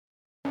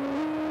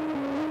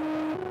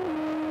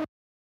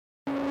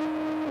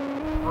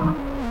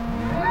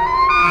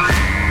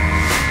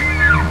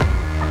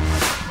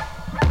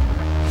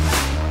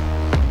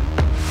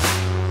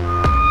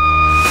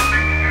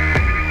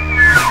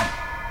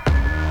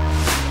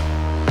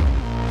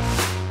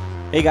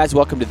Hey guys,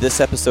 welcome to this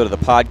episode of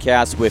the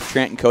podcast with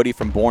Trent and Cody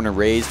from Born and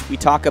Raised. We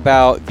talk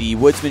about the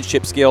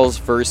woodsmanship skills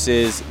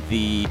versus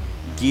the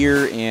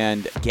gear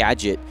and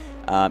gadget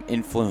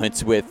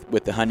influence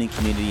with the hunting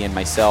community and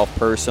myself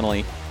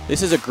personally.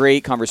 This is a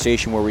great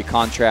conversation where we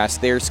contrast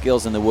their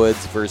skills in the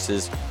woods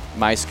versus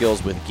my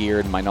skills with gear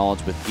and my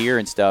knowledge with gear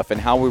and stuff,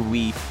 and how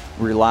we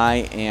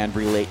rely and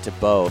relate to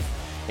both.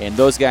 And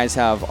those guys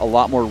have a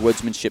lot more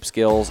woodsmanship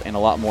skills and a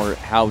lot more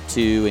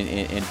how-to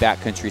and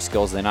backcountry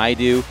skills than I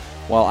do,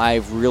 while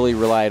I've really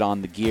relied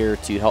on the gear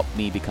to help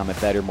me become a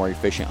better, more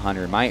efficient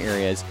hunter in my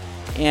areas.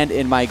 And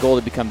in my goal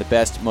to become the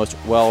best, most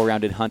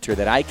well-rounded hunter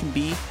that I can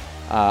be,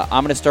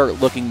 I'm going to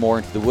start looking more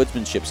into the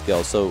woodsmanship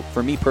skills. So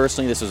for me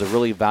personally, this was a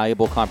really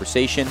valuable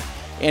conversation,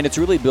 and it's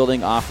really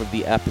building off of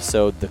the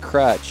episode, The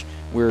Crutch,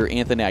 where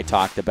Anthony and I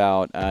talked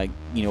about,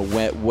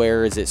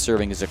 where is it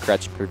serving as a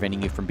crutch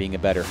preventing you from being a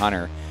better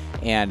hunter?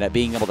 And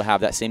being able to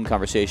have that same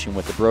conversation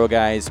with the bro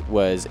guys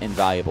was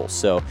invaluable.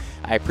 So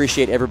I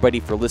appreciate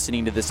everybody for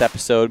listening to this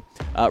episode.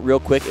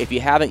 Real quick, if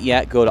you haven't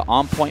yet, go to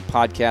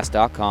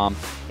onpointpodcast.com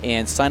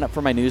and sign up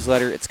for my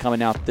newsletter. It's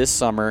coming out this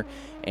summer,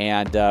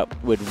 and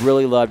would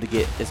really love to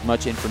get as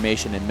much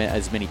information and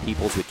as many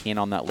people as we can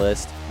on that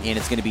list. And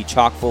it's going to be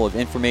chock full of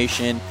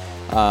information,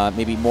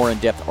 maybe more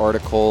in-depth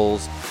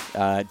articles,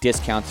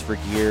 discounts for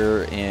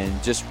gear,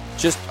 and just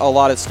a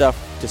lot of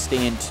stuff to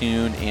stay in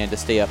tune and to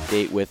stay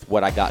update with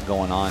what I got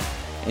going on,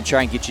 and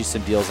try and get you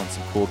some deals on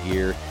some cool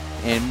gear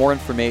and more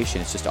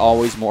information. It's just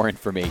always more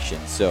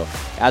information. So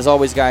as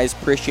always, guys,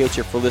 appreciate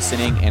you for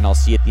listening, and I'll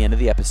see you at the end of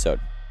the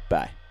episode.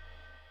 Bye.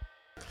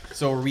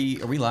 So are we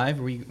live?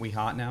 Are we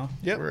hot now?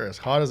 Yep. We're as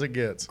hot as it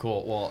gets.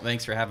 Cool. Well,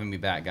 thanks for having me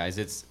back, guys.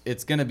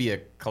 It's going to be a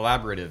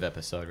collaborative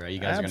episode, right? You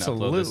guys are going to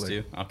upload this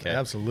too? Okay.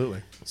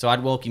 Absolutely. So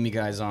I'd welcome you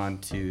guys on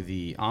to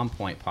the On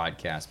Point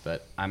podcast,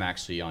 but I'm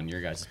actually on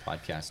your guys'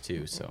 podcast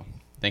too. So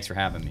thanks for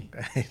having me.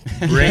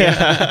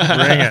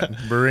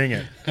 Bring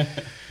it.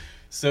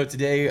 So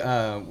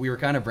today we were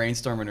kind of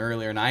brainstorming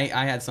earlier, and I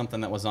had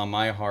something that was on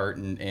my heart,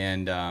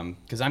 and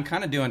because I'm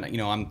kind of doing,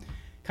 I'm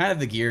kind of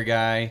the gear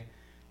guy,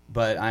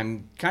 but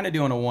I'm kind of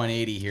doing a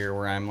 180 here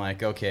where I'm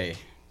like, okay.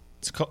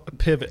 It's called a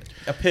pivot.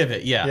 A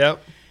pivot, yeah.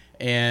 Yep.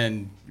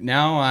 And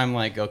now I'm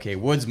like, okay,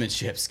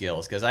 woodsmanship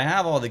skills, because I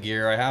have all the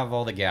gear, I have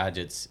all the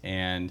gadgets,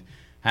 and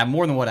have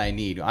more than what I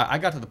need. I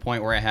got to the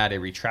point where I had a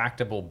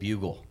retractable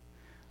bugle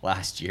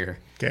last year.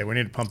 Okay, we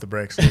need to pump the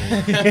brakes a little.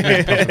 We need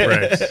to pump the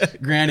brakes.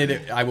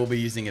 Granted, I will be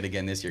using it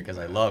again this year because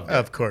I love it.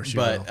 Of course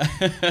you will.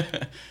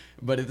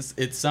 But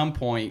at some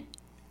point,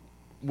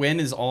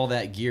 when is all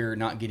that gear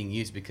not getting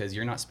used because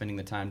you're not spending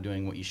the time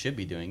doing what you should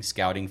be doing,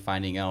 scouting,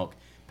 finding elk,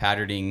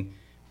 patterning,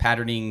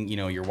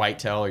 your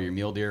whitetail or your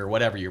mule deer or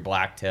whatever, your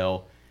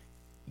blacktail,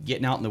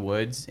 getting out in the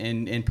woods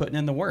and putting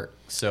in the work.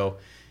 So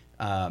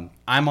I'm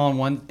on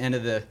one end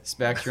of the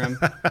spectrum,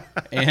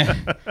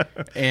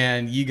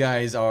 and you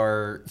guys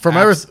are from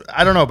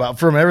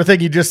everything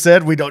you just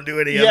said. We don't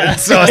do any of it,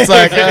 so it's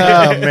like,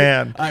 oh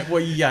man.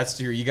 It's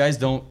true. You guys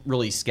don't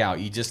really scout.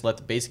 You just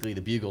let basically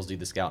the bugles do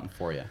the scouting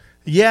for you.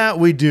 Yeah,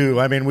 we do.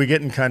 I mean, we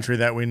get in country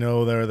that we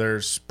know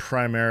there's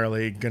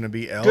primarily going to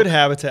be elk. Good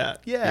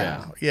habitat.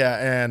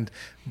 Yeah.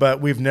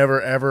 But we've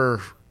never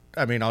ever.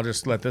 I mean, I'll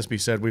just let this be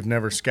said. We've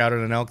never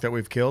scouted an elk that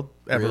we've killed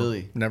ever.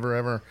 Really?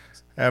 Never,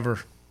 ever.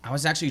 I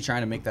was actually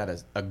trying to make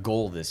that a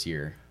goal this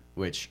year,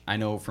 which I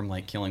know from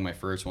like killing my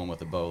first one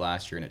with a bow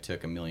last year, and it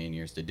took a million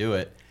years to do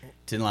it.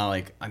 To now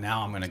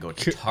I'm going to go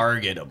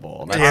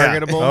targetable.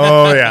 Targetable.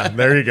 Oh yeah,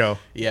 there you go.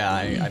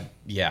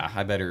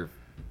 I better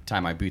tie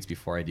my boots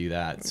before I do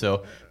that.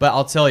 So, but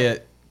I'll tell you,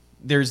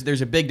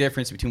 there's a big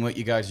difference between what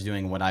you guys are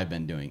doing and what I've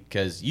been doing.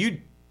 Because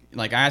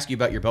I ask you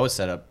about your bow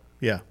setup.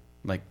 Yeah.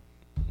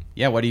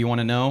 What do you want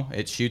to know?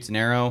 It shoots an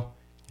arrow.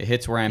 It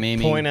hits where I'm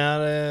aiming. Point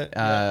at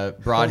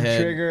it.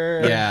 Broadhead.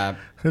 Trigger. Yeah.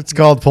 It's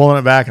called pulling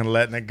it back and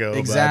letting it go.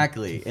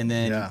 Exactly. Bud. And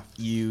then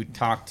you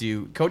talk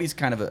to Cody's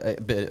kind of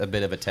a bit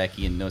of a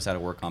techie and knows how to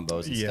work on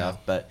bows and stuff.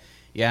 But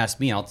you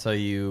ask me, I'll tell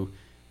you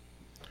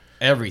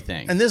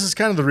everything. And this is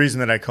kind of the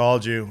reason that I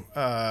called you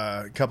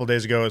a couple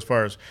days ago, as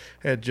far as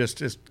it just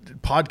is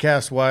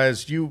podcast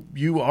wise.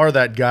 You are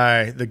that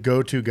guy, the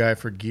go-to guy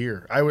for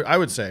gear. I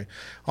would say,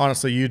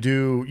 honestly, you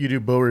do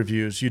bow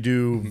reviews, you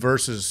do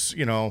versus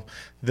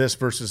this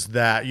versus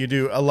that. You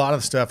do a lot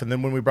of stuff. And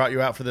then when we brought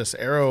you out for this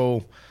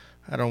arrow,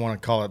 I don't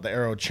want to call it the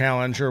Arrow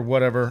Challenge or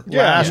whatever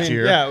last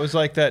year. Yeah, it was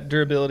like that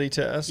durability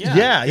test.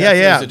 Yeah.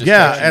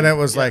 And it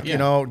was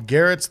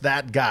Garrett's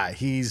that guy.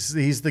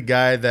 He's the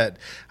guy that,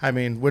 I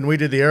mean, when we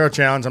did the Arrow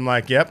Challenge, I'm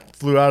like, yep,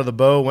 flew out of the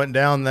bow, went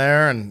down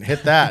there and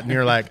hit that. And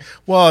you're like,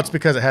 well, it's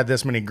because it had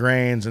this many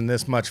grains and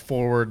this much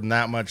forward and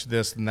that much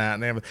this and that.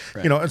 And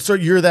and so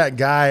you're that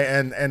guy.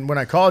 And when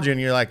I called you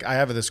and you're like, I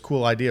have this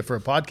cool idea for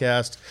a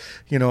podcast,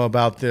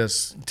 about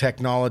this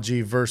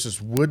technology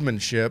versus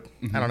woodmanship.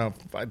 I don't know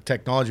if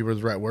technology was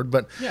the right word,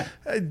 but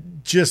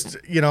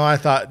I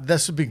thought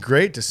this would be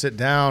great to sit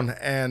down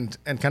and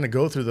kind of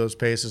go through those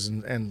paces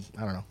and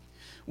I don't know.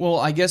 Well,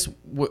 I guess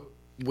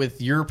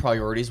with your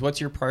priorities, what's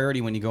your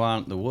priority when you go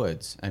out in the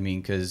woods? I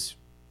mean, because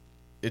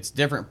it's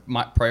different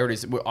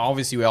priorities.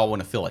 Obviously, we all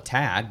want to fill a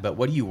tag, but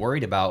what are you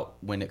worried about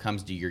when it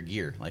comes to your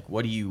gear? Like,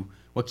 what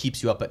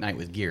keeps you up at night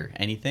with gear?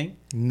 Anything?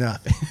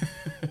 Nothing.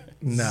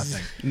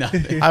 Nothing.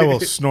 Nothing. I will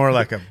snore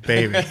like a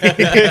baby.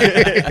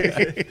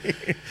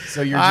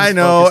 So you're just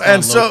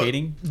focused on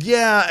locating?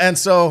 Yeah, and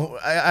so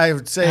I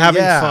would say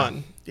having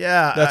fun.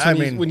 Yeah, That's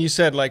when you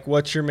said, like,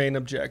 what's your main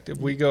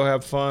objective? We go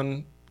have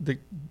fun.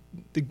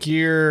 The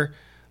gear,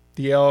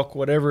 the elk,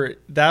 whatever,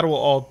 that will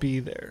all be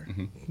there.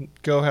 Mm-hmm.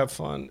 Go have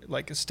fun.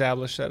 Like,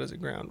 establish that as a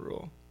ground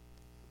rule.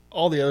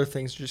 All the other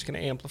things are just going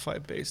to amplify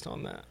based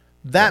on that.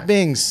 That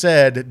being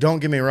said, don't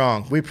get me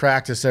wrong. We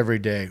practice every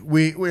day.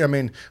 We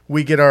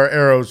we get our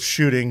arrows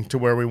shooting to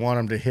where we want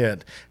them to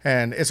hit,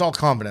 and it's all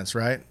confidence,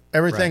 right?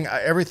 Everything.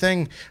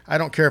 I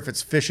don't care if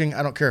it's fishing.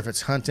 I don't care if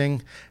it's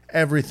hunting.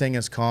 Everything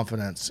is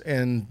confidence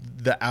in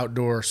the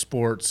outdoor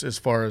sports as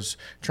far as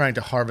trying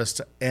to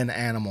harvest an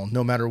animal,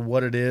 no matter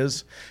what it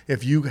is.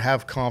 If you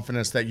have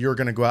confidence that you're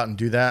going to go out and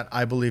do that,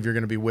 I believe you're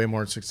going to be way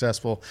more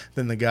successful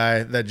than the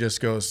guy that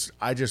just goes,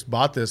 I just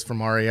bought this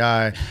from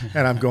REI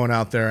and I'm going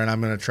out there and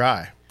I'm going to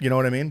try. You know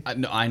what I mean?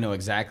 I know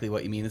exactly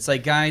what you mean. It's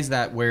like guys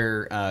that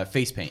wear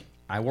face paint.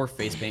 I wore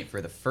face paint for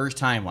the first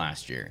time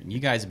last year, and you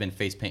guys have been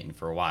face painting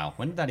for a while.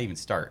 When did that even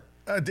start?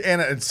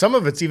 And some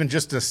of it's even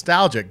just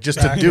nostalgic, just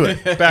to do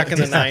it. Back in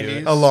the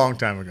 90s. A long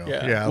time ago.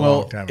 Yeah,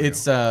 long time ago.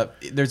 It's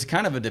there's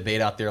kind of a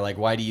debate out there, like,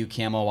 why do you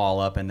camo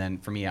all up, and then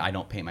for me, I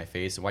don't paint my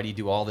face? Why do you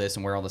do all this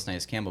and wear all this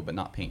nice camo but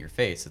not paint your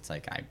face? It's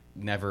like I've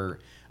never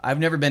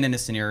been in a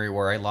scenario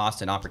where I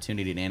lost an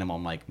opportunity, an animal.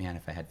 I'm like, man,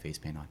 if I had face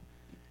paint on.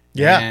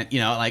 Yeah. And,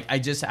 like,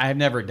 I've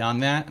never done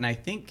that, and I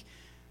think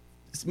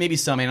maybe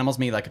some animals,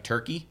 maybe like a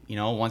turkey,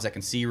 ones that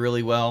can see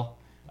really well.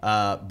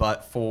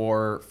 But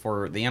for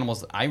the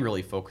animals that I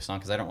really focus on,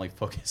 because I don't really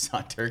focus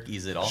on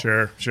turkeys at all.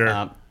 Sure.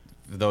 For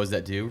those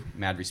that do,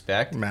 mad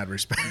respect.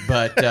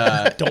 But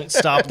don't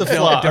stop the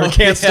flop. Or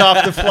can't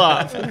stop the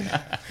flop.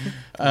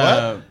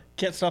 What?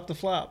 Can't stop the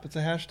flop. It's a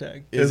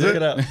hashtag. Is Look it?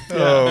 it up.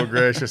 Oh,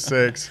 gracious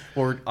sakes.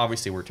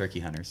 Obviously, we're turkey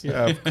hunters.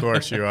 Yeah, of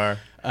course you are.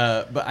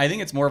 But I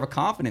think it's more of a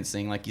confidence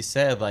thing. Like you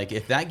said, like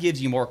if that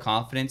gives you more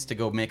confidence to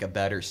go make a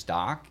better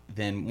stock,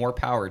 then more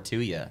power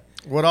to you.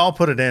 What I'll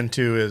put it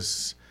into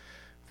is,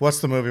 what's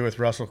the movie with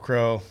Russell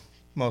Crowe?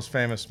 Most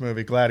famous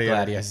movie, Gladiator.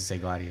 I used to say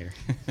Gladiator.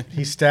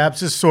 He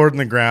stabs his sword in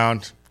the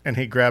ground, and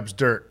he grabs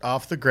dirt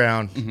off the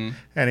ground,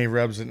 and he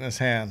rubs it in his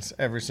hands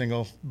every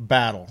single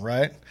battle,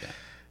 right? Yeah.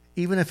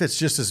 Even if it's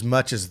just as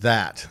much as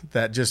that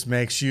just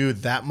makes you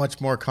that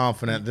much more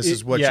confident. This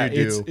is what you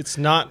do. It's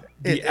not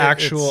the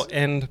actual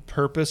end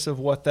purpose of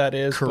what that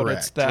is, correct. But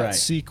it's that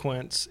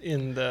sequence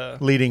in the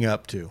leading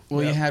up to.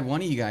 Well, you had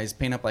one of you guys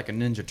paint up like a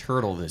Ninja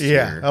Turtle this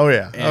year. Oh,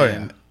 yeah.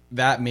 And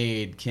that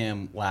made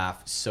Kim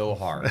laugh so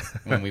hard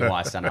when we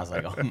watched that. And I was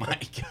like, oh, my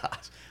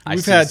gosh.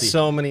 We've had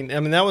so many. I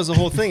mean, that was the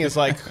whole thing. Is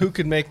like, who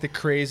could make the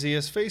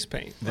craziest face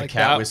paint? The like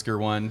cat whisker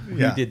one.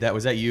 Who did that?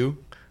 Was that you?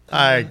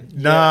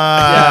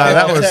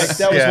 That was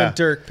when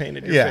Dirk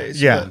painted your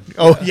face. Yeah. But,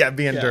 oh, yeah,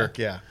 being Dirk,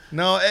 yeah.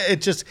 No,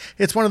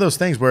 it's one of those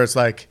things where it's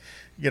like,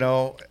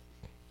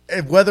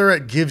 whether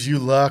it gives you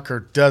luck or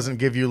doesn't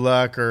give you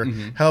luck or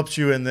helps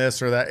you in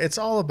this or that, it's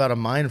all about a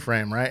mind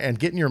frame, right? And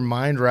getting your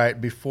mind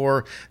right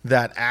before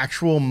that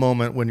actual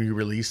moment when you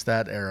release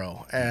that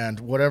arrow.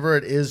 And whatever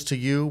it is to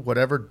you,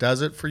 whatever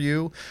does it for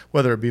you,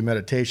 whether it be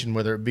meditation,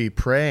 whether it be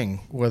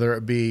praying, whether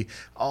it be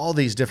all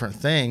these different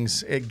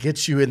things, it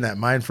gets you in that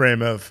mind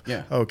frame of,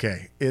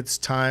 okay, it's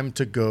time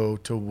to go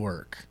to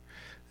work.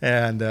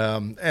 And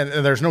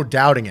there's no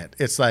doubting it.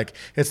 It's like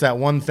it's that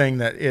one thing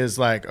that is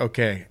like,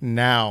 okay,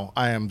 now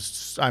I'm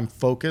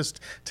focused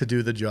to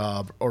do the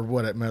job or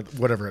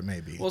whatever it may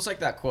be. Well, it's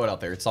like that quote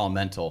out there. It's all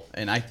mental,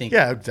 and I think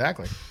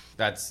exactly.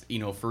 That's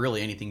for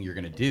really anything you're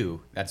going to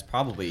do. That's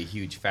probably a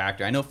huge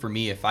factor. I know for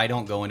me, if I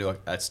don't go into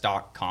a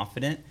stock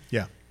confident,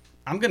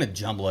 I'm going to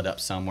jumble it up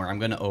somewhere. I'm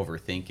going to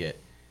overthink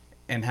it.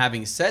 And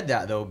having said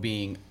that, though,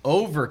 being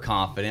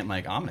overconfident,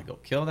 like I'm going to go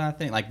kill that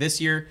thing. Like this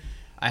year,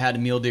 I had a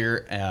mule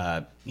deer,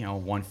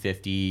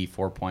 150,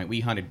 4-point. We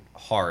hunted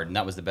hard, and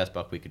that was the best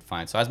buck we could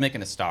find. So I was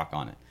making a stock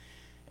on it.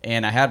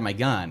 And I had my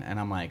gun, and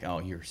I'm like, oh,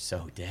 you're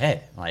so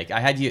dead. Like,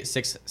 I had you at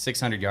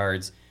 600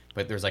 yards,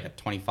 but there's like a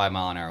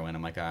 25-mile-an-hour wind.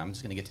 I'm like, I'm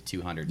just going to get to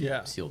 200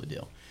 and seal the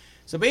deal.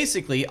 So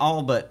basically,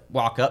 all but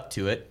walk up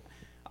to it.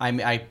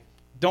 I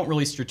don't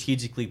really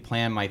strategically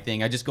plan my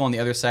thing. I just go on the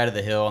other side of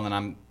the hill, and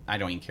then I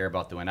don't even care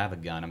about the wind. I have a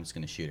gun. I'm just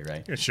going to shoot it,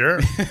 right? Yeah,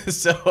 sure.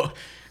 So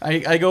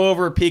I go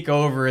over, peek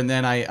over, and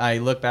then I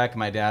look back, and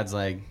my dad's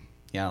like,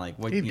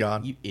 what? He's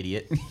gone. You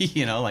idiot.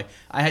 Like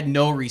I had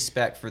no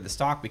respect for the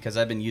stock because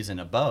I've been using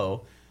a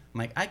bow. I'm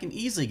like, I can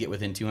easily get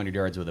within 200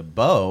 yards with a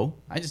bow.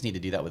 I just need to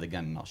do that with a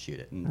gun, and I'll shoot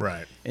it.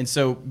 Right. And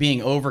so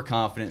being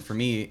overconfident for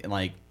me,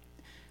 like,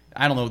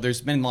 I don't know,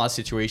 there's been a lot of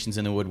situations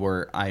in the wood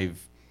where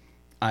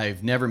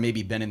I've never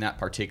maybe been in that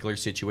particular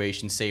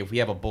situation. Say if we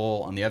have a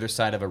bull on the other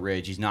side of a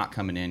ridge, he's not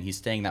coming in, he's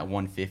staying that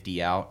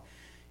 150 out.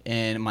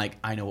 And I'm like,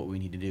 I know what we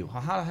need to do.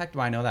 How the heck do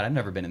I know that? I've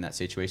never been in that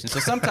situation. So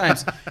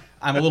sometimes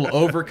I'm a little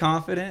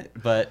overconfident,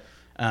 but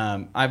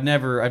I've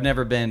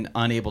never been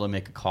unable to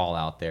make a call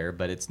out there,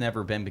 but it's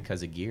never been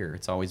because of gear.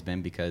 It's always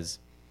been because,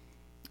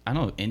 I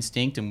don't know,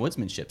 instinct and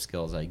woodsmanship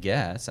skills, I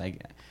guess.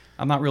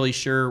 I'm not really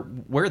sure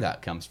where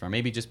that comes from.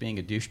 Maybe just being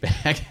a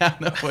douchebag out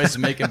in the woods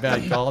and making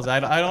bad calls. I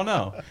don't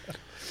know.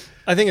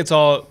 I think it's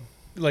all,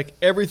 like,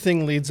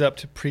 everything leads up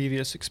to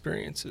previous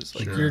experiences.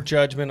 Like, your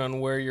judgment on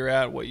where you're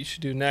at, what you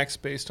should do next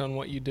based on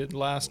what you did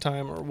last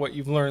time or what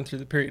you've learned through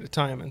the period of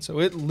time. And so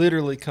it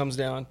literally comes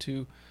down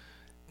to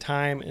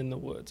time in the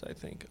woods, I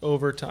think,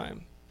 over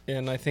time.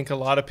 And I think a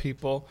lot of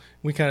people,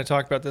 we kind of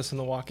talked about this in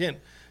the walk-in.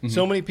 Mm-hmm.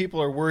 So many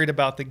people are worried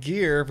about the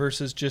gear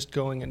versus just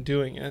going and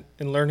doing it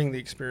and learning the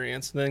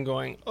experience, and then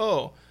going,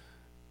 oh,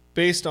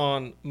 based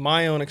on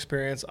my own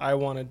experience, I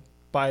want to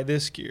buy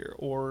this gear,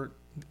 or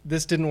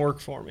this didn't work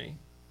for me.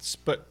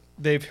 But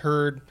they've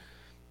heard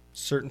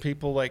certain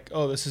people like,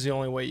 oh, this is the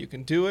only way you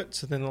can do it.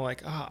 So then they're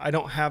like, I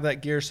don't have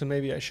that gear, so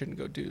maybe I shouldn't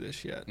go do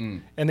this yet.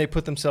 And they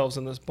put themselves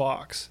in this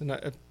box.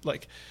 And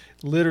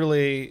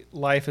literally,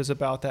 life is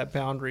about that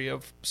boundary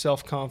of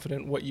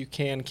self-confident, what you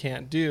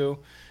can't do.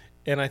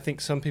 And I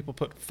think some people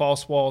put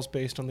false walls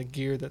based on the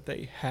gear that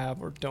they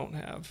have or don't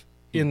have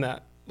in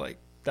that, like,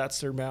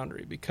 that's their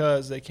boundary,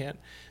 because they can't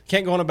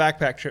go on a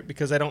backpack trip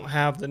because I don't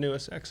have the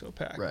newest EXO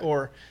pack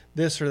or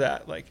this or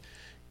that. Like,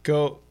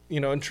 go,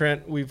 and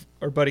Trent,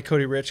 our buddy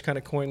Cody Rich kind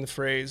of coined the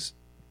phrase,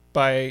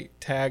 buy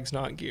tags,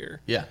 not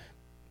gear. Yeah.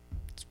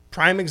 It's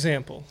prime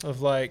example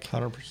of, like,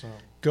 100%.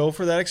 Go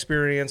for that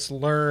experience,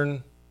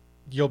 learn.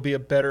 You'll be a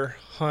better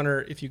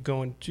hunter if you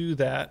go and do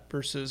that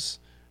versus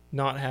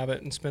not have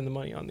it and spend the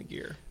money on the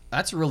gear.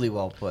 That's really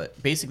well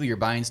put. Basically, you're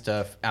buying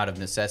stuff out of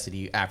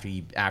necessity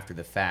after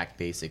the fact,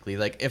 basically.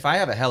 Like, if I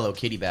have a Hello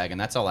Kitty bag and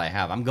that's all I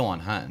have, I'm going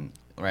hunting,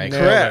 right?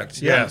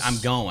 Correct. Yes. I'm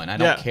going. I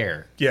don't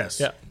care.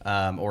 Yes.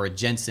 Yeah. Or a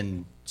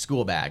Jensen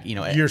school bag.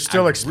 You're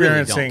still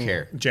experiencing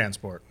really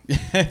JanSport.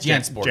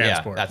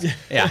 JanSport,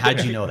 yeah.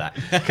 How'd you know that?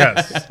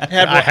 Because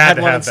I had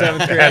one in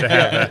 7th grade. Had to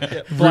have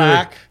that.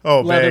 Black,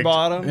 leather begged.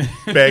 bottom.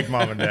 Beg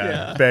mom and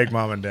dad. Beg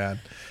mom and dad.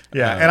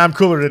 Yeah, and I'm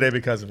cooler today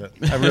because of it.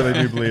 I really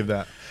do believe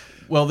that.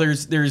 Well,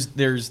 there's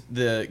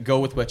the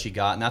go with what you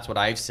got, and that's what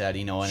I've said,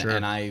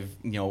 and I've,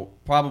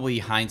 probably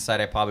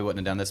hindsight, I probably wouldn't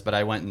have done this, but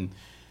I went and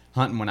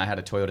hunting when I had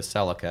a Toyota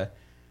Celica.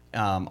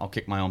 I'll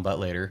kick my own butt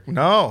later.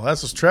 No,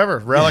 that's just Trevor.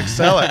 Relic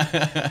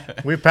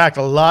Celic. We packed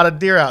a lot of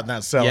deer out in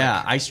that Celic.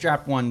 Yeah, I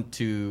strapped one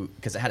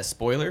because it had a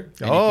spoiler.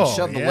 And if you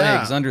shove the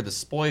legs under the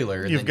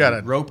spoiler, you've got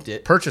a roped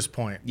it. Purchase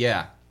point.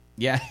 Yeah.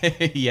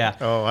 Yeah.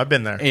 Oh, I've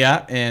been there.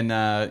 Yeah, and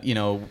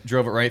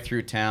drove it right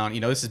through town.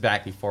 This is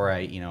back before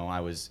I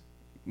was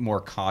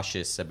more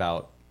cautious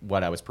about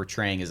what I was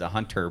portraying as a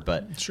hunter,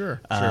 but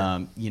sure.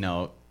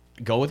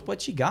 Go with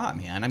what you got,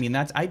 man. I mean,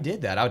 I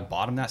did that. I would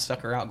bottom that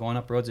sucker out going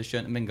up roads that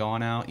shouldn't have been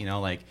going out,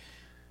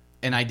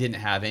 and I didn't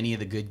have any of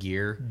the good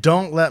gear.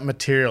 Don't let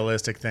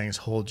materialistic things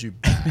hold you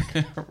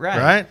back.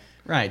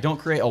 Right. Don't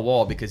create a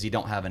wall because you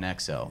don't have an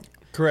EXO.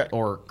 Correct.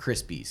 Or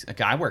Crispies.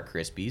 Okay, I wear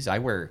Crispies. I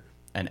wear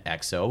an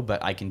EXO,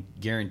 but I can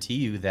guarantee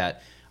you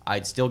that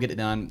I'd still get it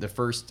done. The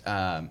first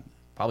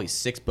probably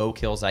 6 bow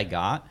kills I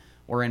got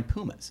were in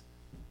Pumas.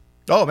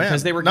 Oh man,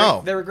 because they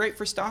were great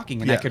for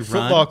stalking, and I could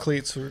run. Football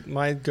cleats were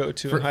my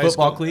go-to in high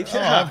football school.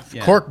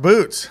 Cleats. Cork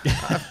boots.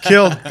 I've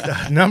killed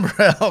a number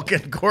of elk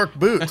in cork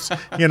boots.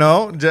 I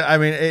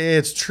mean,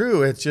 it's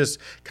true. It's just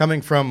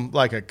coming from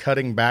like a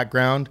cutting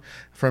background.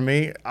 For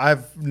me,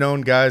 I've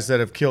known guys that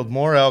have killed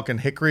more elk in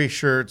hickory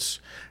shirts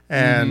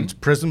and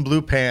prison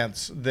blue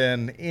pants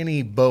than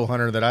any bow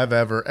hunter that I've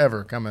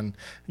ever come in.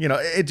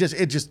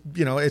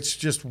 It's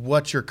just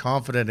what you're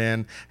confident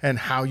in and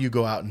how you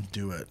go out and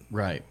do it.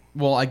 Right.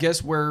 Well, I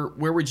guess where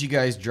would you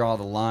guys draw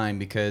the line?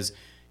 Because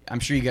I'm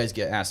sure you guys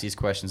get asked these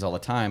questions all the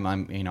time.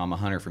 I'm a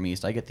hunter from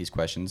East. I get these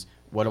questions.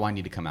 What do I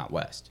need to come out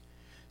West?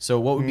 So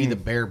what would be the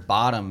bare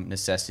bottom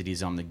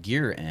necessities on the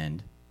gear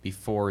end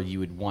before you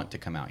would want to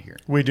come out here?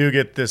 We do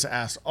get this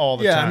asked all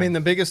the time. Yeah, I mean,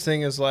 the biggest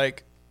thing is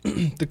like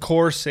the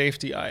core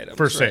safety items.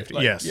 For safety,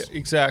 yes. Yeah,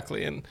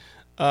 exactly.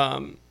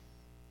 And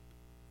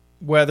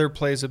weather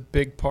plays a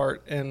big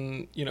part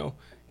in,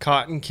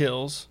 cotton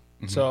kills.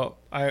 Mm-hmm. So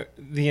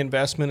the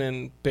investment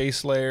in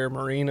base layer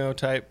merino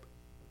type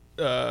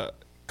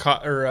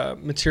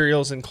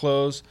materials and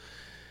clothes,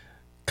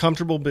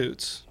 comfortable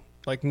boots.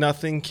 Like,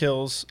 nothing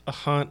kills a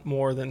hunt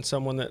more than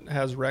someone that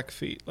has wreck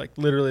feet. Like,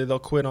 literally, they'll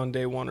quit on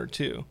day 1 or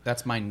 2.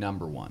 That's my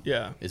number one.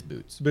 Yeah, is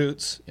boots.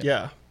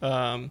 Yep.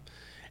 Yeah.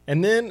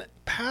 And then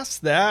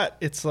past that,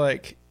 it's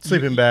like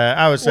sleeping bag.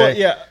 I would say. Well,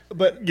 yeah,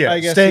 but yeah, I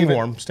guess staying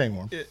warm.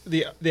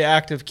 The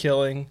active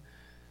killing.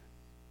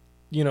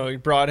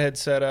 Broadhead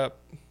setup.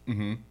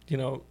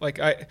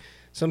 Mm-hmm.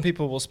 Some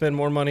people will spend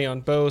more money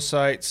on bow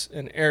sights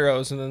and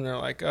arrows, and then they're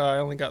like, I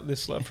only got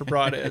this left for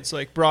broadheads.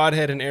 Like,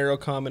 broadhead and arrow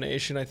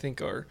combination, I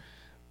think, are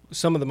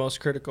some of the most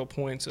critical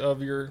points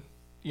of your,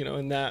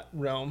 in that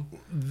realm.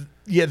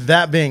 Yeah,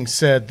 that being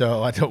said,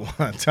 though, I don't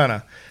want a ton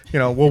of,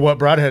 what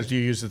broadheads do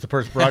you use as the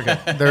perfect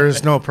broadhead? There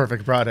is no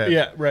perfect broadhead.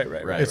 Yeah, right.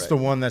 It's the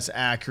one that's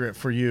accurate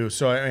for you.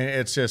 So, I mean,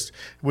 it's just,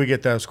 we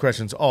get those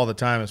questions all the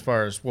time as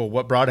far as,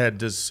 what broadhead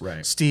does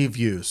Steve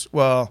use?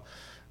 Well,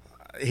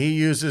 he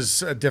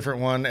uses a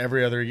different one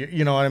every other year.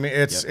 You know what I mean?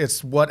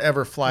 It's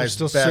whatever flies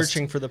We're still best.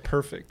 searching for the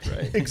perfect,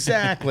 right?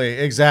 Exactly.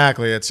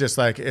 It's just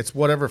like it's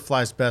whatever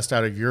flies best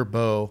out of your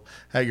bow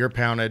at your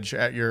poundage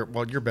at your.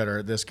 Well, you're better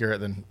at this, Garrett,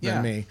 than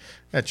me.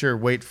 At your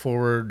weight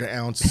forward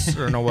ounce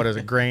or what is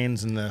it,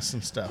 grains and this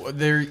and stuff.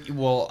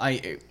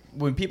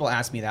 When people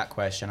ask me that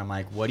question, I'm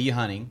like, what are you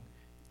hunting,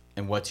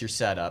 and what's your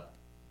setup,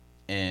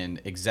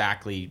 and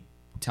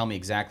tell me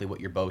exactly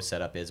what your bow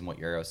setup is and what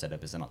your arrow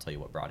setup is, and I'll tell you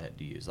what broadhead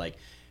to use. Like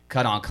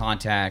cut on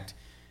contact,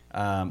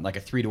 like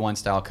a 3-to-1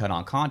 style cut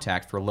on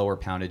contact for lower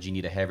poundage, you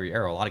need a heavier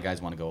arrow. A lot of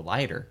guys want to go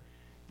lighter,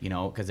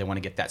 because they want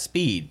to get that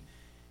speed.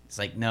 It's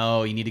like,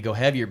 no, you need to go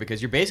heavier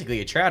because you're basically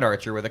a trad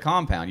archer with a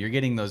compound. You're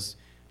getting those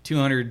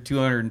 200,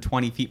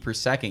 220 feet per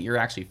second. You're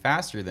actually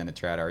faster than a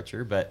trad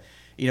archer. But,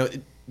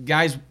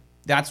 guys,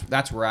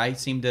 that's where I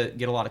seem to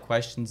get a lot of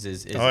questions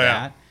is that.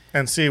 Yeah.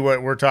 And see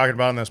what we're talking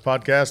about in this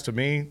podcast, to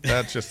me,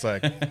 that's just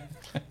like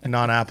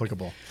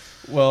non-applicable.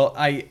 Well,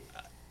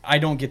 I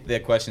don't get the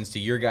questions to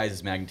your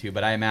guys' magnitude,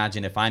 but I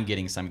imagine if I'm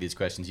getting some of these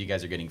questions, you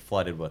guys are getting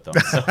flooded with them.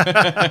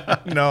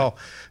 So.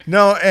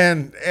 No,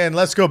 and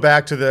let's go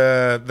back to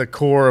the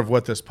core of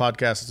what this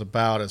podcast is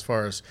about, as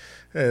far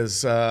as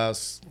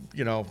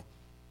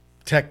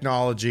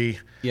technology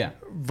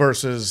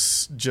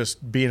versus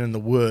just being in the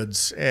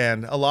woods,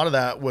 and a lot of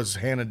that was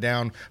handed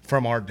down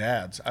from our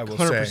dads. I will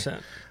 100%. Say.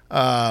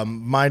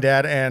 My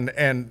dad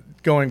and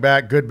going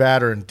back, good,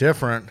 bad, or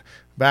indifferent,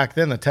 back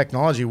then the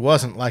technology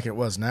wasn't like it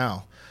was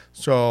now.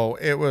 So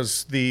it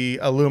was the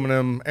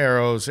aluminum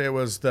arrows. It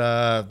was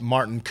the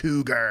Martin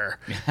Cougar,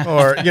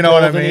 or you know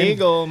what I mean? Golden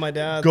Eagle, my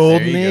dad.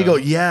 Golden Eagle,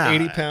 yeah.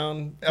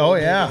 80-pound. Oh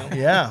yeah,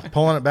 yeah.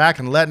 Pulling it back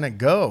and letting it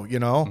go,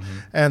 Mm-hmm.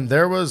 And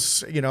there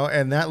was,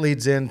 and that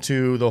leads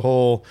into the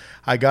whole.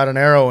 I got an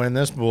arrow in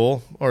this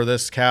bull or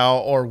this cow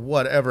or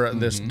whatever,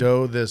 this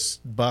doe, this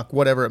buck,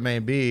 whatever it may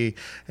be,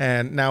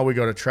 and now we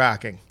go to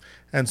tracking.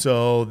 And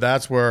so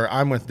that's where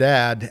I'm with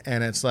Dad,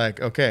 and it's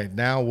like, okay,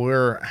 now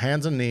we're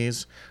hands and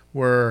knees.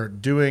 We're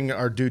doing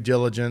our due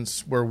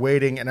diligence. We're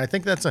waiting, and I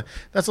think that's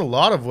a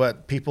lot of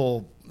what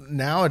people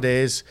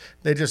nowadays,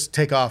 they just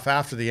take off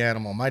after the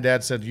animal. My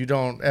dad said you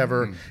don't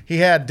ever. He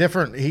had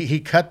different.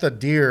 He cut the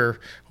deer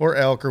or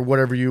elk or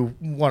whatever you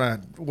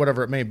want to,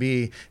 whatever it may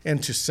be,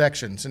 into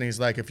sections, and he's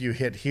like, if you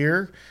hit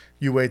here,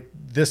 you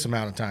wait this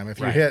amount of time. If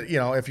you hit,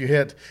 if you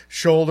hit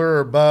shoulder or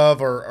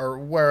above or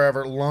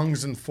wherever,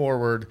 lungs and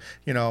forward,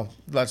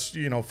 that's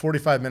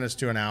 45 minutes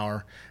to an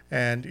hour.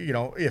 And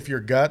if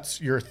your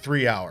guts, you're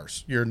 3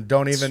 hours.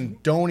 Don't even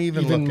look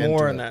into it.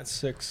 More in that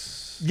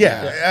 6.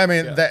 Yeah, I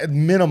mean that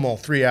minimal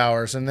 3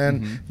 hours, and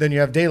then you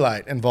have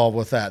daylight involved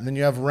with that, and then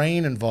you have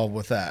rain involved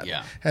with that.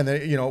 Yeah, and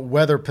then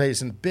weather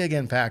plays a big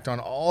impact on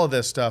all of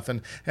this stuff,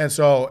 and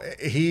so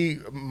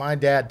my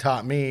dad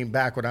taught me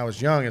back when I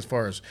was young, as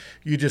far as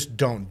you just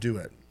don't do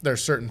it.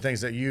 There's certain things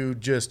that you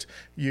just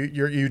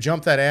you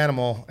jump that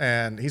animal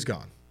and he's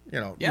gone.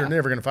 You're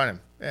never going to find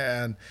him.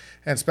 And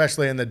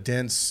especially in the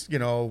dense,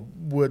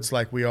 woods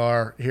like we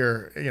are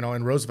here,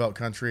 in Roosevelt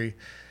country,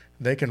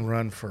 they can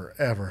run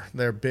forever.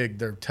 They're big,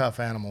 they're tough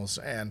animals.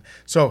 And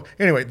so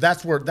anyway,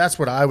 that's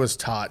what I was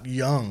taught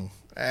young.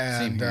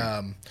 And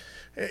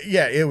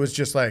it was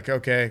just like,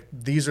 okay,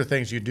 these are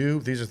things you do.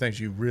 These are things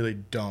you really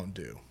don't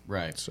do.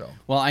 Right. So,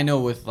 well, I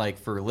know with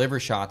for liver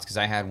shots, because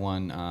I had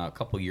one a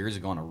couple years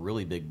ago on a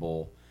really big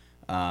bull.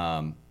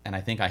 And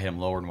I think I hit him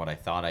lower than what I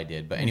thought I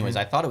did. But anyways,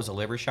 I thought it was a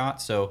liver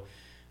shot. So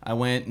I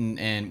went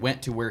and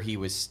went to where he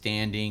was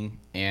standing,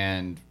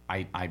 and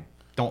I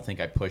don't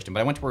think I pushed him, but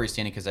I went to where he was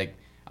standing because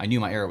I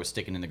knew my arrow was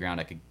sticking in the ground.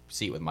 I could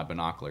see it with my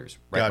binoculars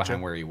right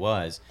behind where he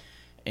was.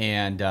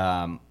 And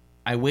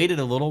I waited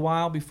a little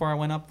while before I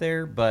went up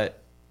there.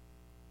 But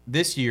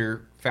this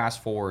year,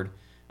 fast forward,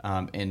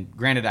 and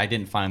granted, I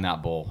didn't find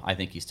that bull. I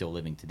think he's still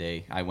living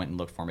today. I went and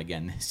looked for him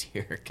again this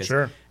year. This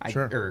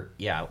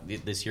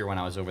year when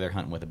I was over there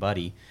hunting with a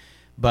buddy.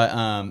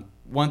 But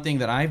one thing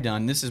that I've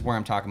done, this is where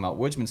I'm talking about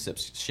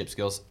woodsmanship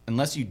skills.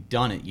 Unless you've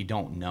done it, you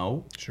don't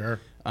know. Sure.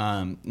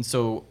 And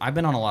so I've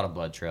been on a lot of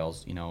blood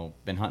trails,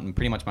 been hunting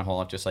pretty much my whole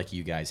life, just like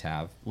you guys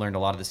have. Learned a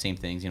lot of the same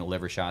things,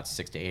 liver shots,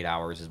 6 to 8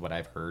 hours is what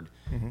I've heard.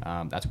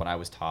 That's what I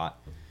was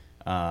taught.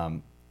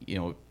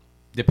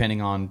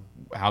 Depending on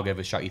how good of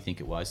a shot you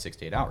think it was, 6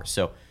 to 8 hours.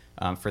 So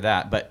for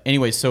that. But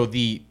anyway, so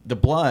the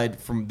blood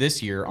from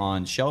this year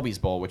on Shelby's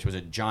bull, which was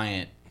a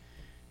giant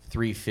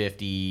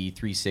 350,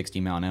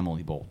 360 Mount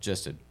Emily bull,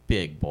 just a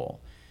big bull.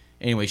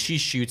 Anyway, she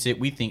shoots it.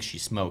 We think she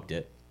smoked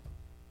it.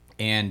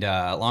 And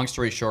long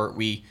story short,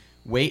 we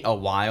wait a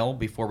while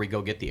before we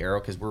go get the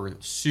arrow because we're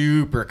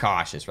super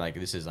cautious. We're like,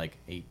 this is like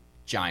a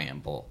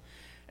giant bull.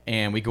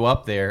 And we go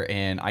up there,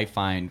 and I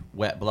find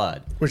wet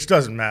blood. Which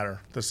doesn't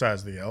matter, the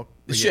size of the elk.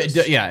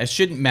 It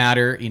shouldn't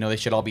matter. They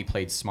should all be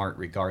played smart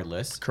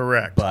regardless.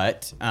 Correct.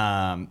 But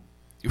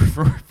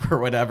for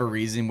whatever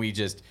reason, we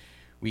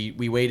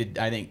waited,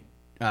 I think,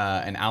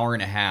 an hour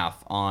and a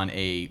half on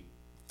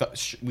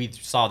we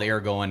saw the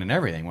arrow go in and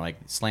everything. We're like,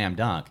 slam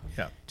dunk.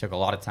 Yeah. Took a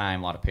lot of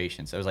time, a lot of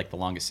patience. It was like the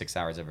longest 6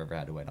 hours I've ever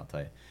had to wait, I'll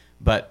tell you.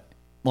 But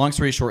long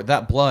story short,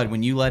 that blood,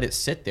 when you let it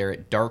sit there,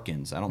 it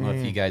darkens. I don't know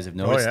if you guys have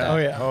noticed that.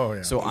 Oh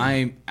yeah. So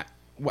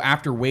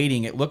after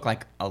waiting, it looked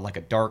like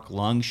a dark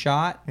lung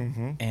shot,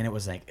 and it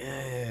was like, ugh.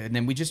 And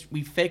then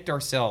we faked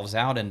ourselves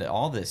out into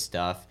all this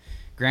stuff.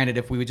 Granted,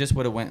 if we would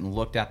have went and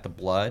looked at the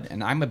blood,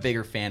 and I'm a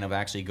bigger fan of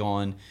actually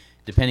going,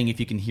 depending if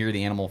you can hear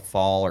the animal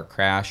fall or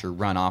crash or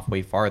run off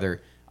way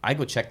farther, I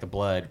go check the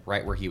blood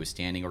right where he was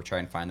standing or try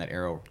and find that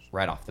arrow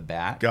right off the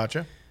bat.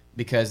 Gotcha.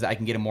 Because I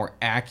can get a more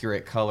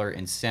accurate color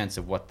and sense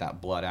of what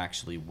that blood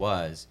actually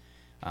was.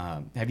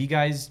 Have you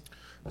guys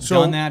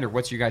done that, or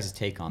what's your guys'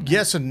 take on that?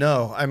 Yes and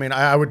no. I mean,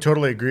 I would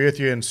totally agree with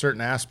you in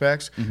certain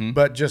aspects,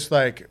 but just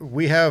like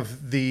we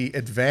have the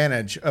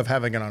advantage of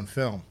having it on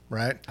film,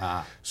 right?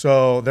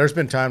 So there's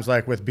been times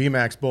like with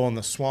BMAX Bull in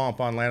the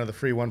swamp on Land of the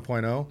Free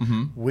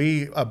 1.0,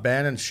 we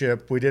abandoned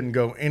ship. We didn't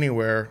go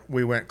anywhere.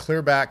 We went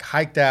clear back,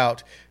 hiked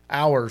out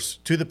hours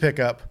to the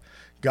pickup,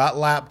 got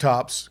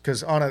laptops,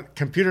 because on a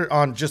computer,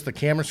 on just the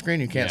camera screen,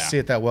 you can't see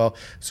it that well.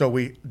 So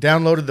we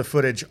downloaded the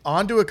footage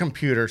onto a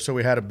computer, so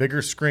we had a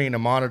bigger screen, a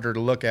monitor to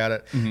look at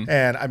it.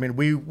 And I mean,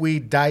 we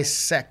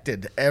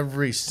dissected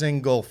every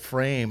single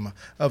frame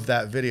of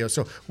that video.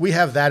 So we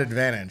have that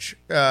advantage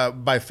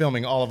by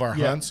filming all of our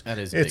hunts. That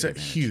is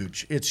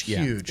huge. It's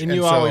huge. And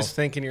you always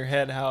think in your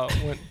head how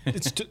it went.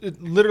 It's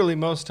literally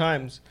most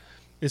times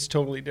it's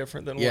totally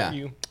different than what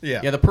you.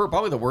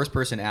 Probably the worst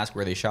person to ask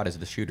where they shot is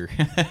the shooter.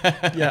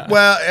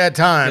 Well, at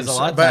times,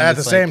 but at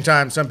the same like,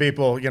 time, some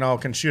people,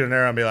 can shoot an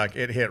arrow and be like,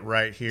 it hit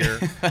right here.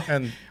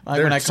 And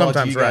like when I called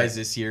you guys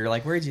this year,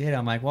 like, where'd you hit?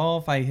 I'm like, well,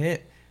 if I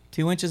hit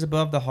 2 inches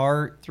above the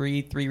heart,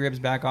 three ribs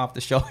back off the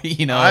shoulder,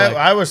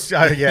 that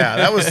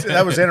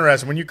was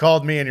interesting when you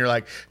called me and you're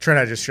like, Trent,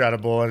 I just shot a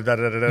bull, and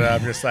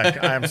I'm just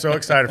like, I'm so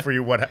excited for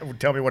you.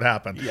 Tell me what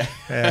happened.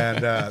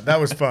 And that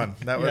was fun.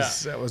 That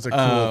was a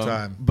cool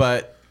time.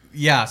 But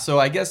yeah, so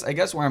I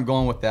guess where I'm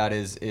going with that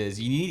is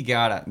you need to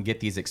get out and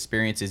get these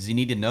experiences. You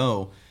need to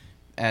know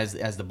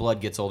as the blood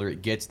gets older,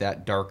 it gets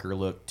that darker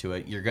look to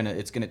it.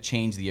 It's gonna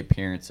change the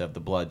appearance of the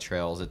blood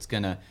trails.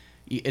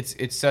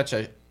 It's such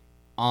a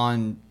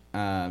on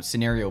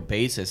scenario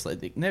basis.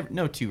 Like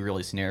no two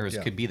really scenarios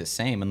could be the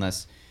same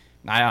unless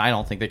I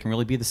don't think they can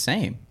really be the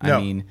same.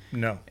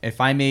 No. If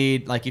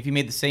you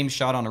made the same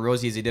shot on a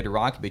Rosie as he did a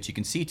Rocky, but you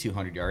can see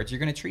 200 yards, you're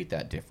going to treat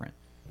that different.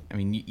 I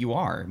mean, you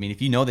are. I mean,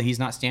 if you know that he's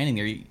not standing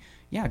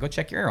there, go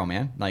check your arrow,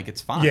 man. Like,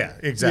 it's fine. Yeah,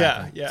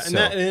 exactly. Yeah. And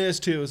that is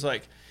too. Is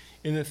like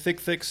in the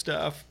thick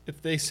stuff.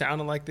 If they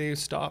sounded like they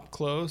stopped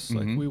close,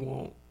 like we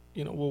won't.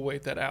 We'll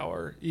wait that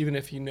hour, even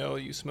if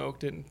you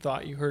smoked it and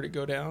thought you heard it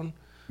go down.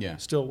 Yeah.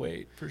 Still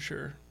wait for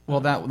sure. Well,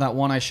 that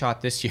one I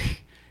shot this year,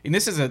 and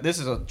this is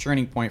a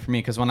turning point for me,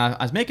 because when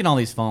I was making all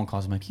these phone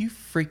calls, I'm like, you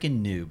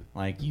freaking noob,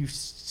 like you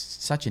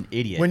such an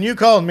idiot. When you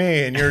called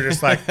me and you're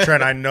just like,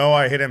 Trent, I know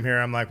I hit him here.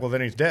 I'm like, well,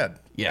 then he's dead.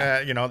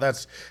 Yeah.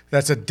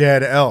 That's a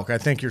dead elk. I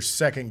think you're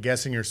second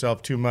guessing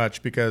yourself too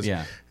much because,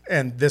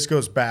 and this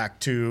goes back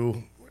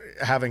to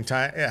having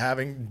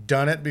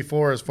done it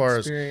before, as far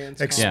as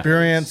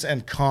experience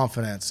and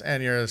confidence,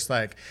 and you're just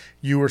like,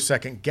 you were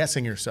second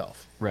guessing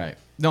yourself. Right.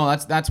 No,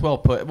 that's well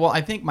put. Well, I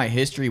think my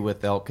history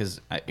with elk,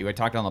 because I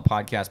talked on the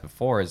podcast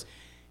before, is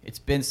it's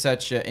been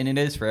and it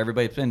is for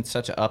everybody, it's been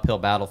such an uphill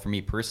battle for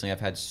me personally. I've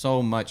had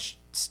so much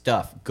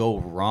stuff go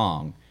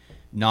wrong,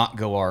 not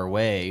go our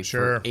way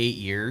for 8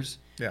 years.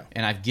 Yeah.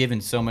 And I've given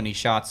so many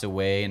shots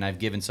away, and I've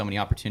given so many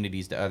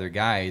opportunities to other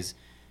guys.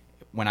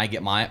 When I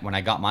got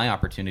my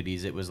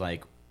opportunities, it was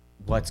like,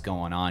 what's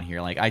going on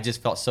here? Like, I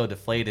just felt so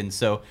deflated. And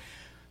so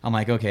I'm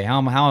like, okay, how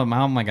am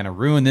I going to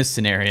ruin this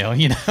scenario?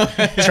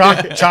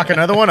 Chalk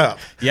another one up.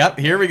 Yep.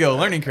 Here we go.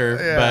 Learning curve.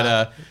 Yeah.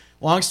 But,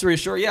 long story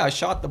short, I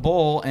shot the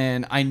bull,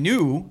 and I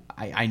knew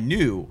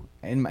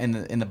in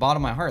the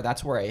bottom of my heart,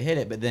 that's where I hit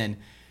it. But then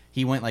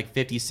he went like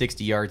 50,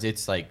 60 yards.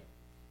 It's like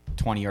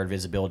 20-yard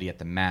visibility at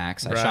the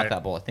max. I shot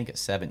that bull, I think, at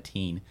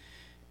 17.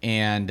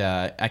 And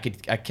I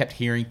kept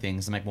hearing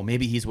things. I'm like, well,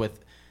 maybe he's with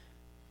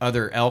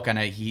other elk, and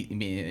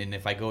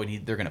if I go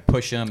and they're going to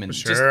push him, and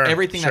just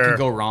everything that could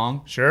go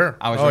wrong. Sure.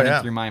 I was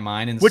running through my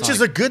mind, and which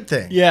is a good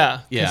thing.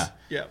 Yeah. Yeah.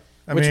 Yeah.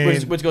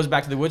 Which goes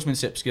back to the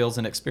woodsmanship skills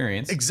and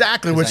experience.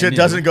 Exactly, which it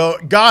doesn't go,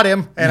 got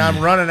him, and I'm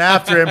running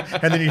after him,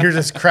 and then you hear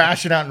this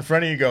crashing out in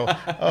front of you, go,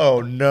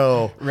 oh,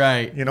 no.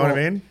 Right. You know what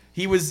I mean?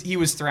 He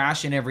was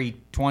thrashing every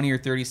 20 or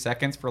 30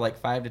 seconds for like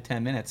 5 to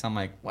 10 minutes. I'm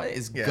like, what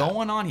is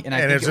going on here? And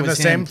I think it's in the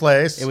same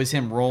place. It was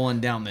him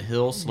rolling down the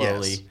hill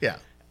slowly. Yes. Yeah.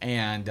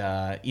 And,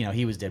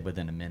 he was dead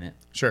within a minute.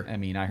 Sure. I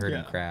mean, I heard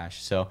him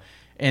crash. So,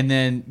 and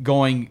then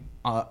going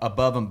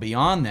above and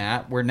beyond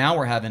that, we're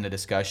having a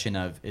discussion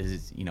of,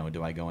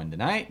 do I go in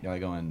tonight? Do I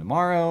go in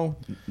tomorrow?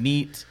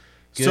 Meet?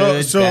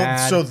 Good,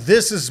 bad. So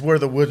this is where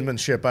the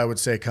woodsmanship, I would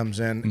say, comes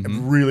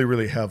in really,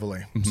 really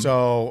heavily.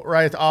 So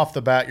right off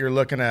the bat, you're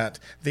looking at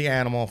the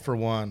animal for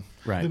one.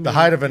 Right. The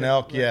height of an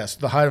elk, yes.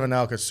 The height of an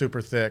elk is super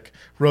thick.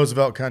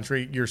 Roosevelt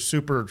country, you're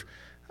super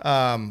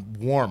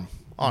warm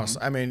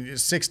honestly. I mean,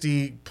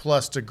 60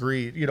 plus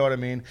degree, you know what I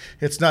mean?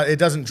 It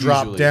doesn't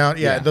drop Usually, down.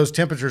 Yeah, those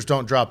temperatures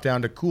don't drop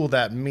down to cool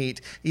that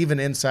meat, even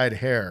inside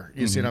hair.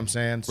 You see what I'm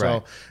saying?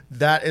 So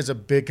that is a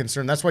big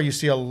concern. That's why you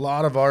see a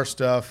lot of our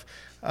stuff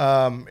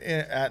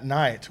at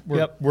night.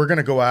 We're going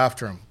to go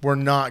after them. We're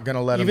not going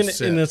to let them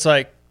sit. And it's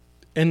like,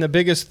 and the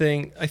biggest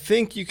thing, I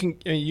think you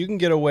can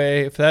get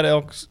away if that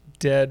elk's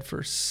dead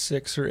for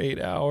 6 or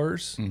 8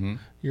 hours.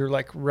 You're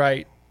like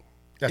right.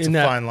 That's a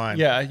fine line.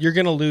 Yeah, you're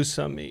going to lose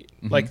some meat.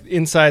 Like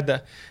inside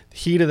the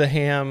heat of the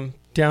ham,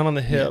 down on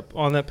the hip,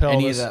 on that pelvis.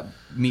 Any of that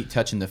meat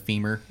touching the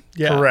femur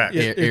correct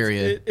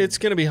area. It's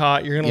going to be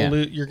hot. You're going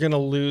to you're going to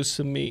lose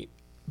some meat.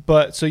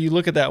 But so you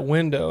look at that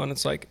window and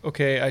it's like,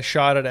 okay, I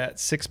shot it at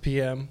 6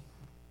 p.m.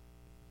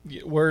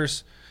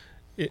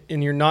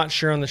 And you're not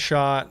sure on the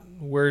shot.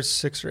 Where's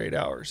 6 or 8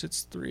 hours?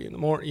 It's 3 in the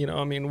morning. You know,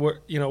 I mean,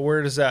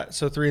 where does that?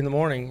 So 3 in the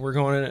morning, we're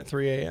going in at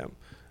 3 a.m.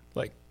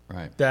 Like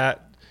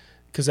that.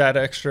 Because that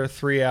extra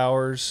 3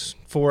 hours,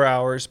 4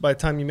 hours, by the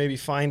time you maybe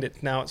find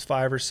it, now it's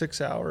 5 or 6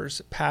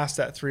 hours past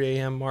that 3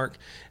 a.m. mark,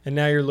 and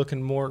now you're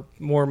looking more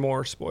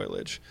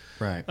spoilage.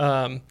 Right.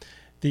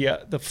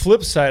 The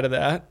flip side of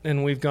that,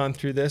 and we've gone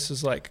through this,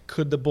 is like,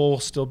 could the bull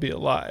still be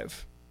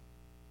alive?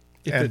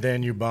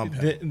 Then you bump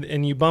him.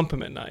 And you bump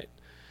him at night.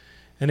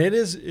 And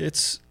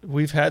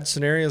we've had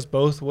scenarios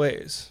both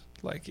ways,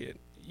 like it,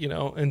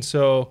 and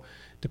so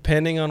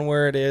depending on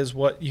where it is,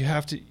 what you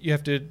have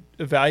to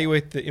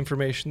evaluate the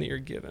information that you're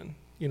given.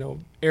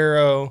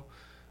 Arrow,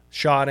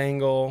 shot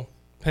angle,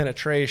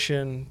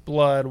 penetration,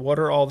 blood. What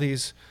are all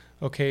these?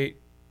 Okay,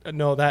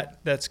 no,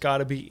 that's got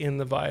to be in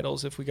the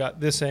vitals. If we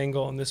got this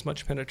angle and this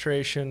much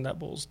penetration, that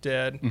bull's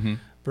dead.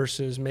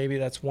 Versus maybe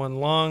that's one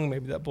lung,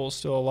 maybe that bull's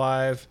still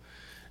alive.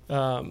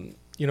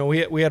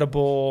 We had a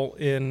bull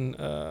in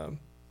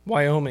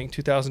Wyoming,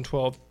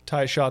 2012.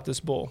 Ty shot this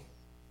bull.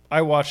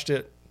 I watched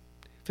it.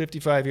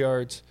 55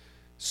 yards,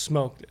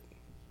 smoked it.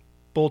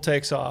 Bull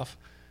takes off.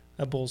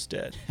 That bull's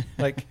dead.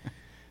 Like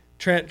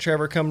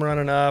Trevor come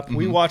running up.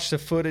 We watched the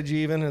footage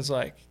even. It's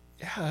like,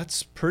 yeah,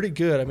 that's pretty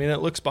good. I mean, it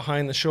looks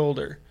behind the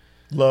shoulder.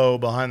 Low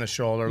behind the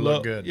shoulder,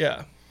 look good.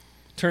 Yeah.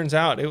 Turns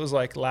out it was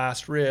like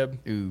last rib,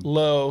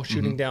 low,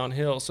 shooting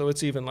downhill. So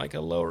it's even like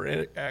a lower,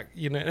 and it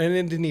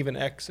didn't even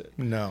exit.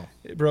 No.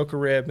 It broke a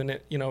rib and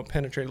it,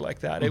 penetrated like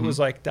that. It was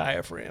like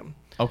diaphragm.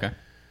 Okay.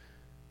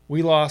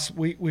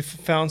 We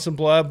found some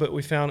blood, but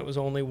we found it was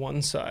only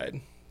one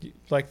side.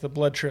 Like the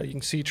blood trail, you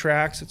can see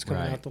tracks. It's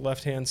coming out the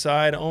left-hand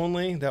side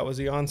only. That was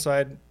the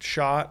onside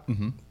shot.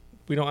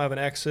 We don't have an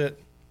exit.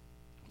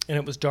 And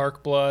it was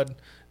dark blood,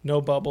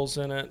 no bubbles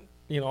in it.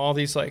 All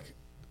these, like,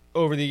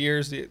 over the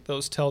years,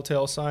 those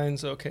telltale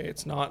signs. Okay,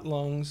 it's not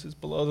lungs. It's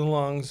below the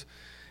lungs.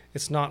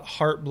 It's not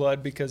heart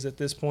blood, because at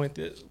this point,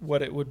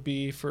 what it would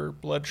be for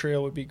blood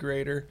trail would be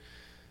greater.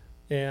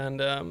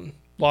 And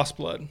lost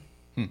blood.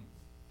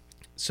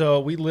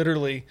 So we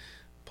literally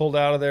pulled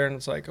out of there, and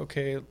it's like,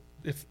 okay,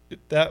 if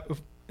that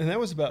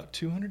was about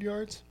 200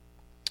 yards.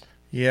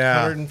 Yeah.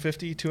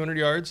 150, 200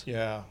 yards.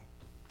 Yeah.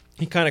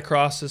 He kind of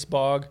crossed this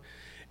bog,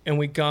 and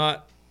we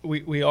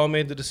all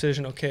made the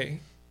decision,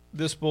 okay,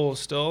 this bull is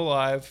still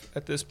alive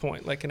at this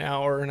point, like an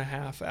hour and a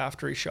half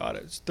after he shot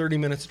it. It's 30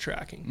 minutes of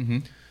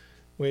tracking.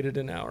 Waited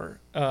an hour.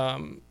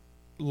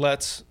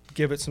 Let's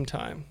give it some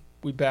time.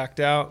 We backed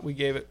out. We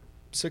gave it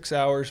 6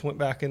 hours, went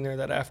back in there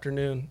that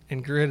afternoon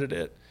and gridded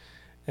it.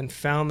 And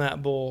found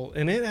that bull,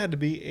 and it had to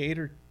be 8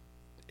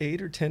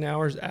 or 10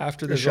 hours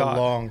after the shot.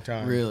 A long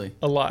time. Really?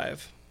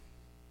 Alive.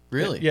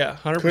 Really? Yeah,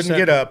 100%. Couldn't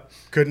get up.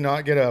 Could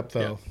not get up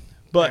though.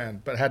 Yeah.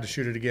 But had to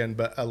shoot it again.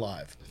 But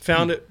alive.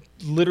 Found it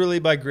literally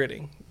by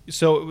gridding.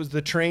 So it was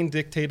the terrain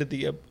dictated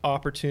the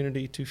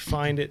opportunity to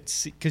find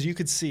it, because you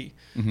could see.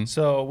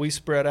 So we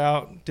spread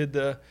out,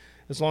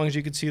 as long as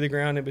you could see the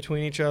ground in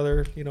between each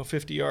other,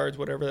 50 yards,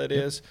 whatever that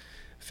is.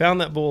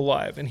 Found that bull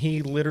alive, and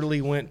he literally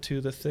went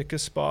to the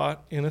thickest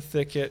spot in a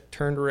thicket,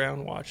 turned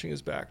around watching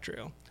his back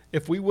trail.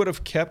 If we would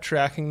have kept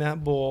tracking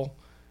that bull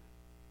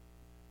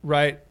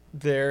right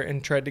there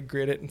and tried to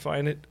grid it and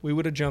find it, we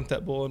would have jumped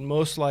that bull and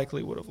most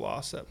likely would have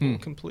lost that bull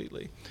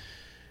completely.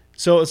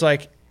 So it's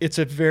like, it's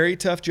a very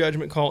tough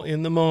judgment call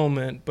in the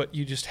moment, but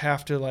you just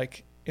have to,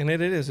 like, and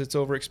it's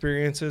over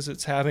experiences.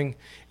 It's having,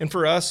 and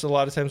for us, a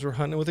lot of times we're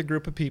hunting with a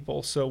group of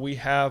people, so we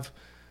have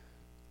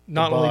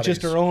not only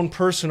just our own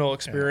personal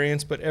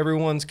experience, but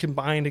everyone's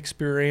combined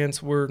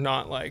experience. We're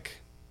not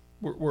like,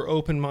 we're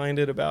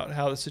open-minded about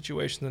how the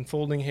situation's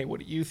unfolding. Hey,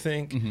 what do you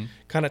think?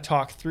 Kind of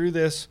talk through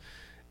this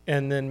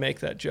and then make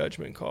that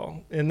judgment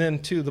call. And then,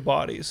 too, the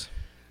bodies.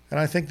 And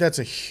I think that's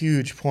a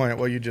huge point,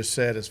 what you just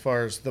said, as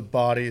far as the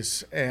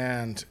bodies.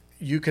 And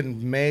you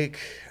can make,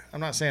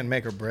 I'm not saying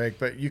make or break,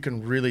 but you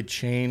can really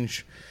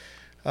change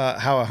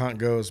how a hunt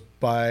goes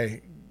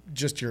by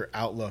just your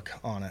outlook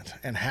on it,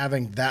 and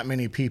having that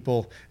many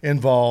people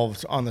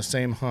involved on the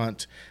same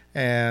hunt,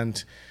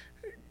 and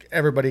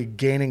everybody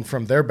gaining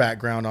from their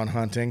background on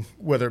hunting,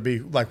 whether it be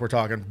like we're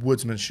talking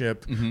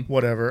woodsmanship,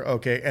 whatever,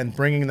 okay, and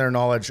bringing their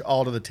knowledge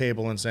all to the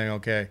table and saying,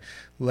 okay,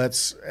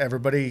 let's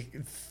everybody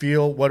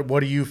feel, what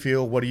do you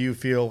feel? What do you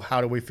feel?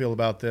 How do we feel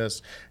about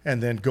this?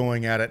 And then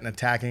going at it and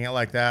attacking it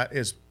like that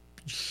is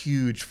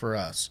huge for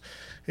us.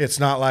 It's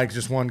not like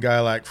just one guy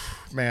like,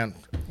 man,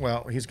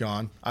 well, he's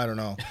gone. I don't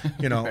know.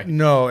 Right.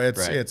 No,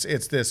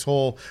 it's this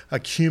whole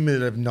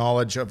accumulative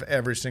knowledge of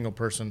every single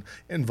person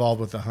involved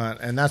with the hunt.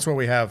 And that's what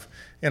we have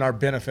in our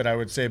benefit, I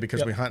would say,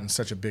 because we hunt in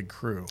such a big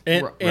crew.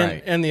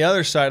 And the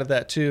other side of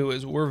that too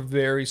is we're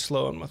very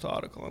slow and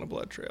methodical on a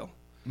blood trail.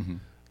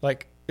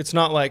 Like, it's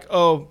not like,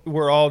 oh,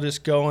 we're all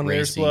just going,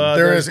 there's blood.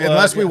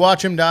 Unless we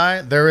watch him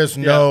die, there is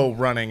no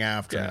running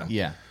after him.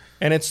 Yeah.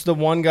 And it's the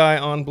one guy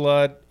on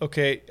blood.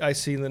 Okay, I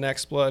see the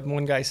next blood.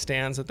 One guy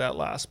stands at that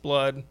last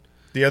blood.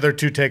 The other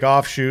two take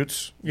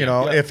offshoots.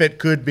 If it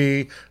could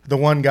be the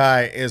one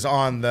guy is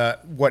on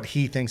what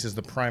he thinks is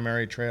the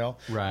primary trail.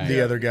 Right.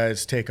 The other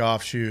guys take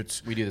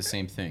offshoots. We do the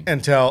same thing.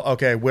 Until,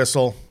 okay,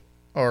 whistle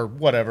or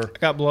whatever. I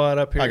got blood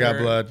up here. I got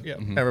blood.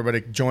 Yep.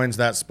 Everybody joins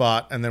that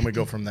spot, and then we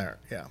go from there.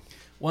 Yeah.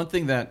 One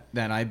thing that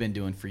I've been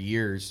doing for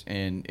years,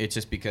 and it's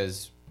just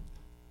because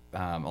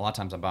a lot of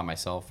times I'm by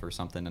myself or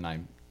something, and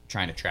I'm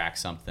trying to track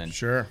something.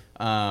 Sure.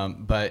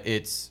 But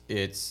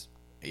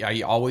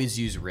I always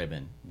use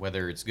ribbon,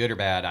 whether it's good or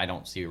bad. I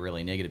don't see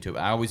really negative to it.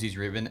 I always use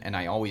ribbon, and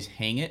I always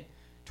hang it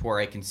to where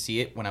I can see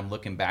it when I'm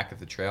looking back at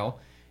the trail.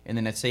 And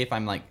then let's say if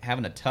I'm like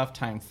having a tough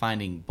time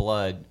finding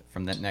blood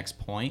from that next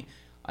point,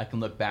 I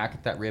can look back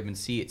at that ribbon,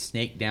 see it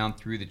snake down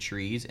through the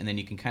trees, and then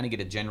you can kind of get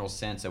a general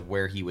sense of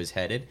where he was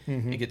headed.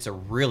 It gets a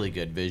really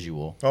good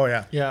visual. Oh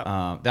yeah,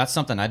 yeah. That's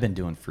something I've been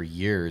doing for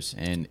years,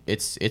 and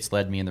it's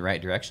led me in the right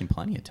direction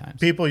plenty of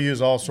times. People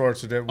use all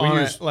sorts of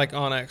different. Like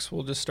Onyx,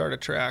 we'll just start a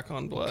track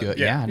on blood. Good.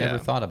 Yeah, I never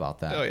thought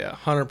about that. Oh yeah,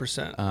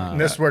 100%. And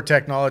this is where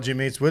technology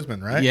meets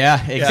woodsman, right?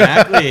 Yeah,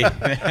 exactly.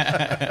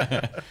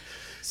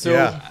 So,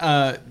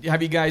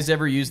 have you guys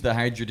ever used the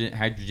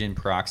hydrogen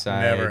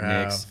peroxide Never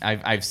mix?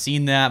 have. I've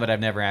seen that, but I've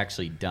never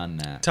actually done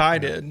that. Ty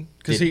did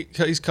because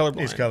he's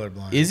colorblind. He's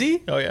colorblind. Is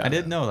he? Oh yeah, I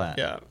didn't know that.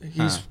 Yeah,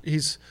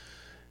 he's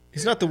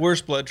not the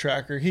worst blood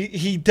tracker.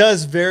 He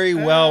does very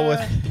well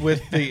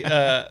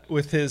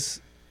with his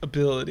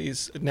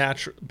abilities,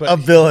 natural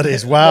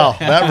abilities. Wow,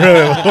 that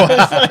really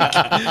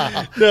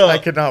was. No, I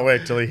could not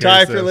wait till he hears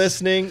Ty, this. for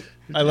listening.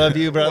 I love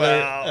you, brother.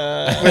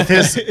 Wow. With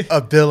his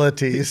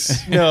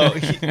abilities. No,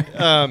 he's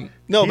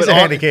but a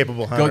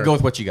handy-capable hunter. Go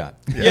with what you got.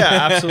 Yeah,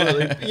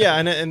 absolutely. Yeah,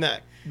 and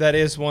that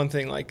is one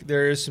thing. Like,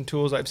 there is some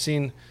tools I've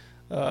seen.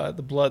 The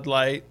blood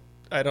light.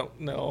 I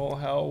don't know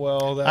how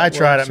well that. I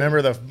tried it.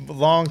 Remember the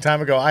long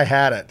time ago, I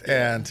had it,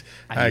 and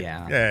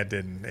it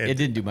didn't. It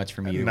didn't do much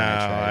for me. No,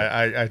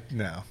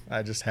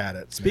 I just had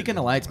it. Speaking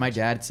of lights, my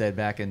dad said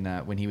back in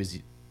when he was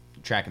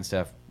tracking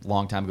stuff a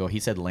long time ago,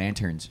 he said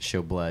lanterns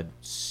show blood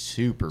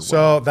super well.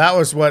 So that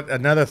was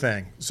another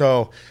thing.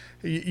 So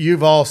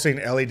you've all seen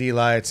LED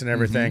lights and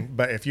everything,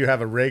 but if you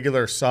have a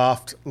regular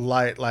soft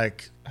light,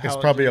 like it's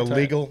probably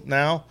illegal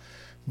now.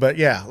 But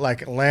yeah,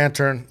 like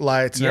lantern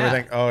lights and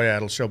everything. Oh yeah,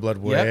 it'll show blood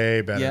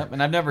way better. Yep,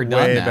 and I've never done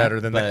that. Way better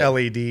than the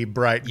LED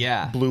bright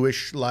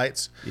bluish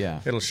lights.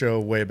 Yeah, it'll show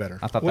way better.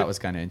 I thought that was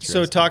kind of interesting.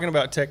 So talking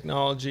about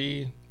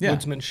technology,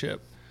 woodsmanship,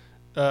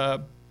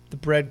 the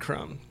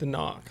breadcrumb, the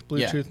knock,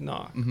 Bluetooth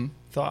knock,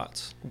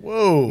 thoughts.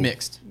 Whoa,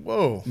 mixed.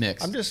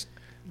 I'm just.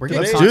 We're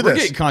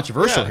getting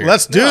controversial here.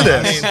 Let's do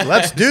this.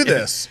 Let's do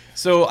this.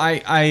 So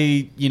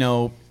I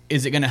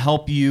is it going to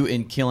help you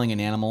in killing an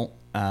animal?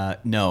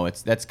 No,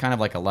 that's kind of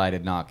like a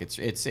lighted knock.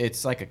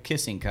 It's like a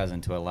kissing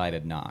cousin to a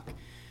lighted knock.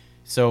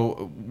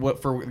 So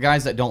what for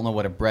guys that don't know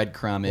what a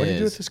breadcrumb is? What do you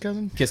do with this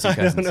cousin? Kissing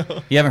cousins. I don't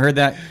know. You haven't heard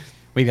that?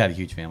 We've got a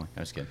huge family.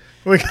 I'm just kidding.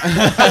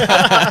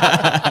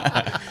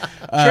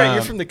 Trent,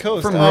 you're from the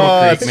coast. From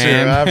Myrtle Creek,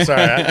 man. I'm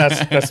sorry.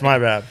 That's my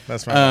bad.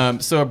 That's my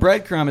bad. So a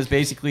breadcrumb is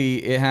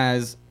basically, it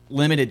has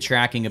limited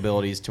tracking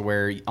abilities to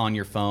where on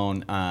your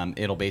phone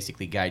it'll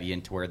basically guide you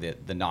into where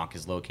the knock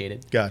is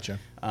located. Gotcha.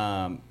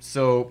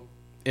 So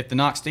if the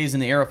knock stays in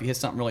the air, if you hit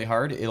something really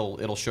hard,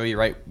 it'll show you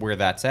right where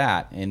that's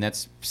at, and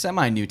that's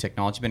semi-new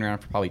technology. Been around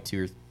for probably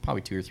two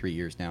or 3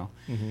 years now.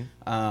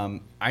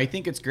 I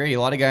think it's great. A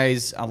lot of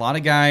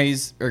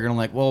guys are gonna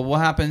like, well, what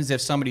happens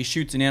if somebody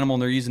shoots an animal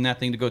and they're using that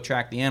thing to go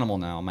track the animal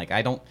now? I'm like,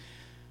 I don't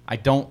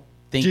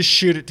think just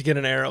shoot it to get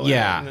an arrow.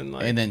 Yeah, in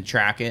and then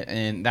track it,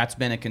 and that's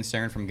been a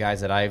concern from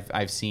guys that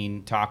I've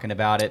seen talking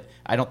about it.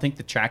 I don't think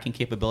the tracking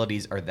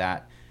capabilities are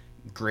that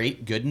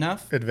good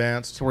enough,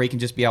 advanced, to where you can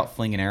just be out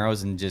flinging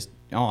arrows and just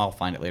I'll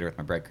find it later with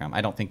my breadcrumb.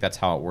 I don't think that's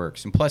how it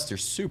works, and plus they're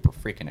super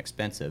freaking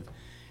expensive.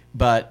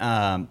 But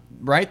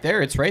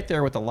it's right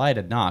there with a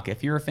lighted knock.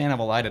 If you're a fan of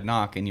a lighted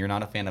knock and you're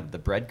not a fan of the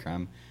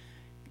breadcrumb,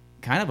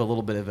 kind of a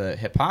little bit of a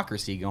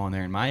hypocrisy going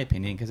there, in my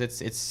opinion, because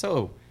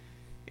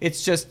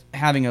it's just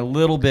having a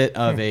little bit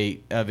of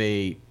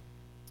a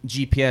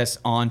GPS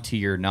onto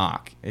your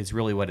knock is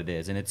really what it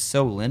is, and it's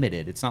so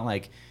limited. It's not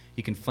like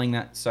you can fling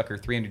that sucker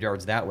 300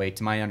 yards that way,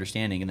 to my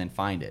understanding, and then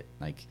find it.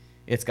 Like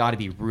it's got to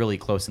be really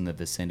close in the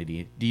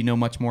vicinity. Do you know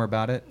much more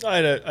about it?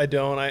 I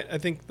don't. I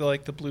think the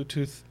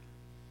Bluetooth,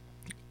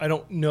 I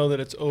don't know that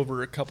it's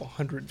over a couple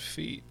 100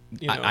 feet.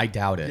 You know? I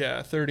doubt it.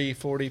 Yeah, 30,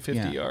 40,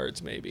 50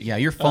 yards maybe. Yeah,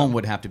 your phone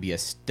would have to be a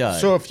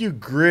stud. So if you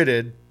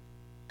gridded,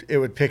 it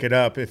would pick it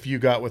up if you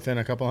got within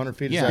a couple 100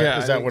 feet.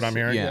 Is that what I'm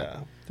hearing? Yeah,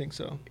 I think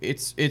so.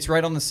 It's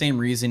right on the same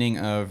reasoning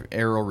of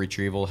arrow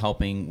retrieval,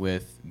 helping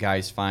with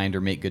guys find or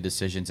make good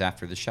decisions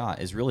after the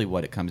shot is really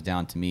what it comes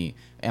down to me.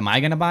 Am I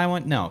going to buy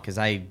one? No, because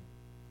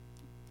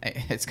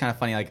it's kind of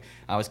funny. Like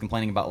I was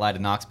complaining about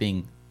Lighted Knox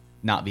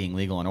not being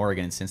legal in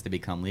Oregon, and since they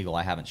become legal,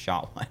 I haven't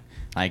shot one.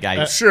 Like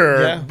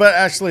but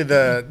actually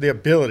the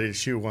ability to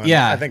shoot one.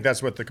 Yeah, I think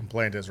that's what the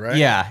complaint is, right?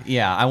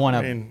 Yeah. I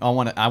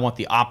want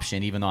the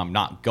option, even though I'm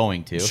not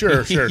going to.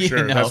 Sure.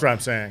 That's what I'm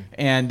saying.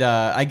 And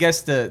I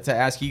guess to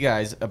ask you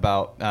guys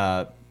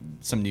about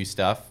some new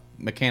stuff,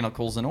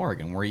 mechanicals in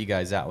Oregon. Where are you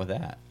guys at with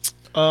that?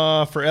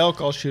 For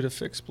elk, I'll shoot a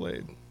fixed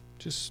blade.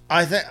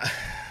 I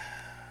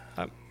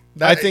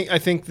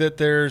think that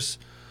there's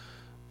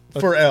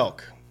for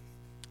elk.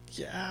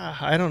 Yeah,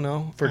 I don't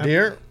know. For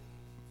deer?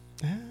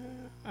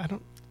 I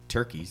don't.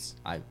 Turkeys,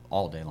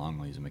 all day long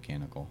I'll use a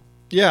mechanical.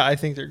 Yeah, I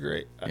think they're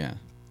great. Yeah.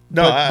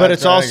 No, but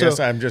it's also, I guess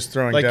I'm just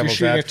throwing like you're devil's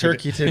shooting a advocate.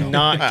 turkey to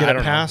not get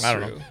a pass I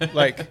don't through.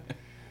 Like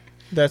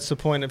that's the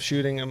point of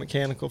shooting a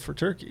mechanical for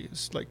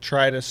turkeys. Like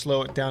try to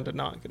slow it down to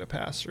not get a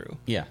pass through.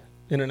 Yeah.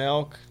 In an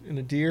elk, in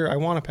a deer, I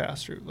want a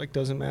pass through. Like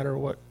doesn't matter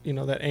what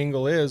that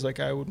angle is. Like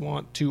I would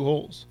want 2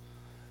 holes.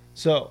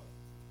 So.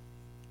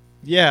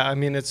 Yeah, I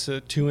mean it's a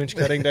 2-inch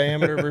cutting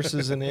diameter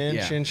versus an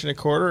inch, inch and a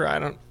quarter. I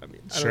don't.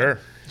 Sure.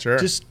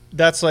 Just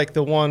that's like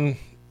the one,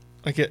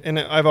 and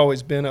I've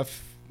always been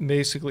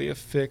basically a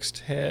fixed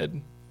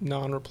head,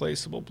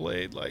 non-replaceable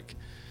blade. Like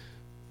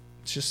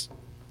it's just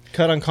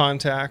cut on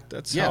contact.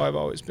 That's how I've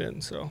always been.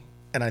 So.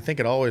 And I think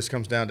it always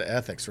comes down to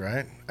ethics,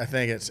 right? I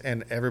think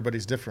and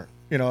everybody's different.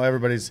 You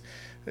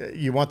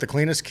want the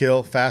cleanest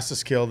kill,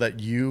 fastest kill that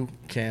you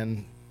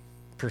can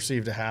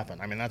perceived to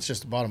happen. I mean, that's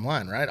just the bottom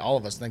line, right? All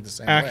of us think the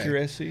same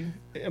accuracy.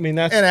 way. I mean,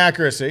 that's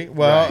accuracy.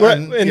 Well, right.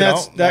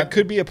 That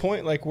could be a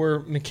point, like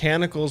where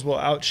mechanicals will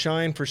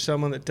outshine for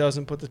someone that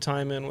doesn't put the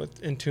time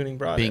in tuning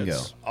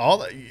broadheads.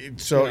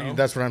 Bingo.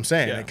 That's what I'm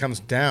saying. It comes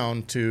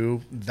down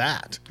to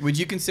that. Would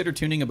you consider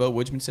tuning a bow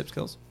woodsmanship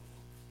skills?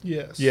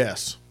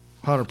 Yes.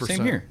 100%.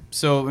 Same here.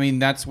 So I mean,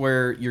 that's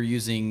where you're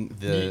using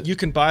the. You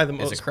can buy the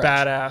most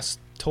badass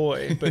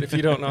toy, but if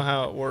you don't know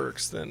how it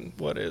works, then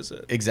what is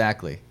it?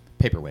 Exactly.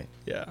 Paperweight.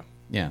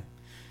 Yeah.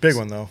 Big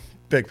one though.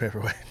 Big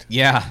paperweight.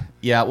 Yeah.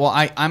 Well,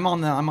 I'm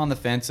on the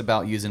fence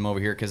about using them over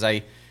here because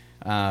I've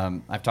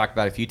talked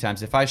about it a few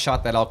times. If I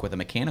shot that elk with a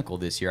mechanical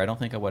this year, I don't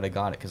think I would have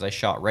got it because I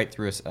shot right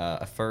through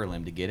a fir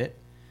limb to get it,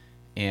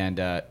 and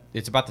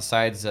it's about the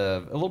size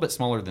of a little bit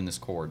smaller than this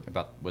cord.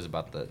 Was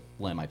about the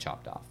limb I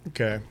chopped off.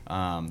 Okay.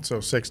 So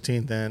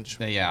 16th inch.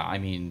 Yeah, I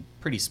mean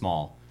pretty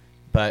small,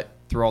 but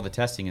through all the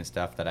testing and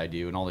stuff that I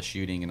do and all the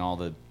shooting and all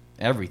the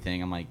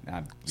everything, I'm like,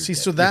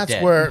 so that's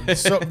where.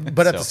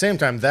 But at the same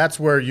time, that's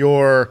where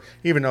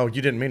even though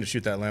you didn't mean to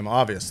shoot that limb,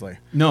 obviously.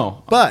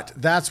 No. But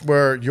that's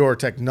where your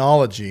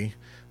technology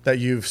that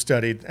you've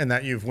studied and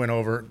that you've went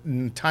over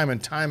time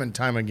and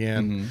time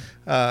again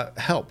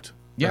helped.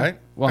 Yeah. Right?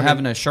 Well,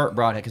 having a sharp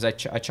broadhead because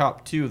I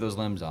chopped 2 of those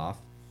limbs off,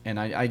 and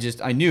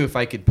I knew if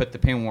I could put the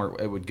pin where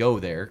it would go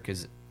there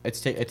because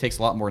it takes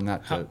a lot more than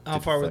that. How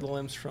far were the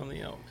limbs from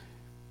the elk?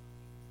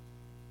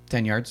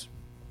 10 yards,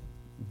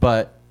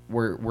 but.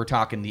 We're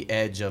talking the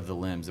edge of the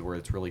limbs where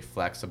it's really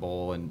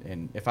flexible,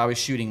 and if I was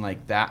shooting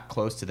like that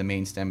close to the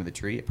main stem of the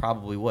tree, it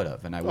probably would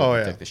have, and I would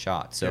have took the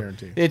shot. So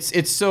Guaranteed.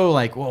 it's so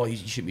like, well, you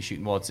shouldn't be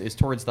shooting. Well, it's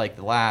towards like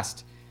the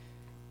last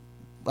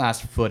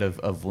foot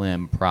of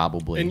limb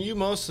probably. And you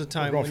most of the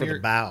time going for the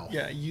bow.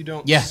 Yeah, you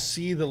don't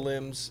see the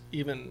limbs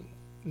even.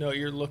 No,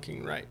 you're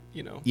looking right.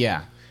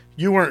 Yeah.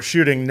 You weren't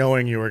shooting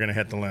knowing you were going to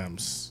hit the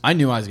limbs. I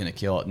knew I was going to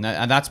kill it,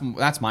 and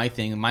that's my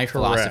thing. My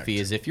philosophy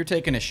is if you're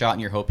taking a shot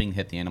and you're hoping to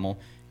hit the animal.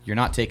 You're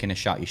not taking a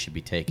shot you should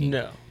be taking.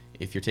 No.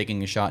 If you're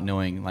taking a shot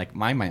knowing, like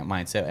my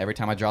mindset, every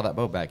time I draw that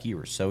bow back, you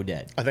were so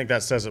dead. I think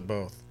that says it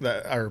both.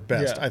 That are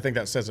best. Yeah. I think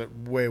that says it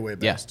way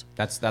best.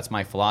 Yeah, that's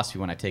my philosophy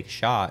when I take a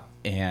shot,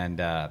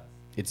 and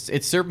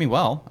it's served me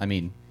well. I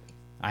mean,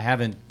 I've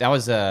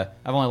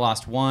only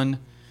lost 1.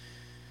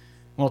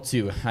 Well,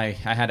 2. I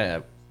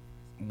had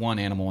one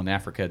animal in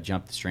Africa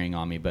jump the string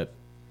on me, but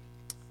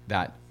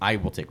that I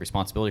will take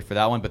responsibility for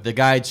that one, but the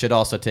guide should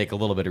also take a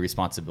little bit of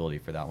responsibility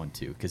for that one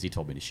too, because he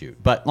told me to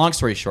shoot. But long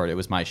story short, it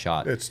was my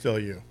shot. It's still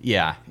you.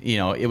 Yeah,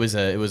 it was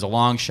a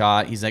long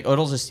shot. He's like, oh,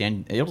 it'll just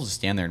stand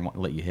there and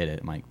let you hit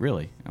it. I'm like,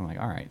 really? I'm like,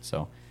 all right.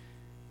 So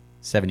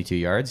 72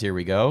 yards. Here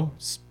we go.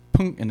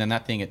 And then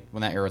that thing, when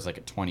that arrow is like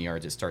at 20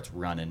 yards, it starts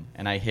running,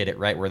 and I hit it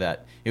right where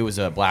it was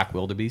a black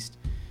wildebeest,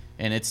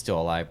 and it's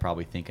still alive,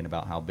 probably thinking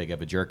about how big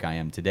of a jerk I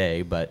am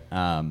today. But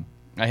I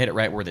hit it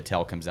right where the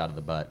tail comes out of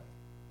the butt.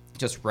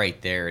 Just right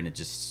there, and it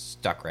just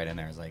stuck right in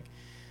there. I was like,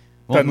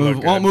 won't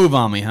move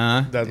on me,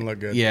 huh? Doesn't look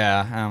good.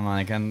 Yeah, I'm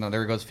like,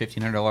 there goes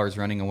 $1,500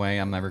 running away.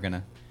 I'm never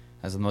gonna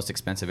Has the most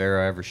expensive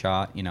arrow I ever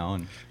shot, you know,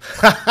 and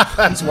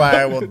that's why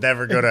I will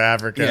never go to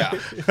Africa.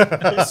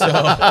 Yeah. So,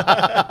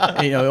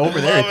 you know,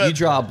 over there, if you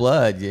draw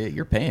blood,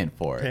 you're paying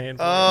for it.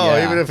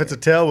 Even if it's a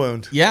tail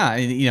wound. Yeah,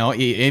 you know,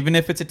 even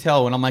if it's a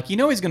tail wound, I'm like, you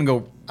know, he's gonna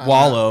go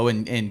wallow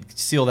and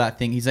seal that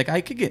thing. He's like,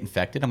 I could get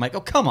infected. I'm like,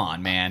 oh, come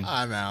on, man.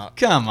 I'm out.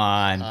 Come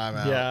on. I'm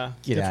out. Yeah,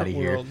 get out of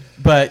here. World.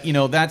 But you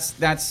know,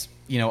 that's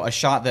you know, a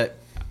shot that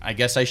I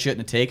guess I shouldn't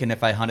have taken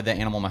if I hunted that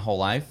animal my whole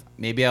life.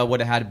 Maybe I would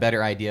have had a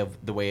better idea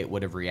of the way it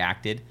would have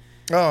reacted.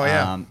 Oh,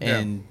 yeah.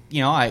 And,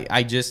 you know,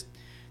 I just,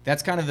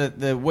 that's kind of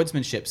the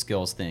woodsmanship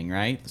skills thing,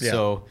 right? Yeah.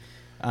 So,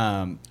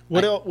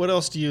 what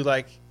else do you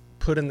like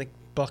put in the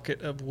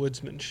bucket of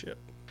woodsmanship?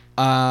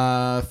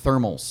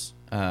 Thermals,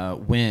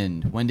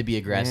 when to be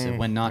aggressive,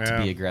 when not to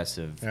be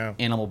aggressive,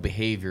 animal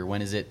behavior.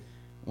 When does it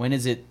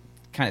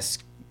kind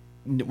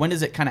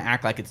of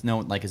act like it's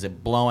known? Like, is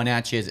it blowing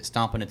at you? Is it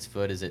stomping its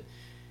foot? Is it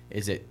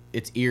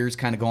its ears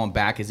kind of going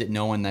back? Is it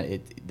knowing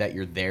that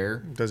you're there?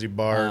 Does he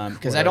bark?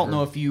 Because I don't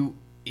know if you,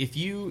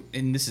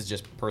 and this is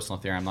just personal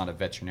theory, I'm not a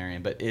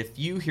veterinarian, but if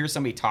you hear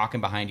somebody talking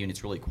behind you and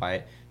it's really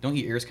quiet, don't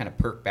your ears kind of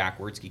perk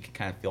backwards? You can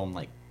kind of feel them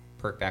like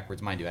perk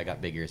backwards. Mine do. I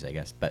got big ears, I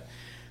guess. But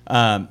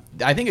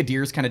I think a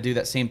deer's kind of do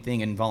that same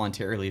thing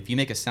involuntarily. If you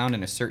make a sound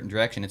in a certain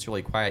direction, it's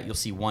really quiet, you'll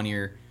see one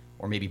ear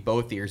or maybe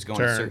both ears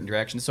going in a certain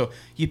direction. So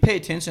you pay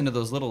attention to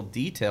those little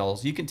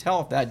details. You can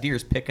tell if that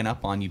deer's picking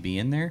up on you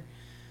being there.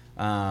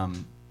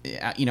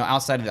 You know,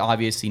 outside of the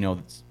obvious, you know,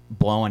 it's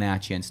blowing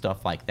at you and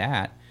stuff like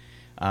that.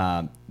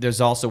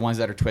 There's also ones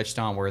that are twitched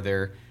on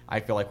where I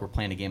feel like we're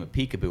playing a game of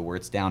peekaboo where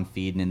it's down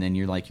feeding and then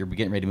you're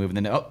getting ready to move and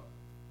then, okay.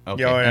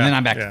 And then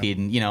I'm back to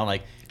feeding, you know,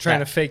 like trying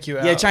to fake you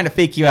out. Yeah, trying to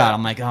fake you out.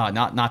 I'm like, oh,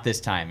 not this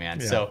time, man.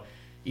 Yeah. So,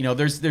 you know,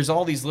 there's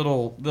all these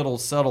little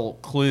subtle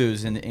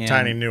clues and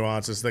tiny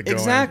nuances that go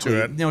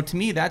into it. You know, to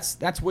me, that's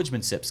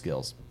woodsmanship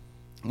skills.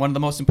 One of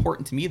the most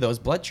important to me, though, is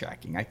blood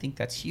tracking. I think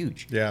that's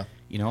huge. Yeah.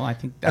 You know, I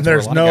think that's where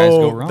a lot of guys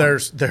go wrong.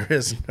 There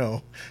is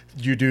no,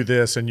 you do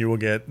this and you will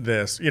get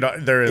this. You know,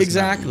 there is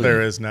none. There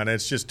is none.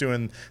 It's just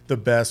doing the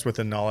best with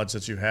the knowledge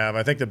that you have.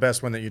 I think the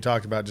best one that you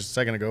talked about just a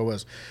second ago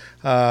was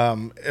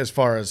as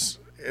far as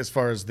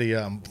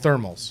the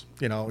thermals.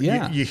 You know,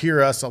 you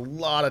hear us a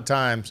lot of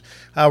times,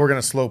 we're going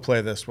to slow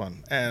play this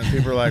one. And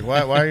people are like,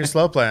 why are you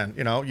slow playing?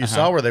 You know, you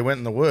saw where they went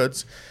in the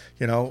woods.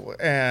 You know,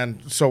 and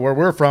so where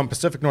we're from,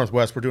 Pacific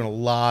Northwest, we're doing a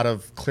lot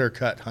of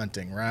clear-cut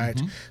hunting, right?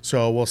 Mm-hmm.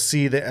 So we'll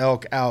see the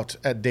elk out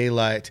at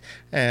daylight,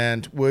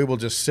 and we will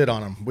just sit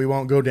on them. We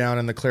won't go down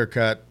in the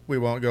clear-cut. We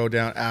won't go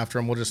down after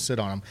them. We'll just sit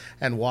on them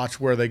and watch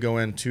where they go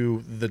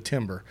into the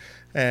timber.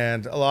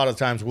 And a lot of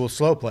times we'll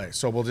slow play.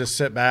 So we'll just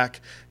sit back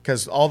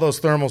because all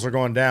those thermals are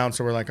going down.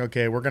 So we're like,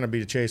 okay, we're going to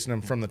be chasing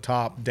them from the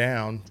top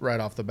down right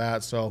off the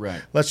bat. So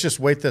let's just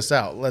wait this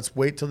out. Let's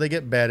wait till they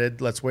get bedded.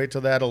 Let's wait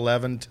till that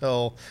 11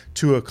 till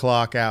 2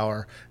 o'clock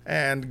hour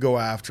and go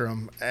after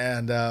them.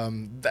 And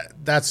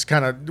that's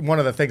kind of one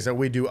of the things that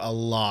we do a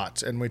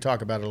lot. And we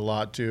talk about it a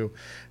lot too,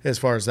 as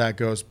far as that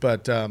goes.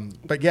 But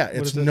yeah,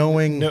 it's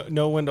knowing.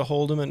 Know when to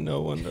hold them and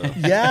know when to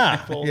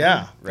fold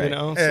them. Right. You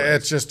know, so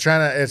it's just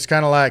it's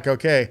kind of like,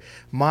 okay,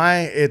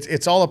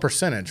 it's all a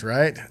percentage,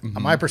 right?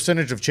 Mm-hmm. My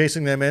percentage of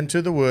chasing them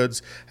into the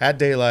woods at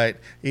daylight,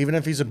 even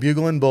if he's a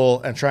bugling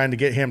bull and trying to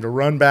get him to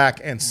run back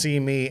and see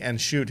me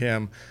and shoot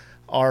him,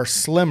 are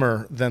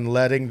slimmer than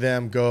letting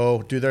them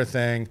go do their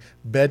thing,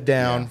 bed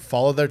down,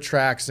 follow their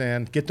tracks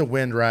in, get the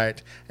wind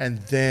right, and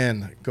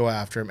then go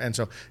after him. And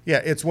so,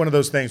 it's one of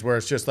those things where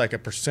it's just like a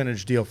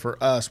percentage deal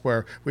for us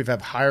where we've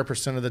had higher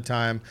percent of the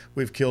time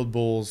we've killed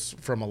bulls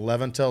from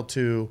 11 till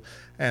 2,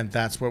 and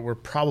that's what we're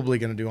probably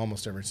going to do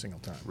almost every single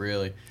time.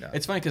 Really? Yeah.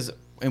 It's funny because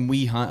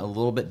we hunt a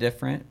little bit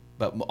different,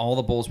 but all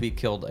the bulls we've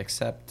killed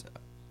except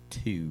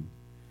 2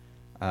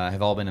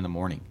 have all been in the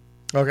morning.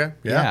 Okay.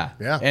 Yeah.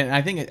 And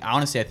I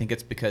think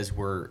it's because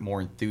we're more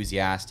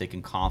enthusiastic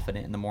and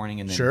confident in the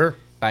morning, and then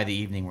by the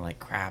evening we're like,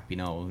 crap, you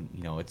know,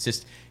 it's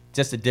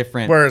just a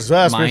different. Whereas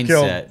us,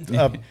 mindset. We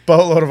killed a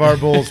boatload of our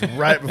bulls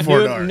right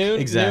before dark.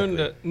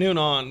 Noon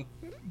on,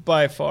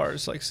 by far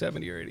is like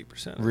 70 or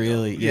 80%.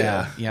 Really?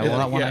 Yeah. Well,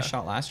 that one I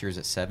shot last year is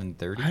at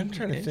 7:30. I'm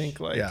trying to think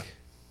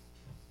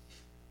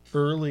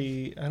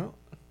early. I don't.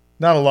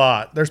 Not a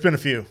lot. There's been a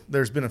few,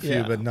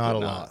 but not a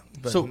lot.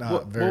 But so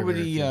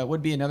what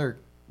would be another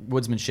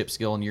woodsmanship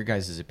skill in your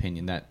guys'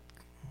 opinion that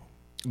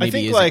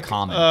maybe isn't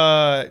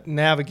common?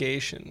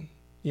 Navigation,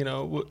 you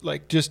know,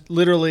 like just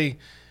literally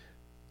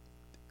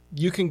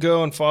you can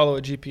go and follow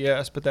a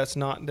GPS, but that's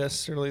not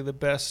necessarily the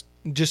best.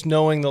 Just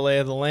knowing the lay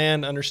of the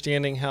land,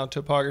 understanding how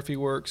topography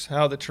works,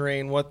 how the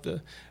terrain, what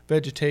the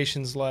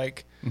vegetation's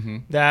like,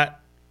 that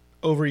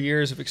over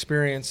years of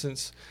experience.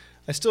 Since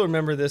I still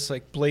remember this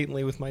like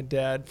blatantly with my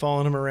dad,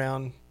 following him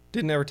around,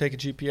 didn't ever take a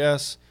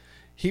GPS.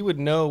 He would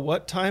know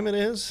what time it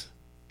is,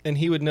 and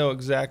he would know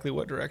exactly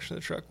what direction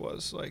the truck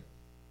was. Like,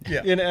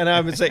 and I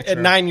would say at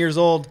 9 years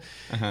old,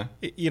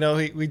 you know,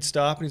 we'd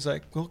stop and he's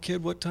like, well,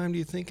 kid, what time do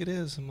you think it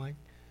is? I'm like,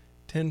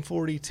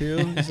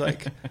 10:42. He's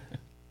like,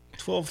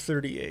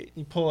 12:38.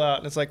 You pull out,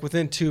 and it's like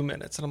within 2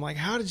 minutes. And I'm like,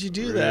 how did you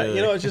do that?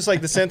 You know, it's just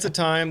like the sense of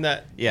time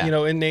that, you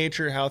know, in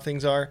nature, how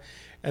things are.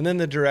 And then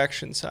the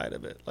direction side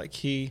of it. Like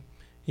he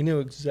knew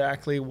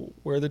exactly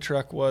where the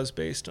truck was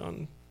based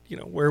on, you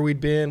know, where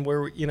we'd been,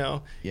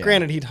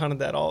 granted he'd hunted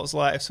that all his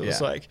life. So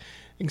it's like,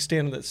 you can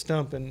stand on that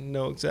stump and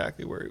know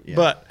exactly where.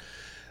 But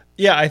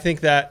yeah, I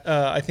think that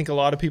a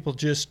lot of people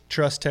just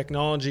trust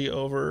technology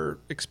over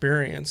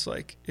experience.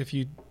 Like if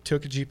you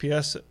took a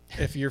GPS,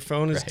 if your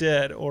phone is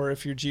dead or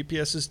if your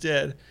GPS is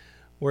dead,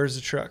 where's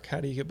the truck?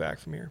 How do you get back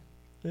from here?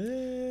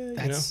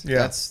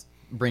 That's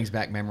brings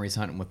back memories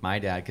hunting with my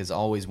dad, because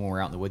always when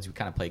we're out in the woods, we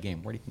kind of play a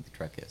game. Where do you think the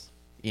truck is?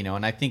 You know,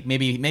 and I think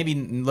maybe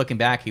looking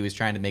back, he was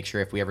trying to make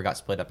sure if we ever got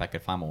split up, I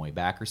could find my way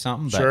back or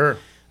something. But, sure.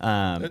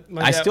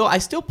 I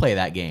still play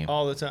that game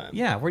all the time.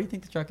 Yeah. Where do you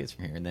think the truck is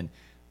from here? And then,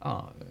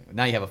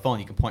 now you have a phone,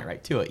 you can point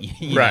right to it.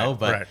 You know,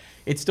 but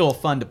it's still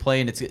fun to play,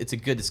 and it's a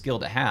good skill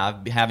to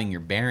have, having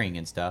your bearing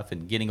and stuff,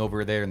 and getting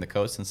over there in the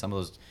coast and some of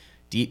those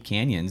deep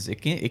canyons.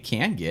 It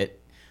can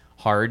get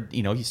hard.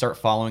 You know, you start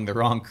following the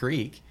wrong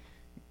creek,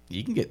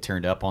 you can get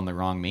turned up on the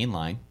wrong main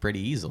line pretty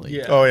easily.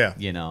 Yeah. Oh yeah.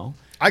 You know,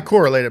 I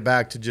correlate it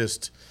back to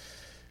just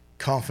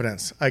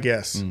confidence, I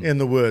guess, in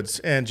the woods,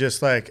 and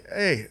just like,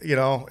 hey, you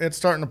know, it's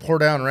starting to pour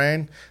down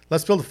rain.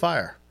 Let's build a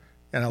fire.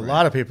 And a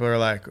lot of people are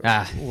like,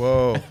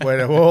 whoa,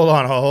 wait, hold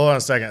on a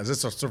second. Is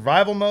this a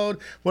survival mode?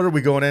 What are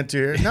we going into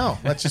here? No,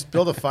 let's just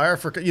build a fire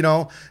for, you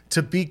know,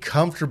 to be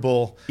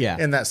comfortable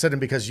in that setting,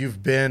 because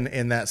you've been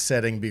in that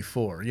setting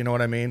before. You know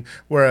what I mean?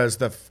 Whereas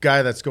the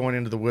guy that's going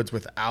into the woods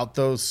without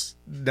those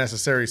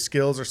necessary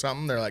skills or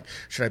something, they're like,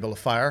 should I build a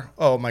fire?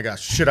 Oh my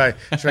gosh, should I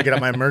get out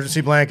my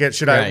emergency blanket?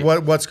 Should I,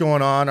 what's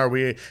going on? Are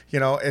we, you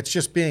know, it's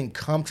just being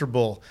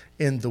comfortable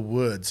in the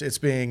woods. It's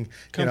being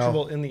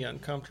comfortable in the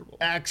uncomfortable.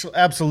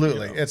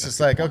 Absolutely. You know, it's just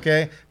like,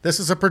 okay, this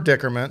is a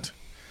predicament,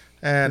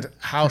 and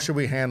how should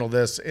we handle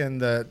this in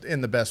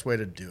the best way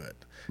to do it?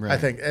 Right. I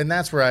think, and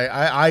that's where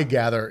I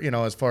gather, you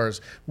know, as far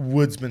as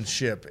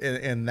woodsmanship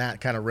in that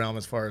kind of realm,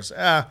 as far as,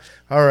 all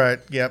right,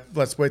 yep,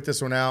 let's wait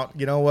this one out.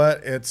 You know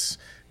what? It's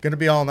going to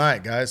be all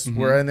night, guys. Mm-hmm.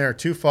 We're in there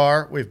too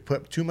far. We've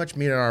put too much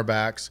meat on our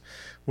backs.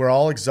 We're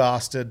all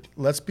exhausted.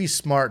 Let's be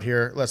smart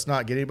here. Let's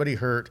not get anybody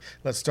hurt.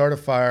 Let's start a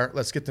fire.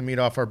 Let's get the meat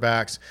off our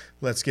backs.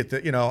 Let's get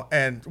the, you know,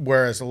 and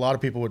whereas a lot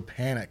of people would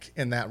panic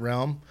in that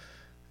realm.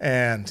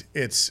 And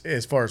it's,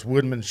 as far as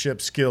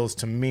woodmanship skills,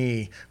 to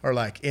me, are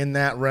like in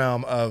that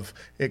realm of,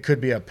 it could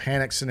be a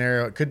panic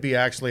scenario. It could be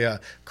actually a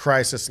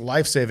crisis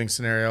life-saving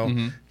scenario.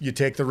 Mm-hmm. You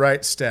take the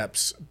right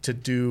steps to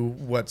do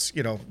what's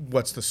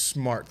the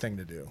smart thing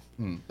to do.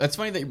 That's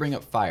funny that you bring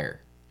up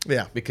fire.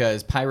 Yeah.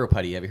 Because Pyro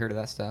Putty, have you heard of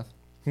that stuff?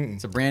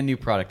 It's a brand new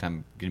product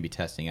I'm going to be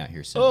testing out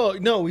here soon. Oh,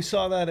 no, we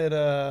saw that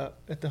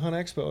at the Hunt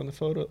Expo in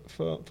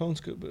the Phone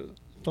Scope booth.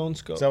 Phone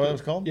Scope. Is that what it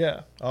was called?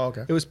 Yeah. Oh,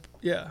 okay. It was,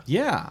 yeah.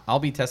 Yeah, I'll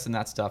be testing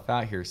that stuff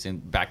out here soon.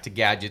 Back to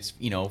gadgets,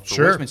 you know, for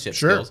woodsmanship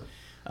skills.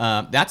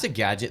 That's a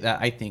gadget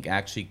that I think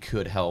actually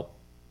could help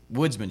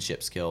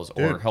woodsmanship skills,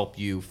 or help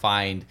you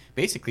find,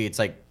 basically it's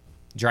like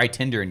dry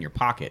tinder in your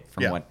pocket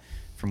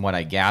from what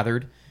I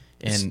gathered.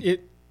 And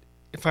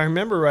if I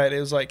remember right, it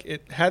was like,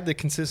 it had the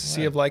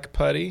consistency of like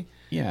putty.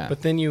 Yeah.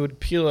 But then you would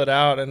peel it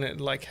out and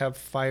it like have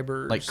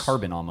fibers. Like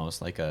carbon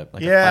almost, like a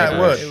fiber.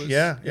 It would.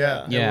 Yeah.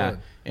 It would.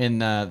 In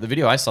the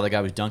video I saw, the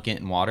guy was dunking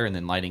it in water and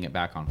then lighting it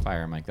back on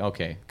fire. I'm like,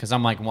 okay. Because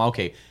I'm like, well,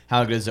 okay,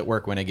 how does it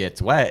work when it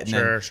gets wet?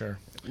 And Sure.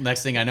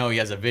 Next thing I know, he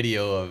has a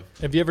video of...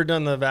 Have you ever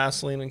done the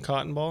Vaseline and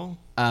cotton ball?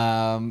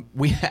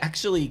 We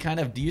actually kind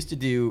of used to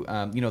do,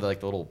 the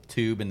little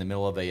tube in the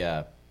middle of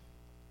a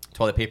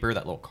toilet paper,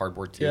 that little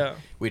cardboard tube. Yeah.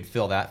 We'd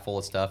fill that full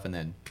of stuff, and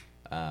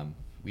then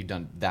we've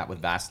done that with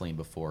Vaseline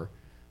before,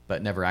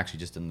 but never actually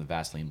just done the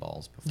Vaseline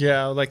balls before.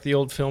 Yeah, like the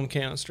old film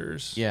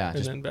canisters. Yeah.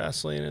 And then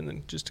Vaseline, and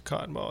then just a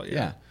cotton ball.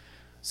 Yeah.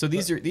 So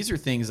these are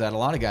things that a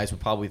lot of guys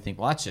would probably think,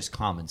 well, that's just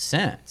common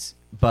sense.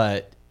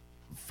 But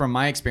from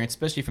my experience,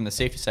 especially from the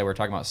safety side, we were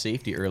talking about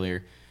safety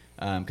earlier,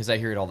 because I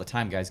hear it all the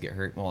time. Guys get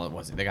hurt. Well, it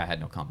wasn't. The guy had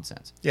no common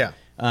sense. Yeah.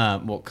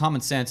 Well,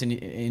 common sense, and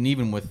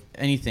even with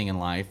anything in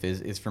life,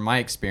 is from my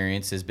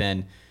experience, has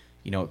been,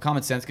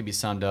 common sense can be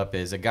summed up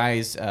as a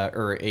guy's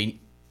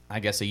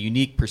a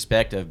unique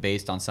perspective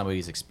based on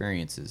somebody's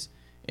experiences.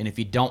 And if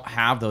you don't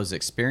have those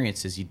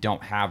experiences, you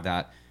don't have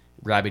that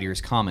rabbit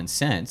ears common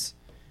sense.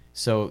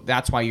 So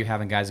that's why you're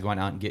having guys going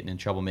out and getting in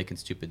trouble, making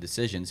stupid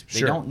decisions.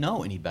 They don't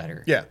know any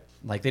better. Yeah.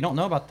 Like, they don't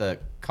know about the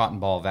cotton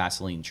ball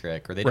Vaseline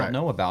trick, or they don't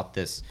know about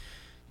this,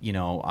 you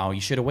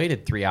should have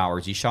waited 3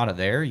 hours. You shot it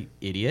there, you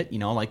idiot.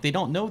 They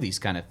don't know these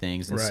kind of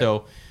things. And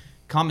so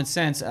common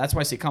sense, that's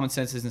why I say common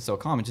sense isn't so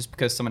common, just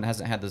because someone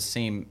hasn't had the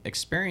same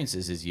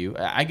experiences as you.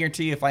 I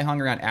guarantee you, if I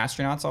hung around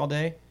astronauts all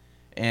day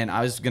and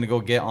I was going to go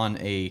get on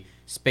a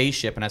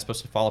spaceship and I was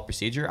supposed to follow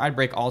procedure, I'd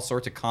break all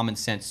sorts of common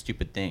sense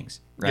stupid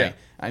things, right? Yeah.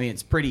 I mean,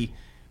 it's pretty,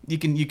 you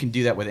can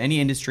do that with any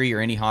industry or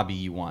any hobby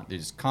you want.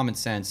 There's common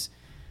sense.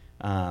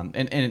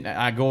 And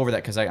I go over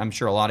that because I'm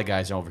sure a lot of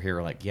guys over here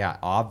are like, yeah,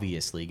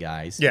 obviously,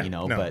 guys,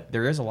 but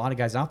there is a lot of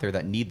guys out there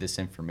that need this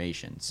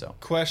information. So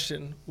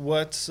question,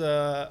 what's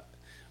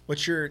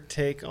What's your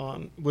take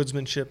on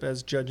woodsmanship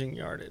as judging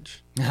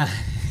yardage?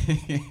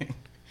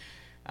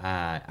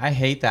 I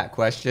hate that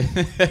question.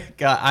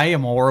 God, I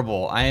am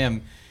horrible.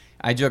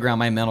 I joke around.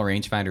 My mental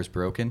rangefinder is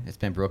broken. It's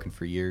been broken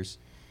for years.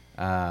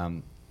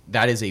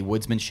 That is a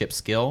woodsmanship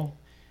skill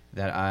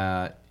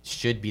that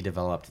should be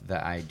developed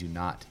that I do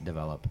not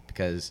develop,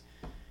 because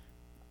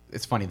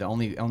it's funny. The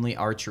only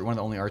archer, one of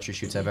the only archery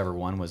shoots I've ever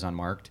won was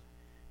unmarked.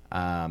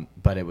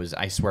 But it was,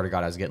 I swear to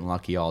God, I was getting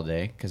lucky all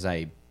day because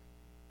I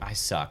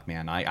suck,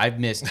 man. I've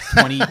missed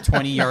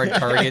 20-yard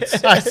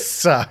targets. I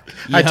suck.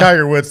 Yeah. I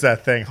Tiger Woods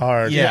that thing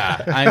hard.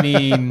 Yeah, I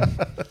mean,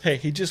 Hey,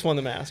 he just won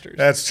the Masters.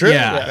 That's true.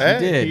 Yeah,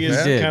 he did. He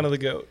is did. kind of the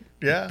GOAT.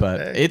 Yeah, but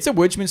it's a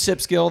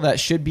woodsmanship skill that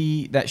should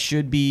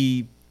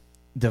be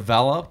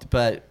developed.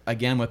 But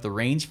again, with the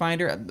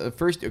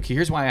rangefinder,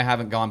 here's why I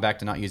haven't gone back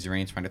to not use the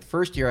rangefinder. The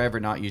first year I ever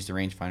not used the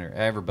rangefinder,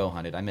 I ever bow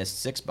hunted, I missed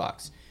 6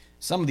 bucks.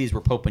 Some of these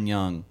were Pope and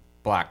Young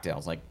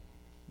blacktails, like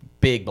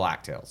big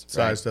blacktails.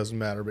 Size doesn't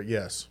matter, but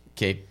yes.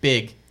 Okay,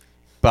 big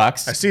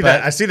bucks. I see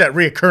that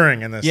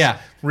reoccurring in this. Yeah,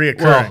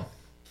 reoccurring. Well,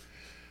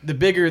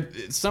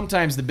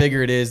 sometimes the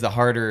bigger it is, the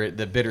harder,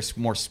 the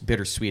more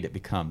bittersweet it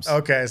becomes.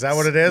 Okay, is that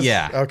what it is?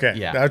 Yeah. Okay.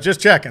 Yeah. I was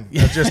just checking.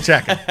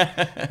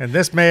 And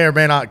this may or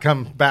may not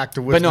come back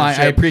to But no, I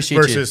woodsmanship appreciate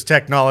versus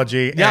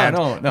technology. Yeah,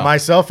 and no. my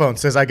cell phone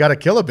says I got to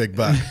kill a big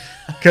buck.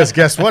 Because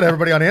guess what?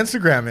 Everybody on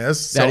Instagram is.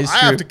 So That is I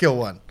true. have to kill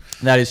one.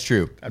 That is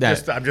true. I'm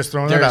just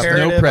throwing that out There's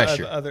there. no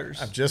pressure.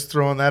 Others. I'm just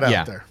throwing that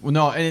out there. Well,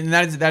 no, and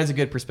that is a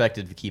good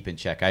perspective to keep in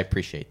check. I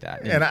appreciate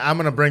that. And I'm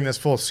going to bring this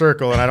full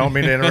circle, and I don't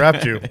mean to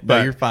interrupt you,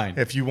 but you're fine.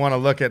 If you want to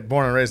look at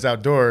Born and Raised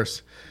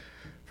Outdoors,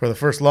 for the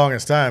first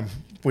longest time,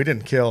 we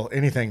didn't kill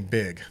anything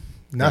big,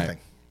 nothing. Right.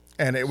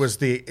 And it was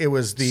the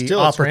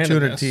Still, it's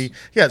opportunity. randomness.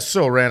 Yeah, it's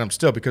so random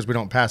still because we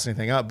don't pass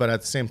anything up. But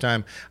at the same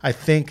time, I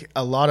think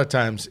a lot of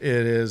times it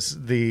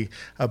is the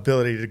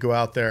ability to go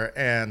out there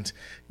and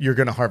you're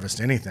going to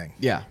harvest anything.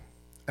 Yeah.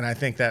 And I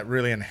think that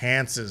really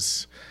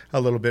enhances a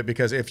little bit,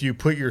 because if you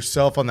put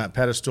yourself on that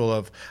pedestal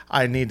of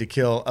I need to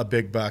kill a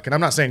big buck, and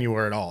I'm not saying you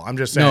were at all. I'm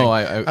just saying. No,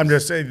 I'm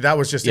just saying that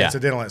was just Yeah.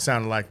 incidental. It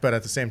sounded like, but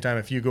at the same time,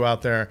 if you go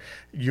out there,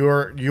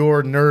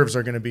 your nerves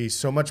are going to be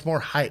so much more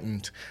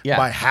heightened Yeah.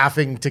 by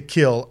having to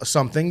kill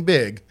something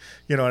big.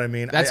 You know what I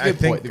mean? That's I a good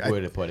think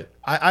way to put it.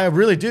 I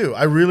really do.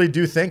 I really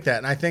do think that.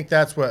 And I think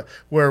that's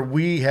where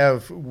we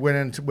have went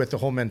into with the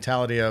whole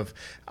mentality of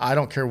I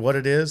don't care what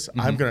it is,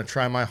 I'm going to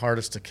try my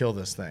hardest to kill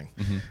this thing.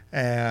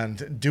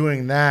 And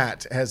doing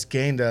that has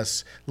gained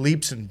us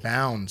leaps and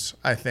bounds,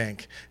 I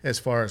think, as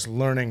far as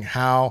learning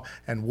how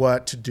and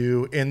what to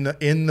do in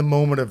the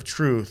moment of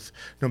truth,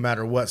 no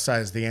matter what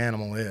size the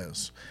animal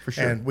is. For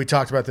sure. And we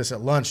talked about this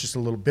at lunch just a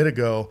little bit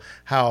ago,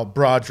 how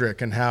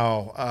Broderick and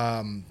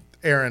how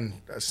Aaron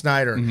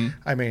Snyder,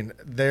 I mean,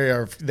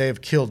 they've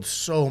killed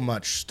so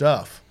much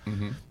stuff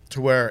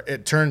to where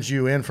it turns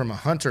you in from a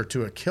hunter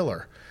to a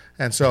killer.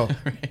 And so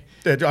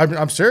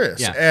I'm serious.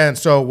 Yeah. And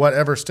so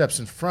whatever steps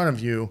in front of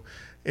you,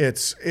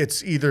 it's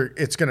either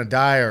it's going to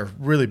die or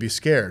really be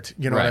scared.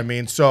 You know what I Right.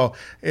 mean? So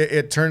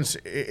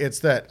it's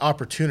that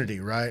opportunity,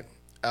 right?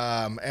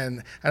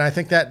 And I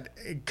think that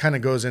kind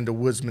of goes into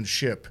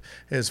woodsmanship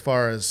as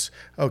far as,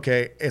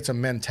 okay, it's a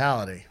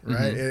mentality,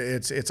 right?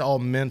 It's all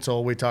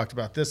mental. We talked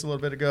about this a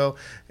little bit ago.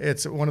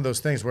 It's one of those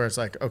things where it's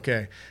like,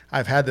 okay,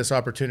 I've had this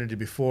opportunity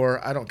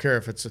before. I don't care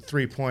if it's a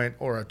 3-point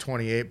or a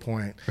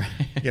 28-point,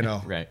 you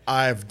know, Right.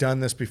 I've done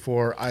this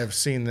before. I've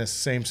seen this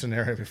same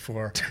scenario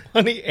before.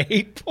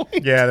 28 points.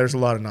 Yeah, there's a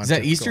lot of non. Is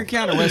that Eastern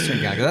count or Western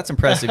count? Because that's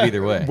impressive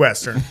either way.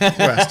 Western.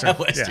 Western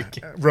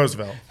Yeah.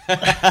 Roosevelt.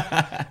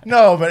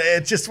 No, but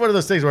it's just one of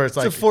those things where it's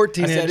like It's a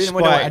 14-inch I didn't know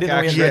spike. we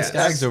had red Yes.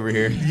 stags over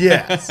here.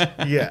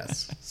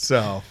 yes.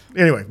 So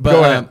anyway, But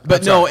go ahead.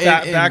 but I'm no,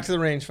 sorry. Back to the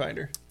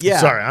rangefinder.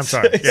 yeah. I'm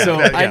sorry. Yeah, So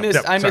yeah, I missed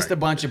yeah, I missed sorry. a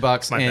bunch of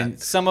bucks, My and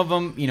bad. some of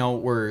them,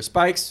 were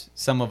spikes.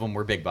 Some of them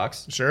were big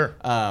bucks. Sure.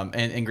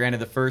 And granted,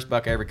 the first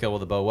buck I ever killed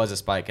with a bow was a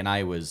spike, and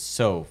I was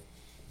so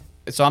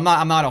I'm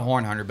not a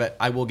horn hunter, but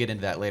I will get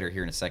into that later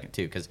here in a second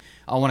too, because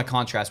I want to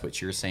contrast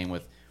what you're saying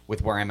with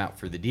where I'm at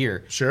for the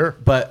deer. Sure.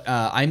 But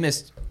I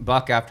missed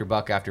buck after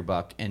buck after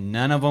buck, and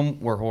none of them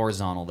were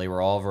horizontal. They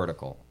were all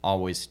vertical.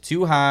 Always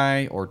too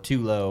high or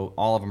too low.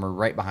 All of them are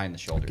right behind the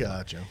shoulder.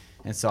 Gotcha.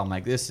 And so I'm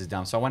like, this is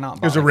dumb. So I went out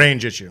and It was bought a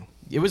range issue.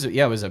 it was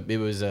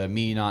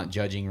me not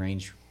judging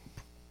range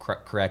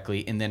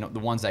correctly, and then the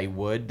ones they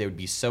would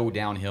be so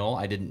downhill.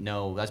 I didn't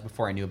know. That's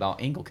before I knew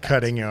about angle cuts.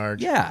 Cutting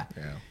yards. Yeah.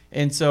 Yeah.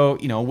 And so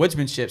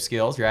woodsmanship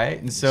skills, right?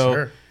 And so,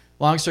 Sure.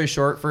 long story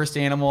short, first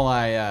animal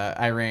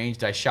I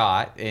ranged, I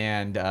shot,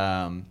 and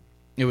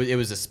it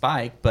was a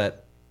spike.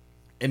 But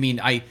I mean,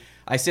 I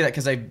say that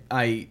because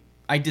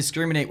I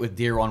discriminate with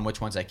deer on which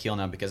ones I kill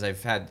now, because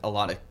I've had a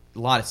lot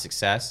of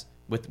success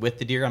with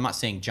the deer. I'm not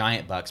saying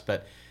giant bucks,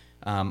 but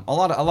a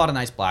lot of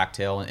nice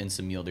blacktail and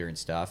some mule deer and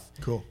stuff.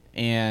 Cool.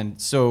 And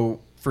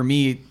so for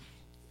me,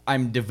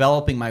 I'm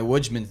developing my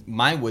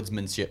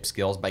woodsmanship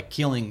skills by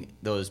killing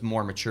those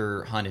more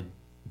mature hunted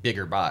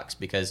bigger bucks,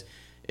 because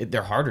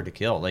they're harder to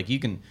kill. Like you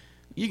can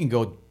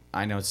go.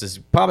 I know this is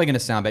probably going to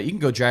sound bad. You can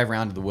go drive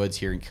around to the woods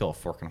here and kill a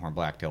fork and horn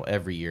blacktail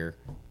every year,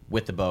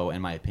 with the bow,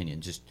 in my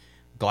opinion. Just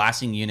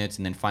glassing units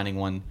and then finding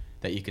one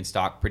that you can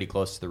stalk pretty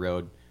close to the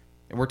road.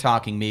 And we're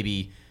talking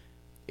maybe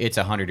it's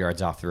 100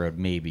 yards off the road,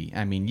 maybe.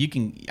 I mean,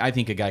 I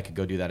think a guy could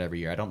go do that every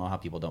year. I don't know how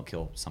people don't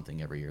kill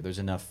something every year. There's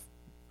enough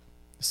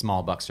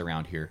small bucks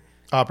around here.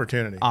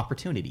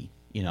 Opportunity,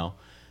 you know.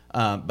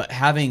 But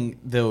having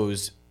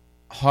those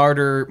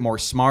harder, more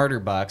smarter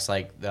bucks,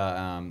 like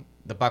the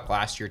buck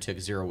last year took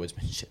 0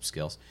 woodsmanship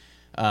skills.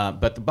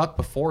 But the buck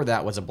before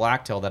that was a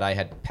blacktail that I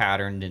had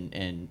patterned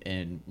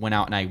and went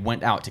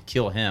out to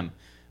kill him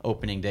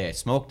opening day. I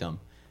smoked him.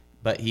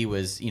 But he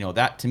was, you know,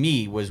 that to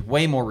me was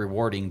way more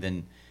rewarding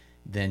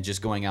than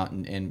just going out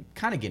and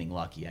kind of getting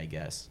lucky, I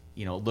guess,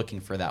 you know,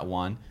 looking for that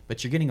one.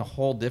 But you're getting a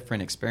whole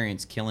different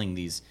experience killing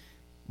these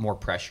more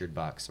pressured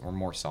bucks or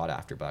more sought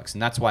after bucks.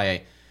 And that's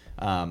why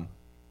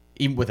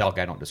even with elk,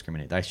 I don't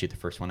discriminate. I shoot the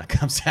first one that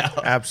comes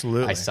out.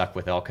 Absolutely. I suck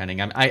with elk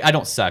hunting. I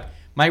don't suck.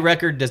 My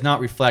record does not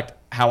reflect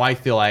how I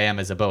feel I am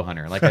as a bow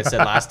hunter. Like I said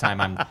last time,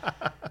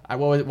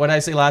 what did I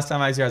say last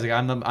time I was here? I was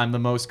like, I'm the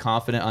most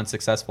confident,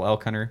 unsuccessful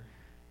elk hunter.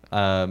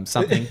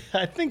 Something.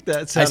 I think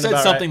that I said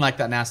something right. like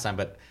that last time,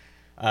 but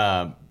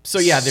so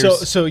yeah.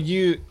 There's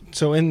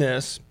so in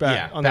this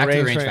back to the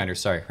rangefinder.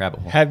 Sorry,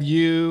 rabbit hole. Have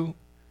you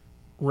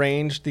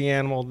ranged the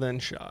animal then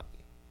shot?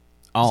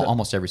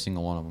 Almost every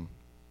single one of them.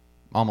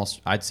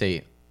 Almost, I'd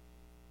say.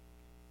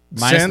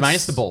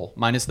 Minus the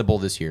bull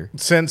this year.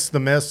 Since the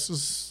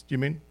miss, you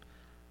mean?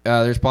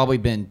 There's probably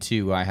been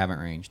 2 I haven't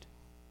ranged.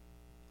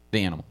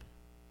 The animal.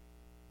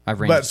 I've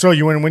ranged. But so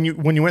when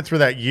you went through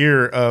that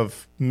year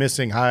of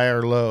missing high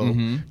or low,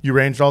 you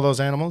ranged all those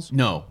animals?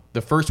 No,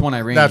 the first one I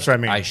ranged. That's what I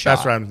mean. I shot.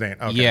 That's what I'm saying.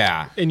 Okay.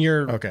 Yeah.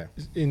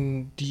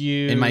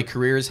 In my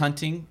career as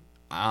hunting,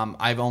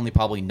 I've only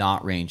probably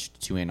not ranged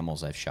 2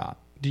 animals I've shot.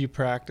 Do you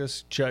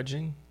practice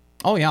judging?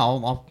 Oh yeah,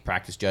 I'll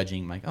practice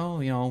judging. I'm like, oh,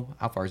 you know,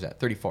 how far is that?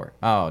 34.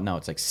 Oh no,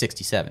 it's like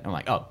 67. I'm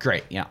like, oh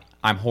great, yeah,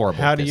 I'm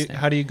horrible. How do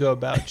you go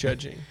about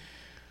judging?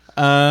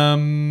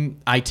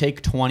 I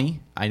take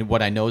 20.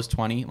 What I know is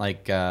 20.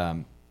 Like,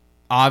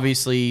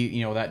 obviously,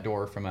 you know, that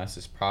door from us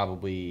is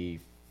probably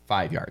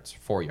 5 yards,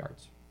 4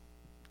 yards.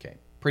 Okay,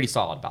 pretty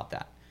solid about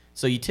that.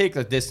 So you take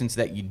the distance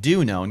that you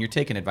do know, and you're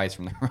taking advice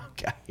from the wrong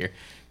guy here,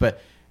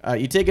 but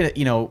you take it,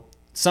 you know,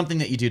 something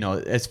that you do know.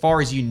 As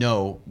far as you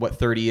know what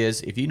 30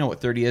 is, if you know what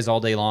 30 is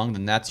all day long,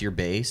 then that's your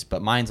base.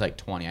 But mine's like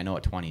 20. I know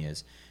what 20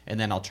 is, and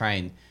then I'll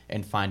try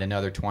and find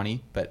another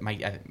 20. But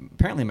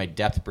apparently my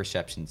depth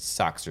perception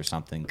sucks or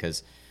something,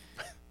 because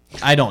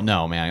I don't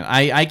know, man.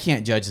 I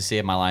can't judge the state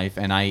of my life,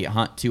 and I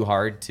hunt too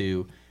hard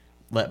to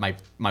let my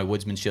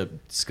woodsmanship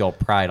skill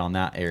pride on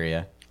that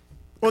area.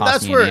 Well,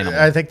 that's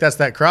where I think that's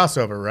that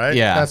crossover, right?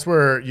 Yeah. That's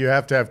where you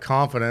have to have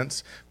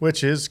confidence,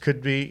 which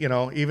could be, you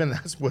know, even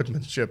that's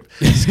woodmanship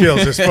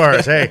skills as far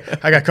as, hey,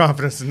 I got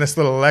confidence in this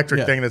little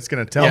electric thing that's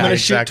going to tell me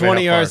exactly shoot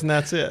 20 how far. yards and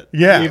that's it.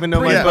 Yeah. Even though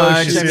my Yeah. bow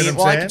You see what I'm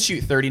I saying? can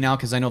shoot 30 now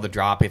because I know the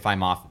drop. If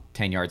I'm off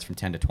 10 yards from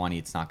 10 to 20,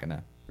 it's not going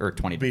to, or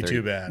 20 to Be 30.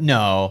 too bad.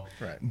 No.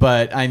 Right.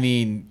 But, I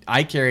mean,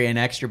 I carry an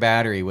extra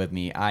battery with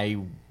me. I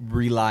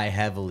rely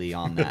heavily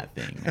on that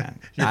thing,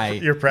 man.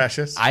 You're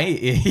precious.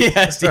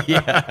 Yes,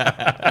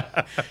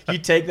 yeah. You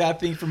take that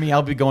thing from me,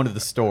 I'll be going to the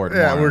store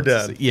tomorrow. Yeah, we're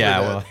done. Yeah,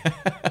 We're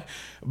well.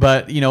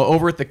 But, you know,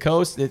 over at the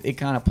coast, it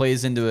kind of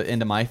plays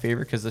into my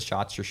favor because the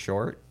shots are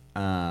short.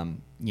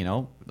 You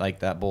know,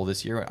 like that bull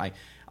this year.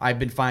 I've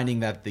been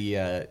finding that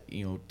the,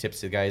 you know, tips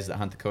to the guys that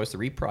hunt the coast, the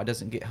reprod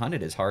doesn't get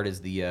hunted as hard as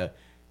the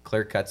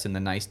clear cuts and the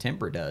nice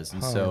timber does.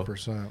 And 100%.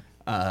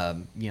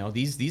 so, you know,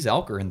 these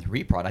elk are in the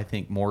reprod, I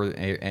think, more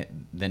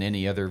than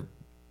any other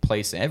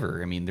place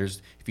ever. I mean,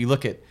 if you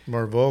look at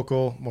more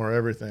vocal, more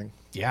everything.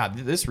 Yeah,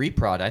 this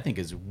reprod I think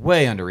is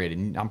way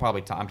underrated. I'm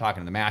probably I'm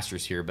talking to the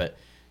masters here, but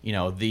you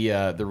know the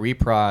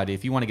reprod.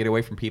 If you want to get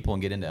away from people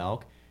and get into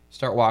elk,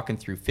 start walking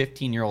through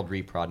 15-year-old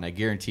reprod, and I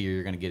guarantee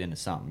you're going to get into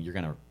something. You're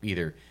going to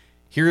either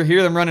hear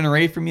them running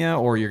away from you,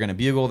 or you're going to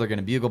bugle. They're going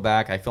to bugle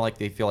back. I feel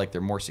like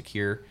they're more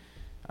secure.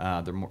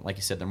 They're more, like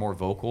you said, they're more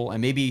vocal,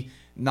 and maybe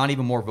not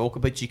even more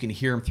vocal, but you can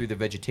hear them through the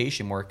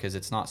vegetation more because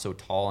it's not so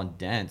tall and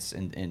dense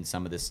in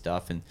some of this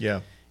stuff. And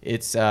yeah,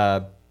 it's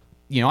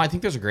you know, I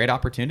think there's a great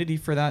opportunity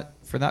for that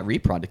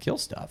reprod to kill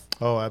stuff.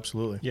 Oh,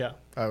 absolutely. Yeah,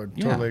 I would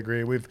totally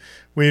agree.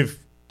 We've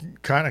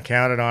kind of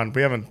counted on.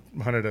 We haven't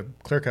hunted a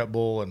clear cut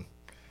bull in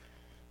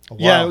a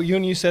while. Yeah,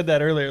 you said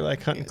that earlier,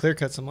 like hunting clear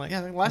cuts. I'm like,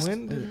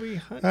 when did we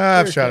hunt?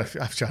 I've shot a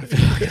few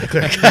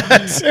clear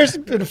cuts. There's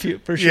been a few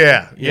for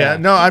sure. Yeah.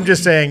 No, I'm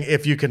just saying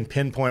if you can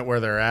pinpoint where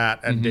they're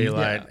at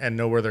daylight and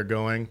know where they're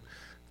going,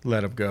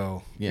 let them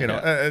go. Yeah. You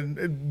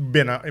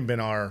know, been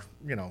our,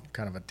 you know,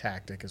 kind of a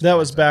tactic. That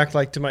was back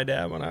like to my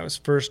dad when I was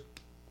first,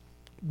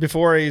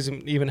 before I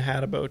even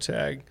had a bow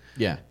tag.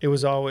 Yeah. It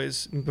was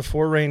always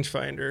before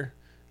rangefinder.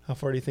 How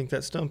far do you think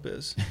that stump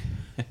is?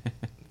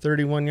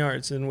 31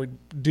 yards, and we'd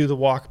do the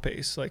walk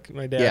pace, like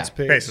my dad's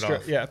pace. Pace it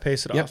off. Yeah,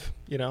 pace it off,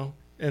 you know.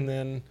 And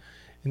then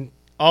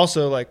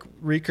also like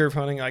recurve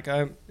hunting, like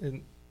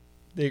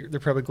they're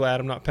probably glad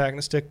I'm not packing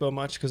a stick bow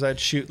much because I'd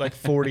shoot like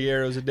 40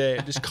 arrows a day,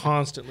 just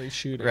constantly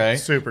shooting. Right.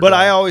 Super. But cool.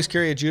 I always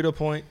carry a judo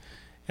point,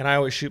 And I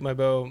always shoot my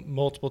bow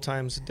multiple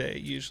times a day,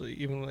 usually,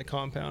 even when I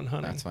compound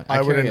hunting. That's fine.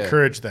 I would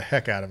encourage the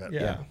heck out of it.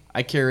 Yeah.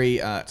 I carry.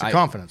 It's a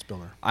confidence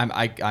builder.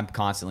 I'm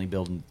constantly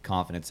building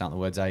confidence out in the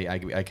woods.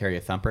 I carry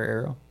a thumper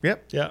arrow.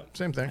 Yep. Yeah.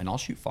 Same thing. And I'll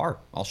shoot far.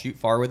 I'll shoot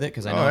far with it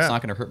because I know it's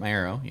not going to hurt my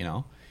arrow.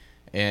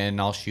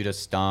 And I'll shoot a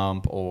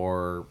stump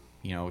or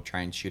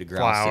try and shoot a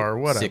grouse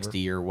flower,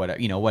 60 or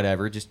whatever.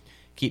 Whatever. Just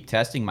keep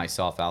testing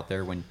myself out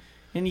there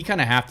and you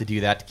kind of have to do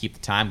that to keep the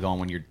time going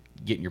when you're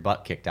getting your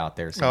butt kicked out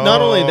there. So.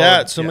 Not only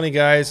that, many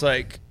guys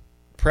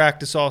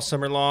practice all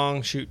summer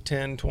long, shoot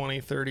 10,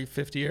 20, 30,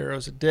 50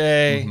 arrows a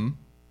day,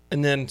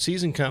 and then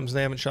season comes and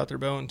they haven't shot their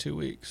bow in 2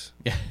 weeks.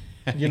 Yeah.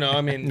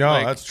 No,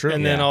 that's true.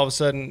 And then all of a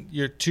sudden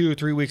you're 2 or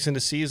 3 weeks into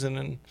season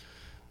and,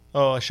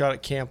 I shot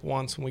at camp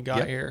once when we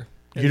got here.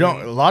 A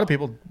lot of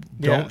people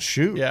don't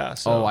shoot. Yeah.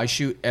 So. I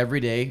shoot every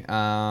day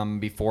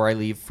before I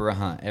leave for a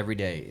hunt, every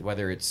day,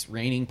 whether it's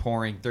raining,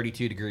 pouring,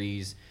 32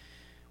 degrees,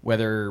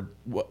 whether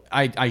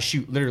I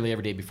shoot literally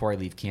every day before I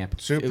leave camp,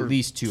 at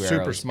least 2 arrows.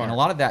 Super smart. And a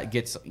lot of that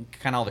gets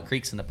kind of all the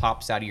creaks and the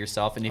pops out of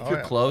yourself. And if you're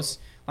close,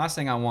 last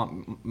thing I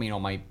want,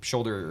 my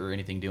shoulder or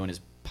anything doing is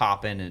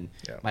popping and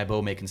my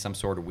bow making some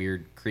sort of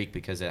weird creak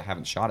because I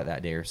haven't shot it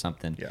that day or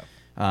something. Yeah.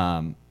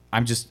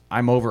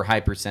 I'm over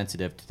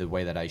hypersensitive to the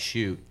way that I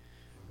shoot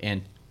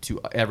and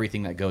to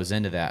everything that goes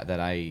into that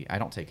I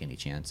don't take any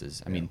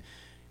chances. I mean,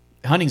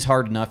 hunting's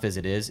hard enough as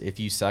it is. If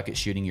you suck at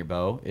shooting your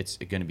bow, it's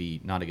going to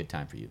be not a good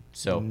time for you.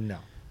 So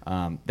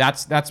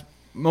that's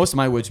most of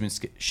my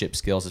woodsmanship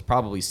skills is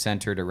probably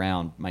centered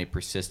around my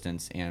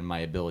persistence and my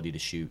ability to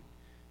shoot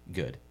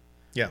good.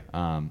 Yeah.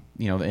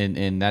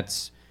 And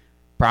that's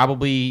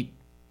probably,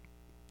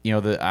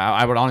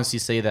 I would honestly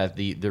say that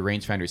the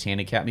rangefinders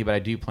handicapped me, but I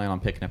do plan on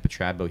picking up a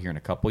trad bow here in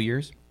a couple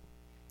years.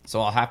 So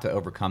I'll have to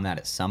overcome that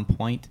at some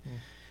point.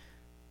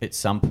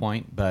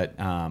 But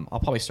I'll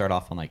probably start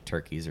off on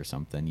turkeys or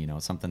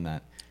something, something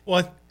that.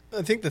 Well,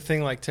 I think the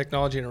thing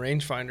technology in a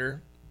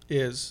rangefinder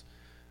is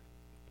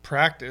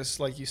practice,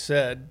 like you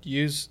said,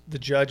 use the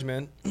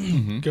judgment,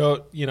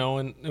 go,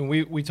 and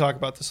we talk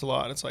about this a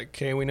lot. It's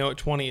okay, we know what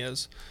 20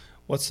 is.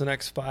 What's the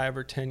next 5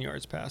 or 10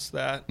 yards past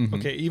that?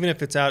 Okay, even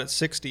if it's out at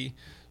 60,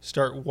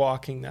 start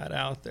walking that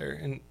out there,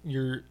 and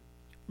your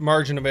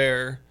margin of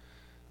error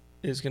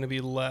is going to be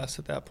less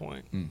at that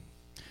point.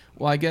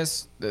 Well, I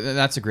guess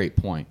that's a great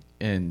point,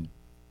 and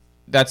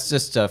that's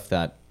just stuff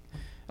that,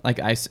 like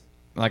I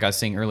was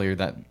saying earlier,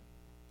 that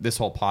this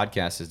whole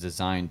podcast is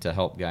designed to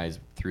help guys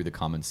through the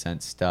common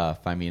sense stuff.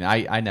 I mean,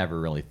 I never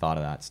really thought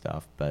of that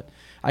stuff, but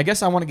I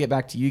guess I want to get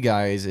back to you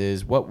guys.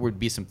 Is what would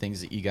be some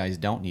things that you guys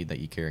don't need that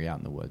you carry out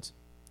in the woods?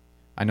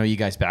 I know you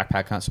guys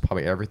backpack hunt, so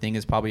probably everything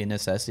is probably a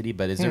necessity,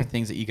 but is there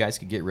things that you guys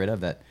could get rid of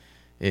that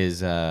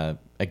is a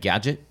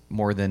gadget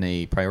more than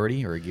a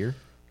priority or a gear?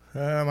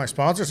 My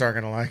sponsors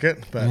aren't going to like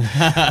it,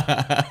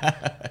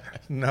 but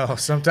no.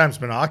 Sometimes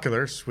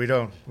binoculars, we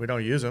don't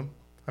use them.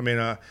 I mean,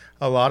 a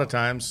lot of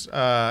times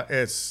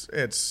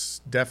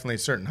it's definitely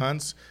certain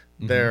hunts.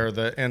 They're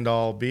the end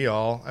all be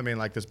all. I mean,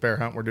 like this bear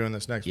hunt we're doing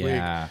this next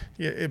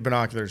week.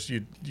 Binoculars,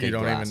 you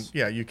don't glass. Even.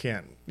 Yeah, you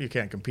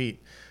can't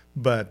compete.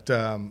 But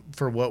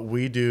for what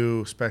we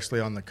do, especially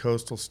on the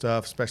coastal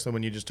stuff, especially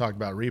when you just talked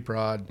about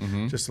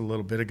reprod just a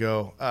little bit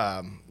ago,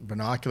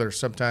 binoculars,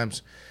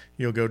 sometimes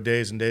you'll go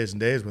days and days and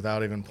days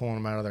without even pulling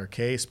them out of their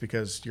case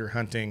because you're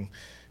hunting,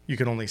 you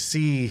can only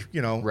see,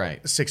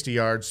 60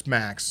 yards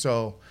max.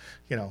 So,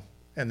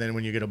 and then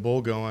when you get a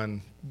bull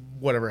going,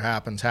 whatever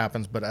happens,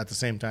 but at the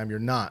same time, you're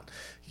not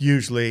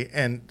usually.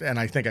 And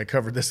I think I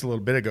covered this a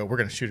little bit ago. We're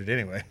going to shoot it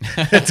anyway.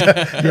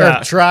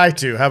 Or try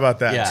to. How about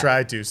that?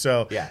 Try to.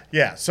 So,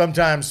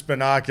 sometimes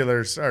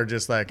binoculars are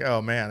just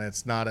oh, man,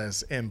 it's not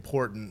as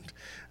important.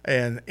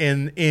 And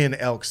in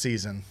elk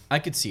season, I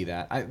could see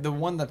that. The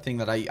one thing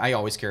that I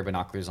always carry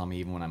binoculars on me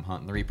even when I'm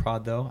hunting the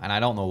reprod though, and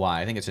I don't know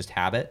why. I think it's just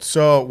habit.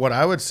 So what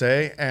I would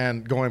say,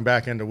 and going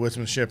back into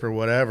woodsmanship or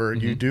whatever,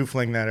 you do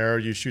fling that arrow,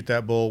 you shoot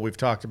that bull. We've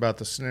talked about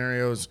the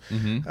scenarios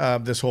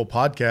this whole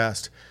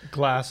podcast.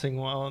 Glassing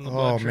while on the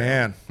blood trail. Oh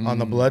man, on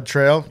the blood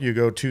trail, you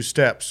go 2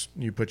 steps.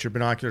 You put your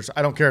binoculars.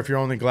 I don't care if you're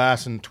only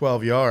glassing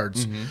 12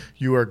 yards.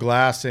 You are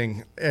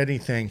glassing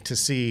anything to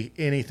see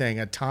anything,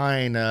 a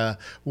tine,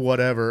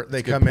 whatever.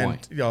 They come in.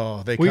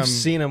 Oh, We've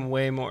seen them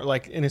way more.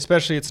 And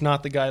especially it's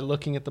not the guy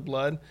looking at the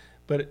blood,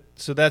 but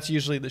so that's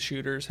usually the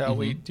shooters how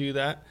we do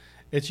that.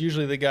 It's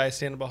usually the guy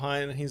standing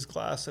behind and he's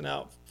glassing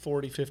out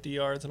 40, 50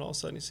 yards, and all of a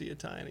sudden you see a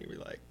tine, and you're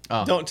like,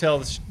 don't tell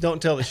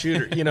the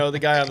shooter, the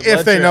guy on the blood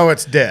if they know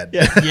it's dead.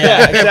 Yeah,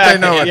 exactly. If they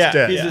know it's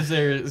dead. He's just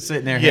there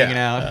sitting there hanging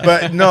out.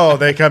 But no,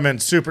 they come in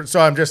super. So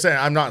I'm just saying,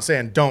 I'm not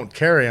saying don't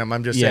carry them.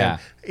 I'm just saying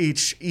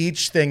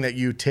each thing that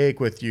you take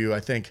with you, I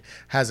think,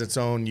 has its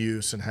own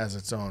use and has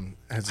its own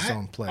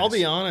place. I'll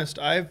be honest,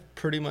 I've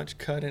pretty much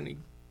cut any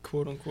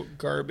quote unquote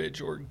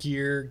garbage or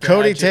gear.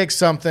 Cody takes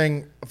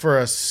something for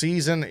a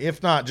season,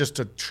 if not just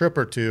a trip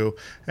or two,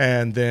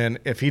 and then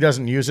if he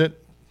doesn't use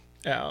it,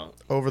 out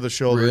over the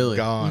shoulder,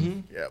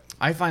 gone. Yep.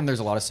 I find there's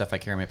a lot of stuff I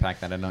carry in my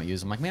pack that I don't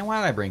use. I'm like, man,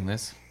 why did I bring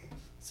this?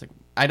 It's like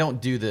I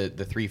don't do the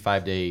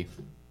 3-5 day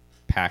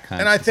pack hunts.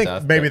 And I think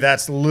stuff, maybe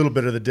that's a little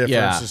bit of the difference.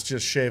 Yeah. Is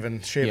just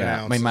shaving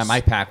yeah. ounces.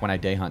 My pack when I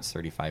day hunt's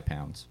 35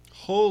 pounds.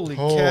 Holy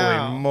Holy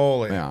cow.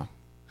 moly! Yeah.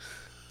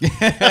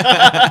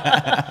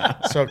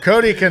 So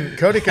Cody can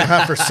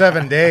hunt for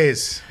 7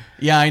 days.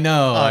 Yeah, I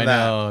know,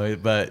 On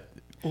but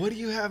What do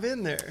you have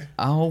in there?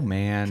 oh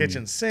man,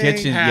 Kitchen sink,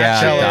 television,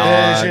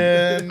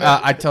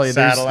 dog. I tell you,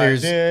 Satellite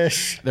there's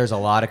dish. there's a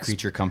lot of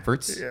creature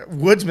comforts. Yeah,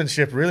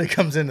 woodsmanship really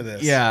comes into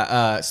this.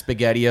 Yeah,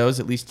 SpaghettiOs,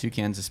 at least 2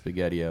 cans of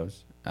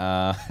SpaghettiOs.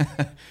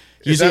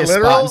 Is Usually that a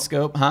spot literal? and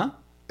scope, huh?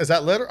 Is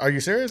that literal? Are you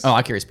serious? Oh,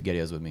 I carry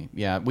SpaghettiOs with me.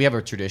 Yeah, we have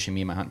a tradition.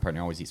 Me and my hunting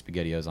partner always eat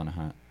SpaghettiOs on a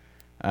hunt.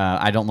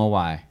 I don't know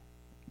why,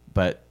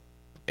 but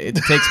it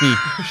takes me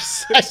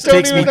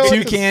takes me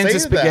 2 cans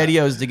of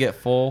SpaghettiOs to get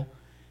full,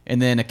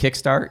 and then a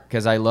kickstart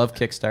because I love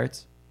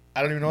kickstarts.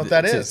 I don't even know what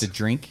that is. It's a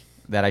drink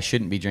that I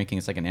shouldn't be drinking.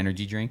 It's like an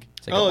energy drink.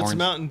 It's like It's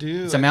Mountain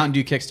Dew. It's a Mountain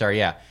Dew Kickstart.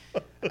 Yeah,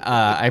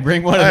 I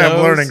bring one of I those.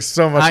 am learning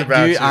so much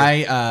about you.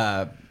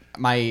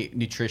 My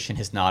nutrition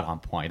is not on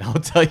point. I'll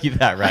tell you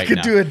that right I could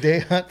now. do a day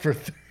hunt for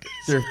 30.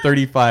 They're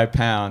 35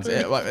 pounds.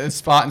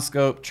 Spot and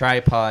scope,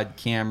 tripod,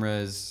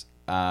 cameras,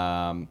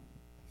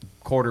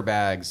 quarter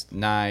bags,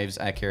 knives.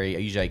 I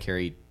usually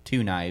carry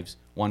 2 knives,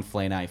 1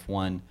 fillet knife,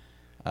 1.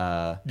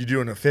 You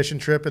doing a fishing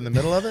trip in the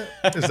middle of it?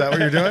 Is that what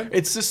you're doing?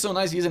 It's just so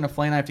nice using a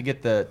fillet knife to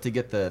get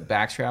the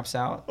back straps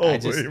out.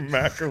 Holy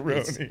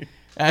macaroni!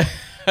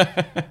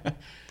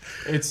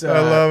 It's I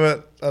love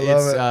it. I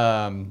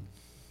love it.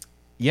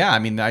 Yeah, I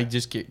mean, I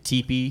just get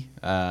teepee,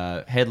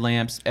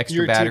 headlamps, extra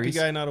You're a batteries. TP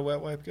guy, not a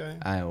wet wipe guy?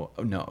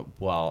 No.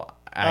 Well,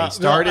 I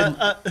started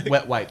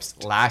wet wipes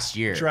last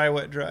year. Dry,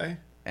 wet, dry.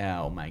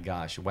 Oh my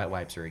gosh, wet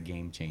wipes are a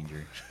game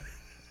changer.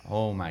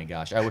 Oh my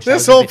gosh, I wish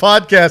This whole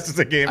podcast is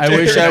a game changer.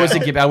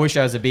 I wish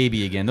I was a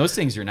baby again. Those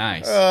things are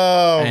nice.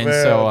 Oh, and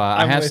man. so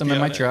I I'm have with some you in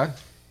my on it. truck.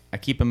 I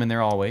keep them in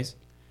there always.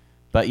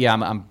 But yeah,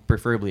 I'm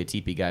preferably a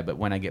teepee guy. But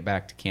when I get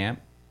back to camp,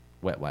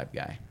 wet wipe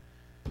guy.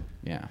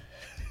 Yeah.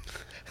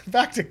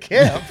 Back to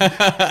camp.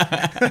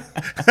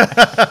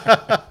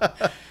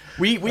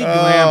 We glamp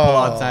a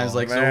lot of times.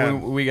 Like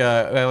man. so, we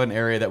have an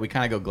area that we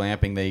kind of go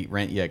glamping. They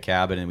rent you a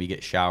cabin, and we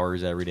get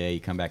showers every day. You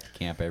come back to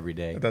camp every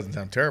day. That doesn't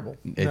sound terrible.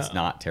 It's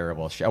not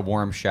terrible. A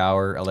warm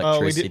shower,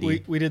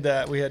 electricity. We did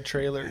that. We had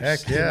trailers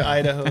Heck yeah. in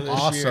Idaho this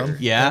Awesome. year.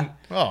 Yeah. And,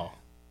 Oh,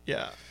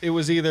 yeah. It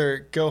was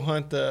either go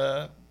hunt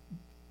the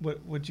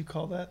what would you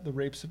call that? The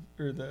rapes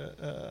or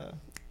the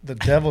the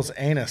devil's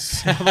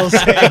anus. devil's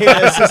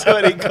anus is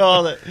what he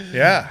called it.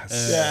 Yeah,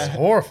 it's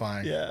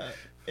horrifying. Yeah.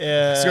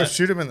 Let's go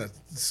shoot him in the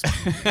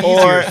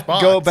Or easier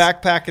spots. go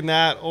backpacking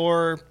that,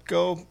 or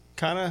go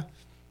kind of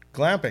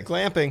glamping.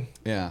 glamping.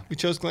 Yeah. We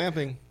chose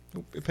glamping.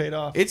 It paid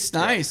off. It's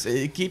nice.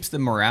 It keeps the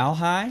morale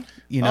high.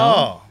 You know.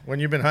 Oh,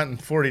 when you've been hunting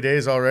 40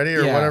 days already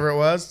or Yeah. whatever it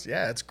was.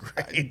 Yeah, it's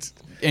great.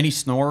 Any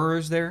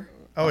snorers there?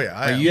 Oh yeah,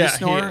 I Are am. you Yeah, a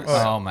snorer? he is.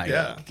 Oh my Yeah,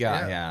 god,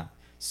 yeah. yeah.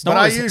 But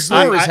I Snorers, usually-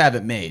 snorers I- have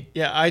it made.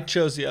 Yeah, I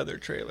chose the other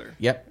trailer.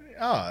 Yep.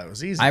 Oh, it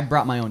was easy. I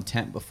brought my own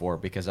tent before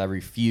because I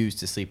refuse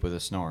to sleep with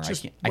a snorer.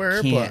 Just I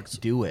wear can't earplugs.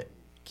 do it.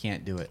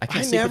 Can't do it. I I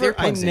can't sleep with never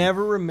earplugs in.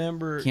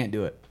 remember Can't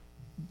do it.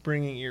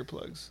 bringing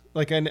earplugs.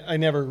 Like I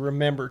never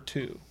remember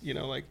to. You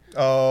know, like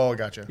Oh,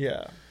 gotcha.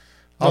 yeah.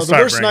 I'll The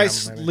start worst bringing night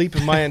them, maybe. sleep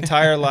of my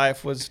entire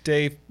life was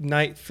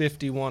night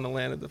 51 of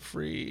Land of the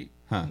Free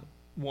Huh.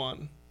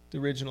 one, the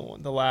original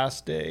one, the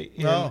last day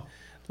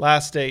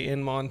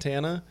in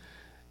Montana.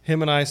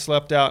 Him and I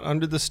slept out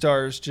under the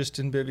stars just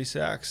in bivy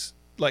sacks,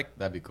 like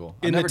That'd be cool.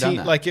 in I've the never done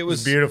that. like it It was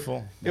was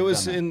beautiful. It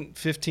was done that. in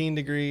 15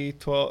 degree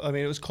 12. I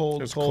mean, it was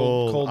cold. It was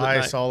cold at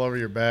Ice night. all over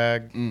your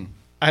bag.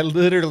 I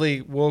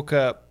literally woke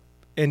up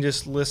and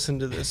just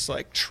listened to this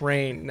like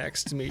train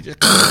next to me, just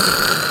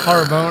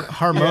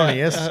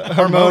Harmonious.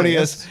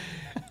 harmonious.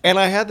 And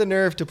I had the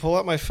nerve to pull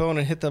out my phone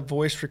and hit the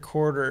voice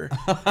recorder.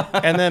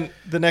 And then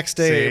the next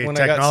day See, when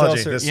I got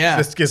technology. seltzer,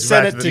 This gets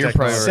send back it to to the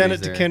technology. send it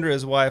to there.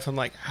 Kendra's wife. I'm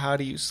like, how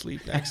do you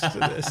sleep next to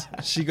this?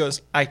 She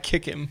goes, I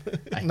kick him.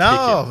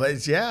 No, but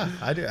it's, yeah,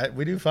 I do.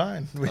 We do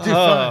fine. We do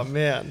Oh fine.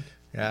 man.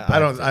 Yeah, I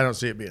don't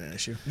see it being an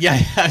issue. Yeah,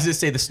 I was just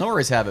say the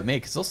snorers have it made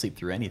because they'll sleep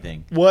through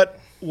anything. What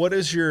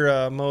is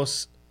your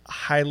most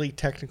highly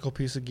technical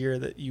piece of gear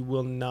that you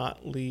will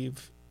not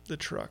leave the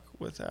truck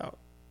without?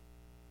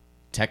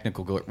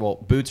 Technical gear. Well,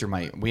 boots are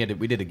we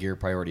did a gear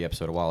priority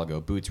episode a while ago.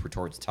 Boots were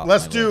towards the top.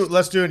 Let's of my list.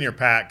 let's do in your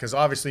pack because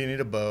obviously you need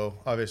a bow.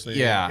 Obviously,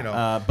 Yeah, you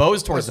know.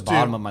 bow's towards the let's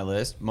bottom do- of my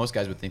list. Most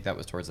guys would think that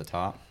was towards the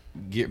top.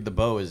 The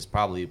bow is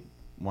probably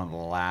one of the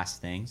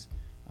last things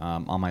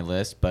on my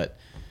list, but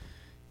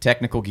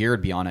technical gear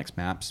would be Onyx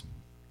Maps.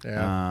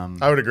 Yeah,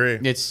 I would agree.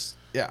 It's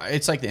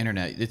like the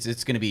internet.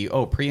 It's going to be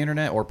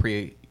pre-internet or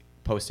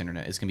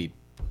post-internet. It's going to be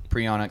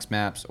pre-Onyx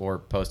Maps or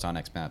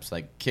post-Onyx Maps.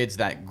 Like kids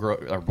that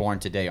are born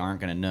today aren't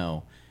going to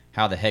know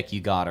how the heck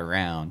you got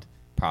around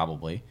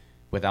probably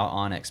without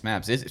Onyx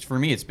Maps. For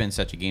me, it's been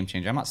such a game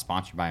changer. I'm not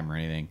sponsored by them or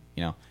anything.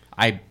 You know,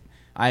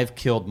 I've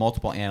killed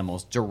multiple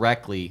animals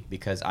directly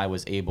because I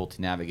was able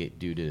to navigate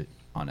due to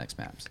Onyx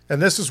Maps.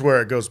 And this is where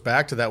it goes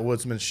back to that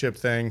woodsmanship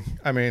thing.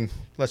 I mean,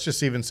 let's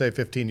just even say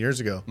 15 years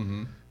ago.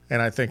 Mm-hmm.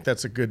 And I think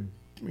that's a good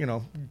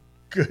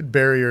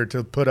barrier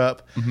to put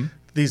up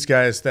these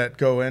guys that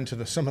go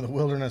into some of the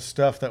wilderness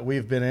stuff that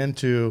we've been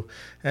into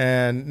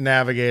and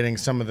navigating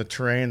some of the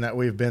terrain that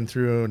we've been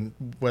through,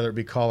 and whether it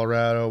be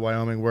Colorado,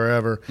 Wyoming,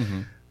 wherever,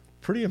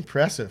 pretty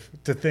impressive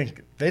to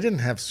think they didn't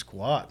have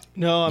squat.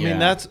 No, I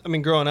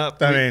mean, growing up,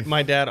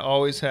 my dad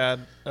always had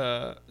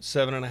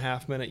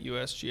 7.5 minute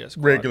USGS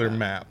quad regular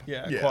map.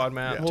 Yeah, quad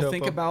map. Well, topo.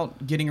 think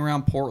about getting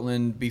around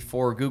Portland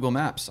before Google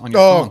Maps on your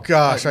phone. Oh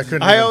gosh, I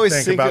couldn't even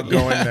think about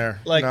going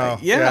there. Like, no.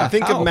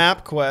 Think of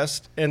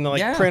MapQuest and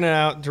printing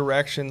out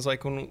directions.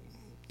 Like when,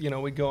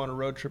 we'd go on a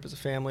road trip as a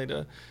family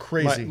to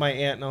crazy. My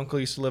aunt and uncle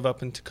used to live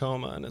up in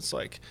Tacoma, and it's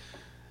like,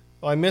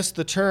 well, I missed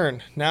the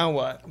turn. Now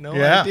what? No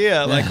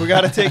idea. Like, we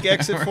got to take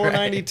exit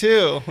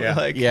 492.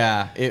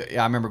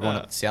 I remember going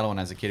up to Seattle when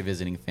I was a kid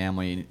visiting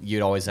family. And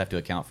you'd always have to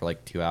account for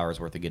like 2 hours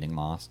worth of getting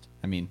lost.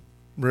 I mean,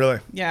 really?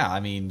 Yeah. I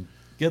mean,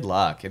 good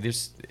luck.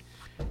 It's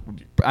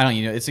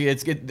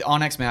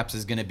OnX Maps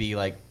is going to be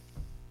like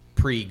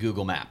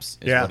pre-Google Maps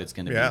is what it's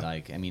going to be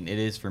like. I mean, it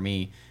is for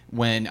me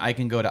when I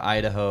can go to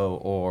Idaho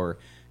or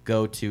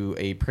go to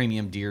a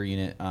premium deer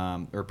unit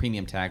or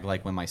premium tag,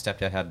 like when my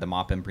stepdad had the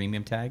Moppin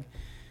premium tag.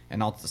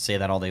 And I'll say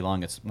that all day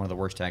long. It's one of the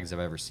worst tags I've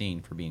ever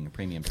seen for being a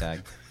premium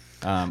tag.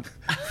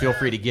 Feel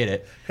free to get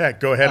it. Heck,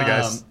 go ahead,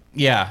 guys.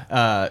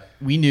 I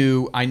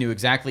knew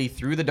exactly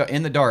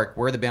in the dark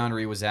where the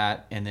boundary was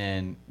at, and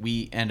then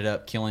we ended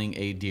up killing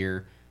a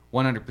deer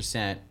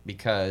 100%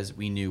 because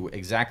we knew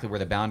exactly where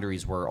the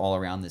boundaries were all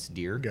around this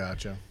deer.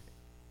 Gotcha.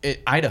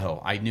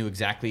 Idaho, I knew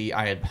exactly.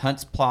 I had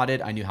hunts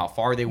plotted. I knew how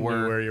far they were.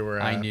 Knew where you were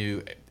at. I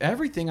knew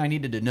everything I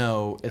needed to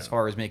know as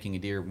far as making a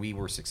deer. We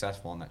were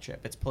successful on that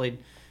trip.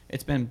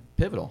 It's been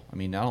pivotal. I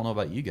mean, I don't know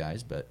about you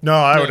guys, but no,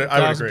 I would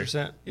agree.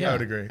 Yeah, I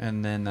would agree.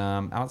 And then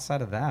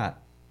outside of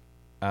that,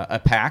 a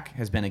pack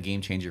has been a game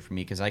changer for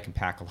me because I can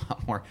pack a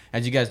lot more.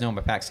 As you guys know,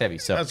 my pack's heavy.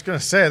 So I was going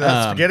to say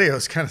that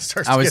SpaghettiOs kind of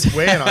starts to get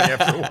weighing on you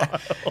after a while.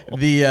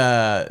 The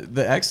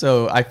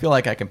EXO, I feel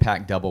like I can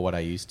pack double what I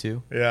used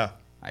to. Yeah,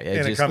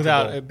 in a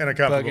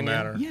comfortable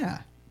manner.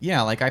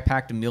 Yeah. Like I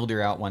packed a mule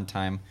deer out one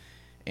time,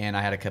 and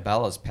I had a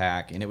Cabela's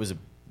pack, and it was a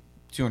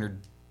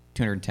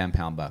 210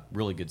 pound buck,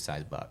 really good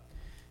sized buck.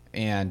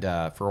 And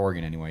for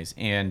Oregon anyways.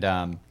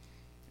 And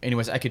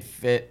anyways, I could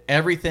fit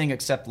everything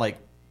except like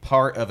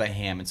part of a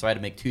ham. And so I had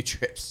to make 2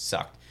 trips.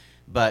 Sucked.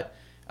 But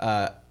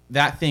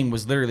that thing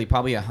was literally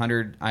probably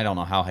 100. I don't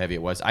know how heavy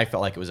it was. I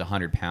felt like it was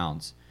 100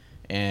 pounds.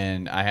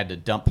 And I had to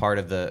dump part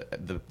of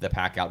the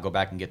pack out, go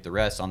back and get the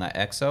rest on that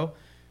EXO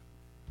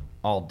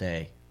all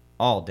day.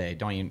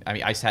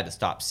 I just had to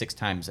stop 6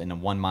 times in a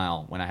 1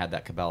 mile when I had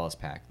that Cabela's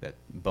pack, that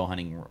bow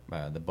hunting,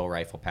 the bow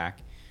rifle pack.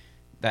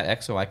 That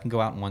EXO, I can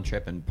go out in one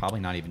trip and probably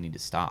not even need to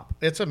stop.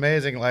 It's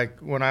amazing, like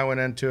when I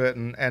went into it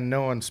and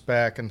knowing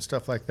spec and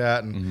stuff like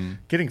that, and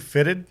getting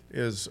fitted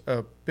is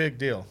a big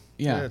deal.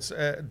 Yeah, it's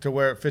to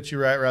where it fits you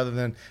right, rather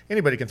than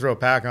anybody can throw a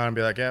pack on and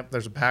be like, "Yeah,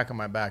 there's a pack on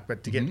my back,"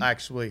 but to get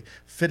actually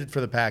fitted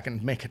for the pack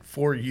and make it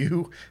for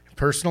you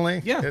personally,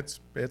 it's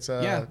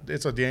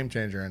a game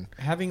changer. And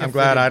I'm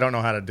glad I don't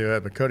know how to do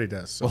it, but Cody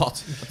does. So. Well,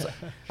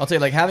 I'll tell you,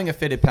 like having a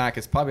fitted pack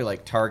is probably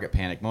like target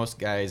panic. Most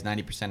guys,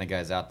 90% of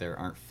guys out there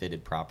aren't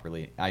fitted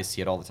properly. I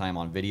see it all the time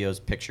on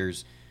videos,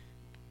 pictures.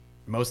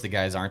 Most of the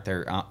guys aren't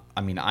there.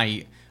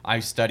 I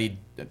studied,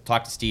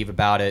 talked to Steve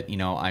about it.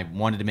 I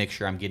wanted to make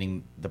sure I'm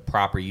getting the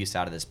proper use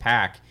out of this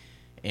pack.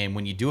 And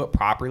when you do it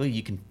properly,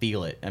 you can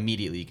feel it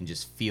immediately. You can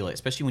just feel it,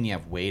 especially when you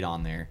have weight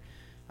on there.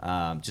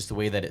 Just the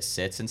way that it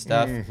sits and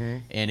stuff.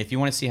 And if you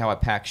want to see how a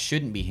pack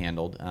shouldn't be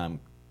handled,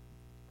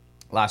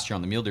 last year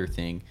on the mule deer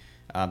thing,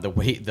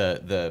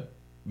 the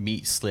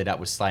meat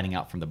was sliding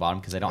out from the bottom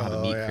because I don't have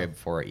a meat crib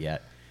for it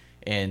yet.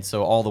 And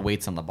so all the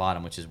weight's on the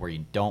bottom, which is where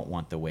you don't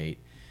want the weight.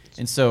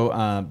 And so,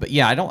 I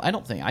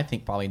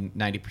think probably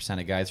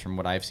 90% of guys from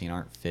what I've seen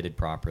aren't fitted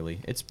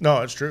properly. It's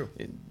true.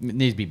 It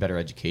needs to be better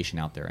education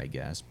out there, I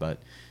guess.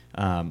 But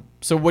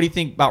so what do you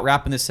think about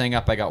wrapping this thing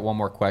up? I got one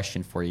more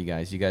question for you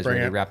guys. You guys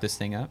ready to wrap this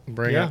thing up?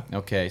 Bring it.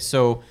 Okay.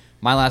 So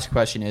my last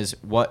question is,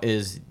 what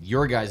is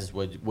your guys'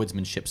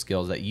 woodsmanship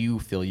skills that you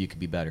feel you could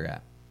be better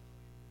at?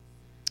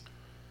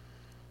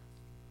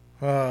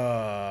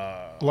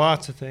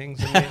 Lots of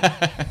things.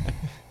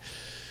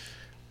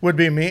 Would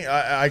be me.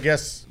 I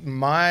guess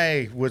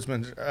my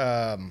woodsman,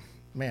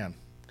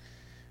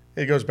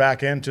 it goes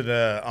back into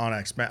the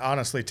OnX.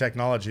 Honestly,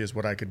 technology is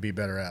what I could be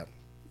better at.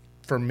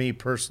 For me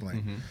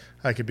personally,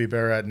 I could be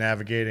better at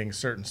navigating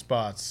certain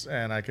spots,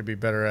 and I could be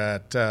better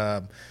at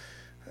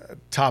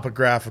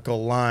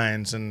topographical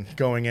lines and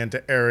going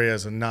into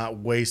areas and not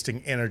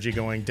wasting energy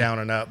going down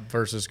and up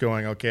versus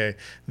going, okay,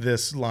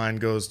 this line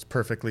goes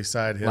perfectly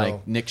side hill.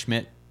 Like Nick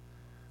Schmidt.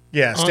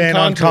 Yeah, staying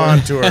on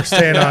contour.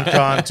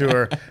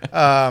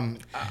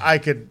 I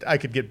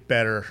could get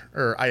better,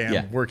 or I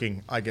am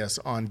working, I guess,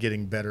 on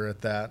getting better at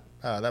that.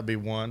 That'd be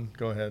one.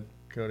 Go ahead,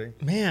 Cody.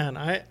 Man,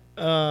 I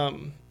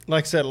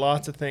like I said,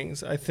 lots of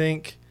things. I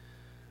think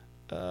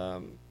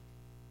toilet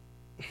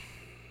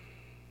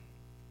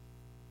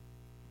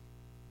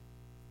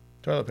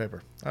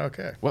paper.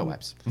 Okay. Wet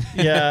wipes.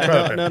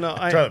 Yeah. No.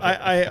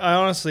 I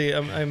honestly,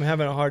 I'm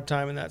having a hard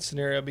time in that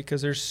scenario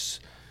because there's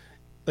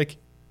like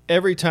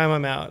every time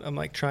I'm out, I'm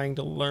like trying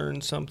to learn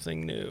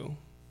something new,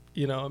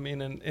 you know what I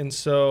mean? And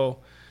so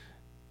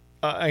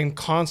I'm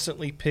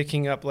constantly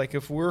picking up, like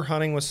if we're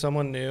hunting with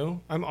someone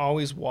new, I'm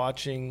always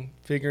watching,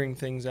 figuring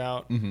things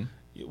out,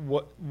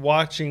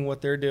 watching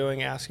what they're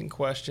doing, asking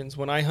questions.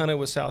 When I hunted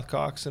with South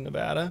Cox in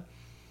Nevada,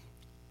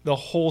 the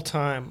whole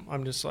time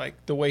I'm just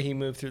like, the way he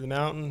moved through the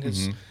mountain,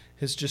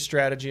 his just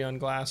strategy on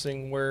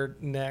glassing, where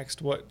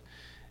next, what,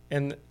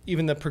 and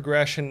even the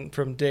progression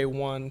from day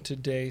 1 to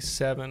day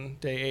 7,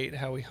 day 8,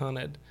 how he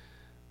hunted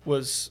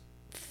was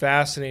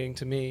fascinating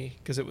to me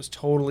because it was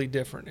totally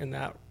different in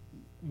that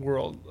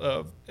world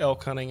of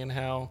elk hunting, and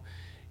how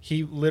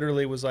he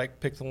literally was like,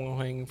 pick the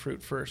low-hanging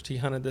fruit first. He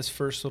hunted this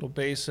first little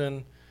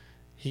basin.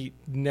 He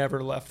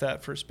never left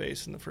that first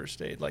basin the first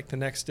day. Like the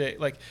next day,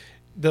 like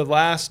the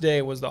last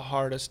day was the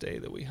hardest day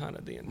that we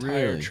hunted the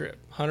entire trip.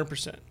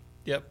 100%.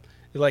 Yep.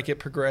 Like it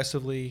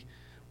progressively,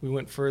 we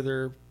went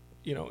further,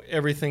 you know,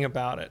 everything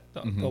about it.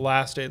 The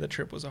last day of the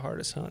trip was the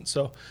hardest hunt.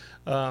 So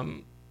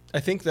I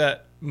think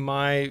that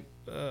my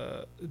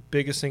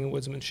biggest thing in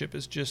woodsmanship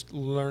is just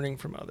learning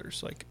from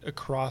others, like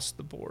across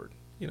the board.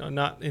 You know,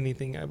 not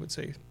anything I would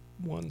say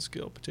one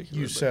skill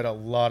particularly. You said a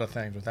lot of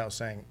things without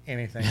saying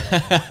anything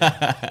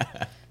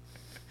at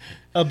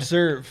all.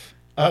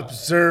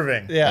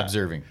 Observing. Yeah.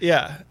 Observing.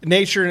 Yeah.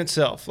 Nature in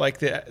itself, like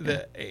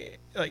the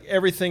like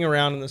everything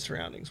around in the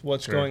surroundings,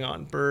 what's going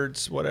on,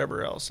 birds,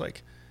 whatever else.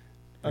 Like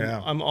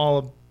I'm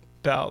all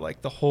about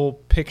like the whole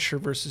picture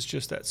versus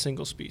just that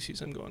single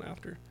species I'm going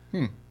after.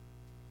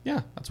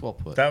 Yeah, that's well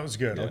put. That was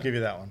good. Yeah. I'll give you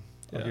that one.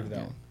 I'll give you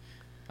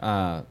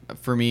that one.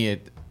 For me,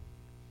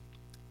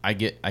 I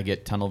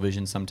get tunnel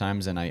vision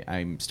sometimes, and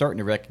I'm starting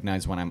to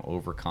recognize when I'm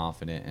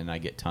overconfident and I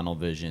get tunnel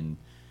vision,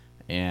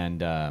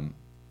 and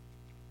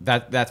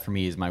that for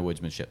me is my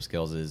woodsmanship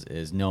skills,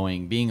 is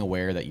knowing, being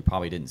aware that you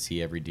probably didn't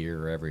see every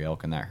deer or every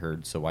elk in that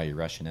herd, so why are you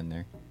rushing in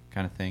there,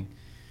 kind of thing.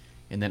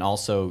 And then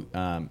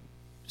also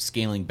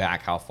scaling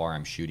back how far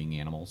I'm shooting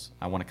animals.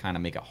 I want to kind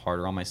of make it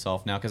harder on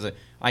myself now, because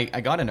I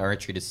got into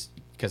archery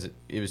because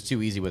it was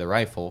too easy with a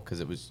rifle, because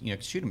it was, you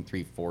know, shoot them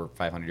 300, 400,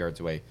 500 yards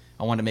away.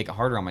 I wanted to make it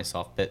harder on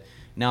myself, but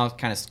now it's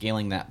kind of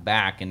scaling that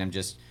back, and I'm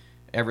just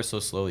ever so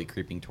slowly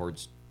creeping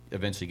towards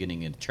eventually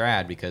getting into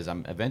trad, because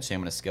I'm going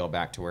to scale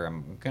back to where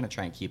I'm going to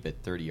try and keep it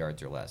 30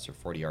 yards or less, or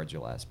 40 yards or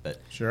less.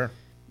 But sure,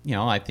 you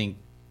know, I think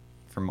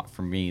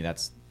for me,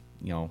 that's,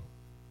 you know,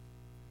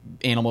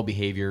 animal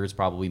behavior is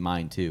probably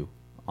mine too.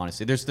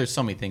 Honestly, there's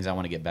so many things I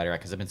want to get better at,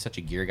 because I've been such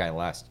a gear guy the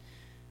last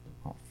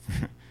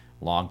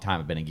long time.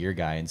 I've been a gear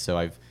guy, and so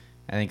I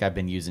think I've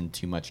been using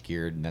too much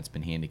gear, and that's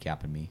been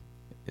handicapping me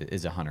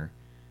as a hunter.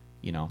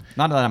 You know,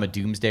 not that I'm a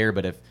doomsdayer,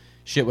 but if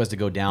shit was to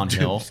go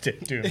downhill,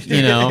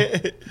 you know,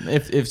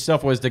 if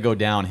stuff was to go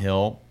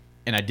downhill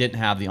and I didn't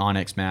have the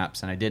Onyx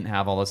maps and I didn't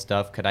have all this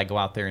stuff, could I go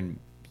out there and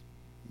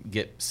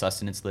get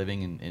sustenance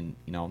living? And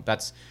you know,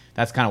 that's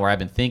kind of where I've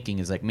been thinking,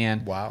 is like,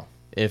 man, wow,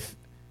 if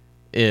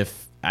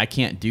I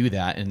can't do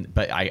that,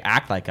 but I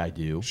act like I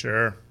do,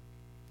 sure,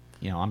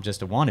 you know, I'm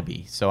just a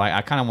wannabe. So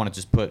I kind of want to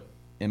just put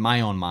in my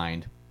own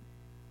mind,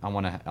 I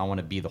want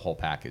to be the whole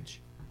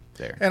package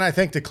there. And I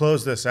think to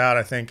close this out,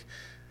 I think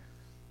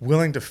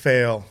willing to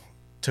fail,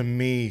 to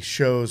me,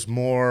 shows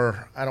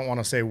more, I don't want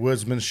to say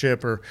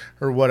woodsmanship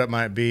or what it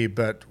might be,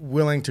 but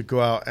willing to go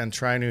out and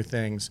try new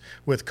things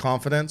with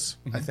confidence.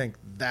 I think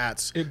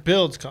it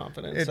builds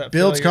confidence. It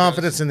builds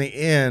confidence in the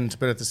end,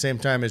 but at the same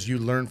time, as you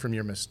learn from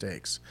your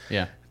mistakes.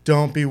 Yeah.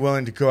 Don't be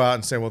willing to go out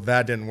and say, well,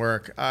 that didn't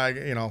work.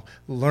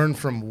 Learn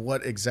from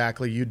what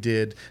exactly you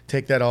did.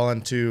 Take that all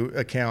into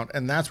account.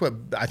 And that's what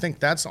I think,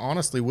 that's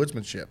honestly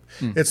woodsmanship.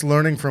 It's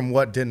learning from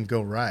what didn't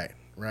go right?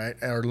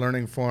 Or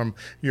learning from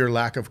your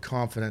lack of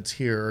confidence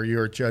here, or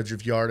your judge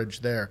of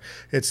yardage there.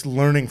 It's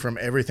learning from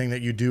everything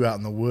that you do out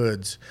in the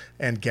woods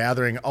and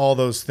gathering all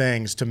those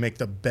things to make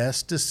the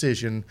best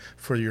decision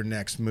for your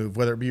next move,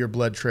 whether it be your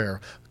blood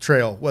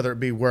trail, whether it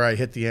be where I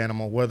hit the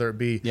animal, whether it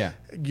be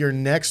your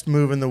next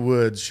move in the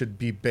woods should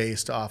be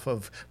based off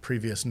of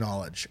previous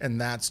knowledge.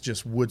 And that's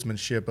just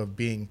woodsmanship of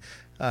being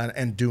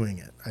and doing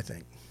it, I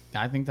think.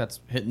 I think that's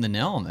hitting the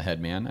nail on the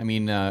head, man. I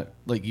mean,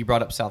 like you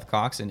brought up South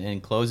Cox, and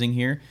in closing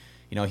here,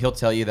 you know, he'll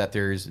tell you that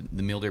there's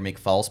the mule deer make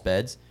false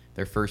beds,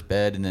 their first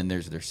bed, and then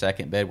there's their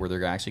second bed where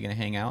they're actually going to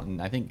hang out.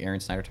 And I think Aaron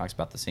Snyder talks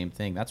about the same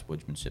thing. That's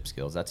woodsmanship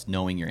skills. That's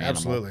knowing your animal.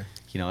 Absolutely.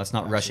 You know, that's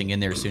not rushing in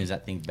there as soon as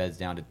that thing beds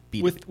down to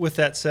beat it. With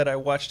that said, I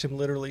watched him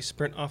literally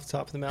sprint off the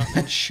top of the mountain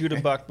and shoot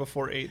a buck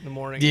before 8 in the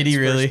morning. Did he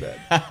really?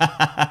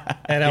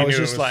 And I was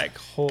just like,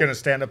 going to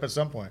stand up at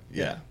some point.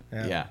 Yeah.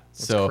 Yeah.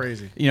 That's so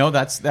crazy. You know,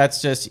 that's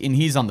just, and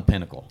he's on the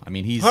pinnacle. I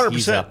mean, he's 100%.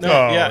 He's up No,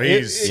 there. like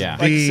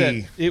I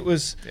said, it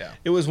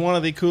was one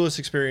of the coolest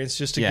experiences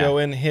just to go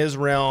in his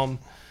realm.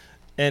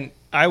 And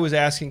I was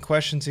asking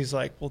questions. He's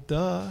like, well,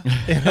 duh.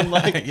 And I'm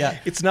like,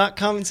 it's not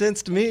common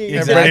sense to me.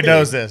 Exactly. Everybody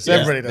knows this. Yeah.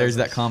 Everybody knows There's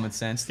this. that common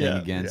sense thing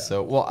again. Yeah.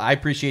 So, well, I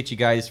appreciate you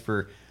guys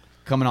for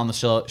coming on the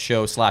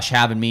show /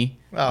 having me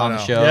on the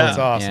show. Yeah, it's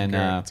awesome.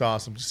 And, it's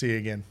awesome to see you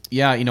again.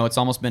 Yeah, you know, it's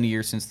almost been a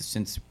year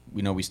since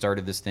you know we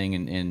started this thing,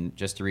 and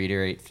just to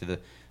reiterate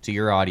to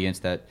your audience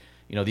that,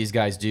 these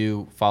guys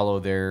do follow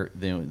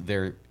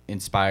their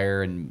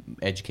inspire and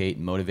educate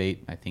and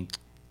motivate. I think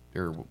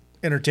they're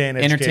entertain,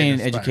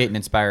 educate, and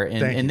inspire,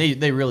 and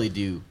they really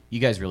do. You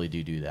guys really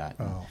do that.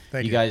 Oh,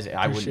 thank you. You guys,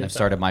 I wouldn't have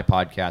started my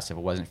podcast if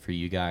it wasn't for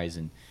you guys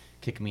and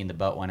kicking me in the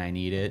butt when I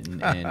need it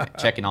and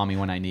checking on me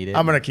when I need it.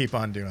 I'm gonna keep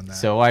on doing that.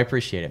 So I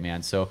appreciate it,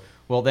 man. So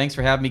well, thanks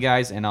for having me,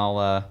 guys, and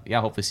I'll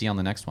hopefully see you on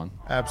the next one.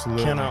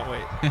 Absolutely. Cannot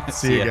wait.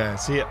 See you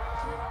guys. See ya.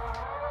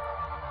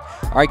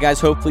 All right, guys,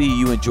 hopefully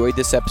you enjoyed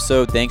this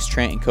episode. Thanks,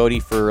 Trent and Cody,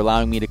 for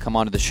allowing me to come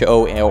onto the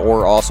show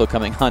or also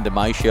coming onto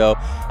my show.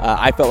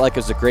 I felt like it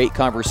was a great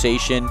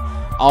conversation.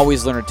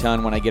 Always learn a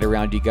ton when I get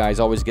around you guys.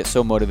 Always get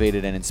so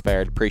motivated and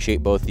inspired.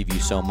 Appreciate both of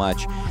you so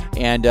much.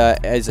 And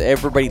as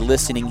everybody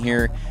listening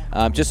here,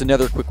 just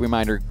another quick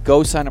reminder,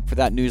 go sign up for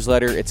that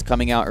newsletter. It's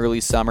coming out early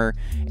summer,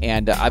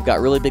 and I've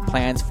got really big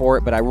plans for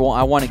it, but I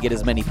want to get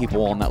as many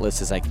people on that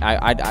list as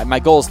I my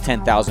goal is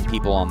 10,000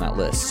 people on that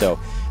list. So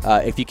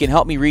if you can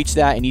help me reach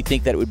that and you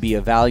think that it would be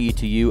of value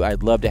to you,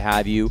 I'd love to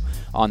have you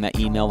on that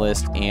email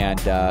list and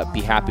be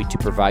happy to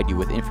provide you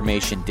with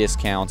information,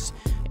 discounts,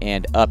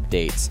 and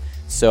updates.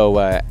 So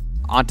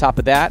on top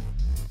of that,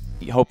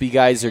 hope you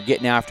guys are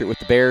getting after it with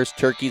the bears,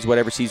 turkeys,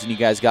 whatever season you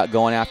guys got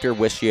going after.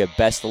 Wish you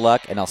best of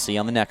luck, and I'll see you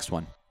on the next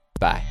one.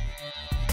 Bye.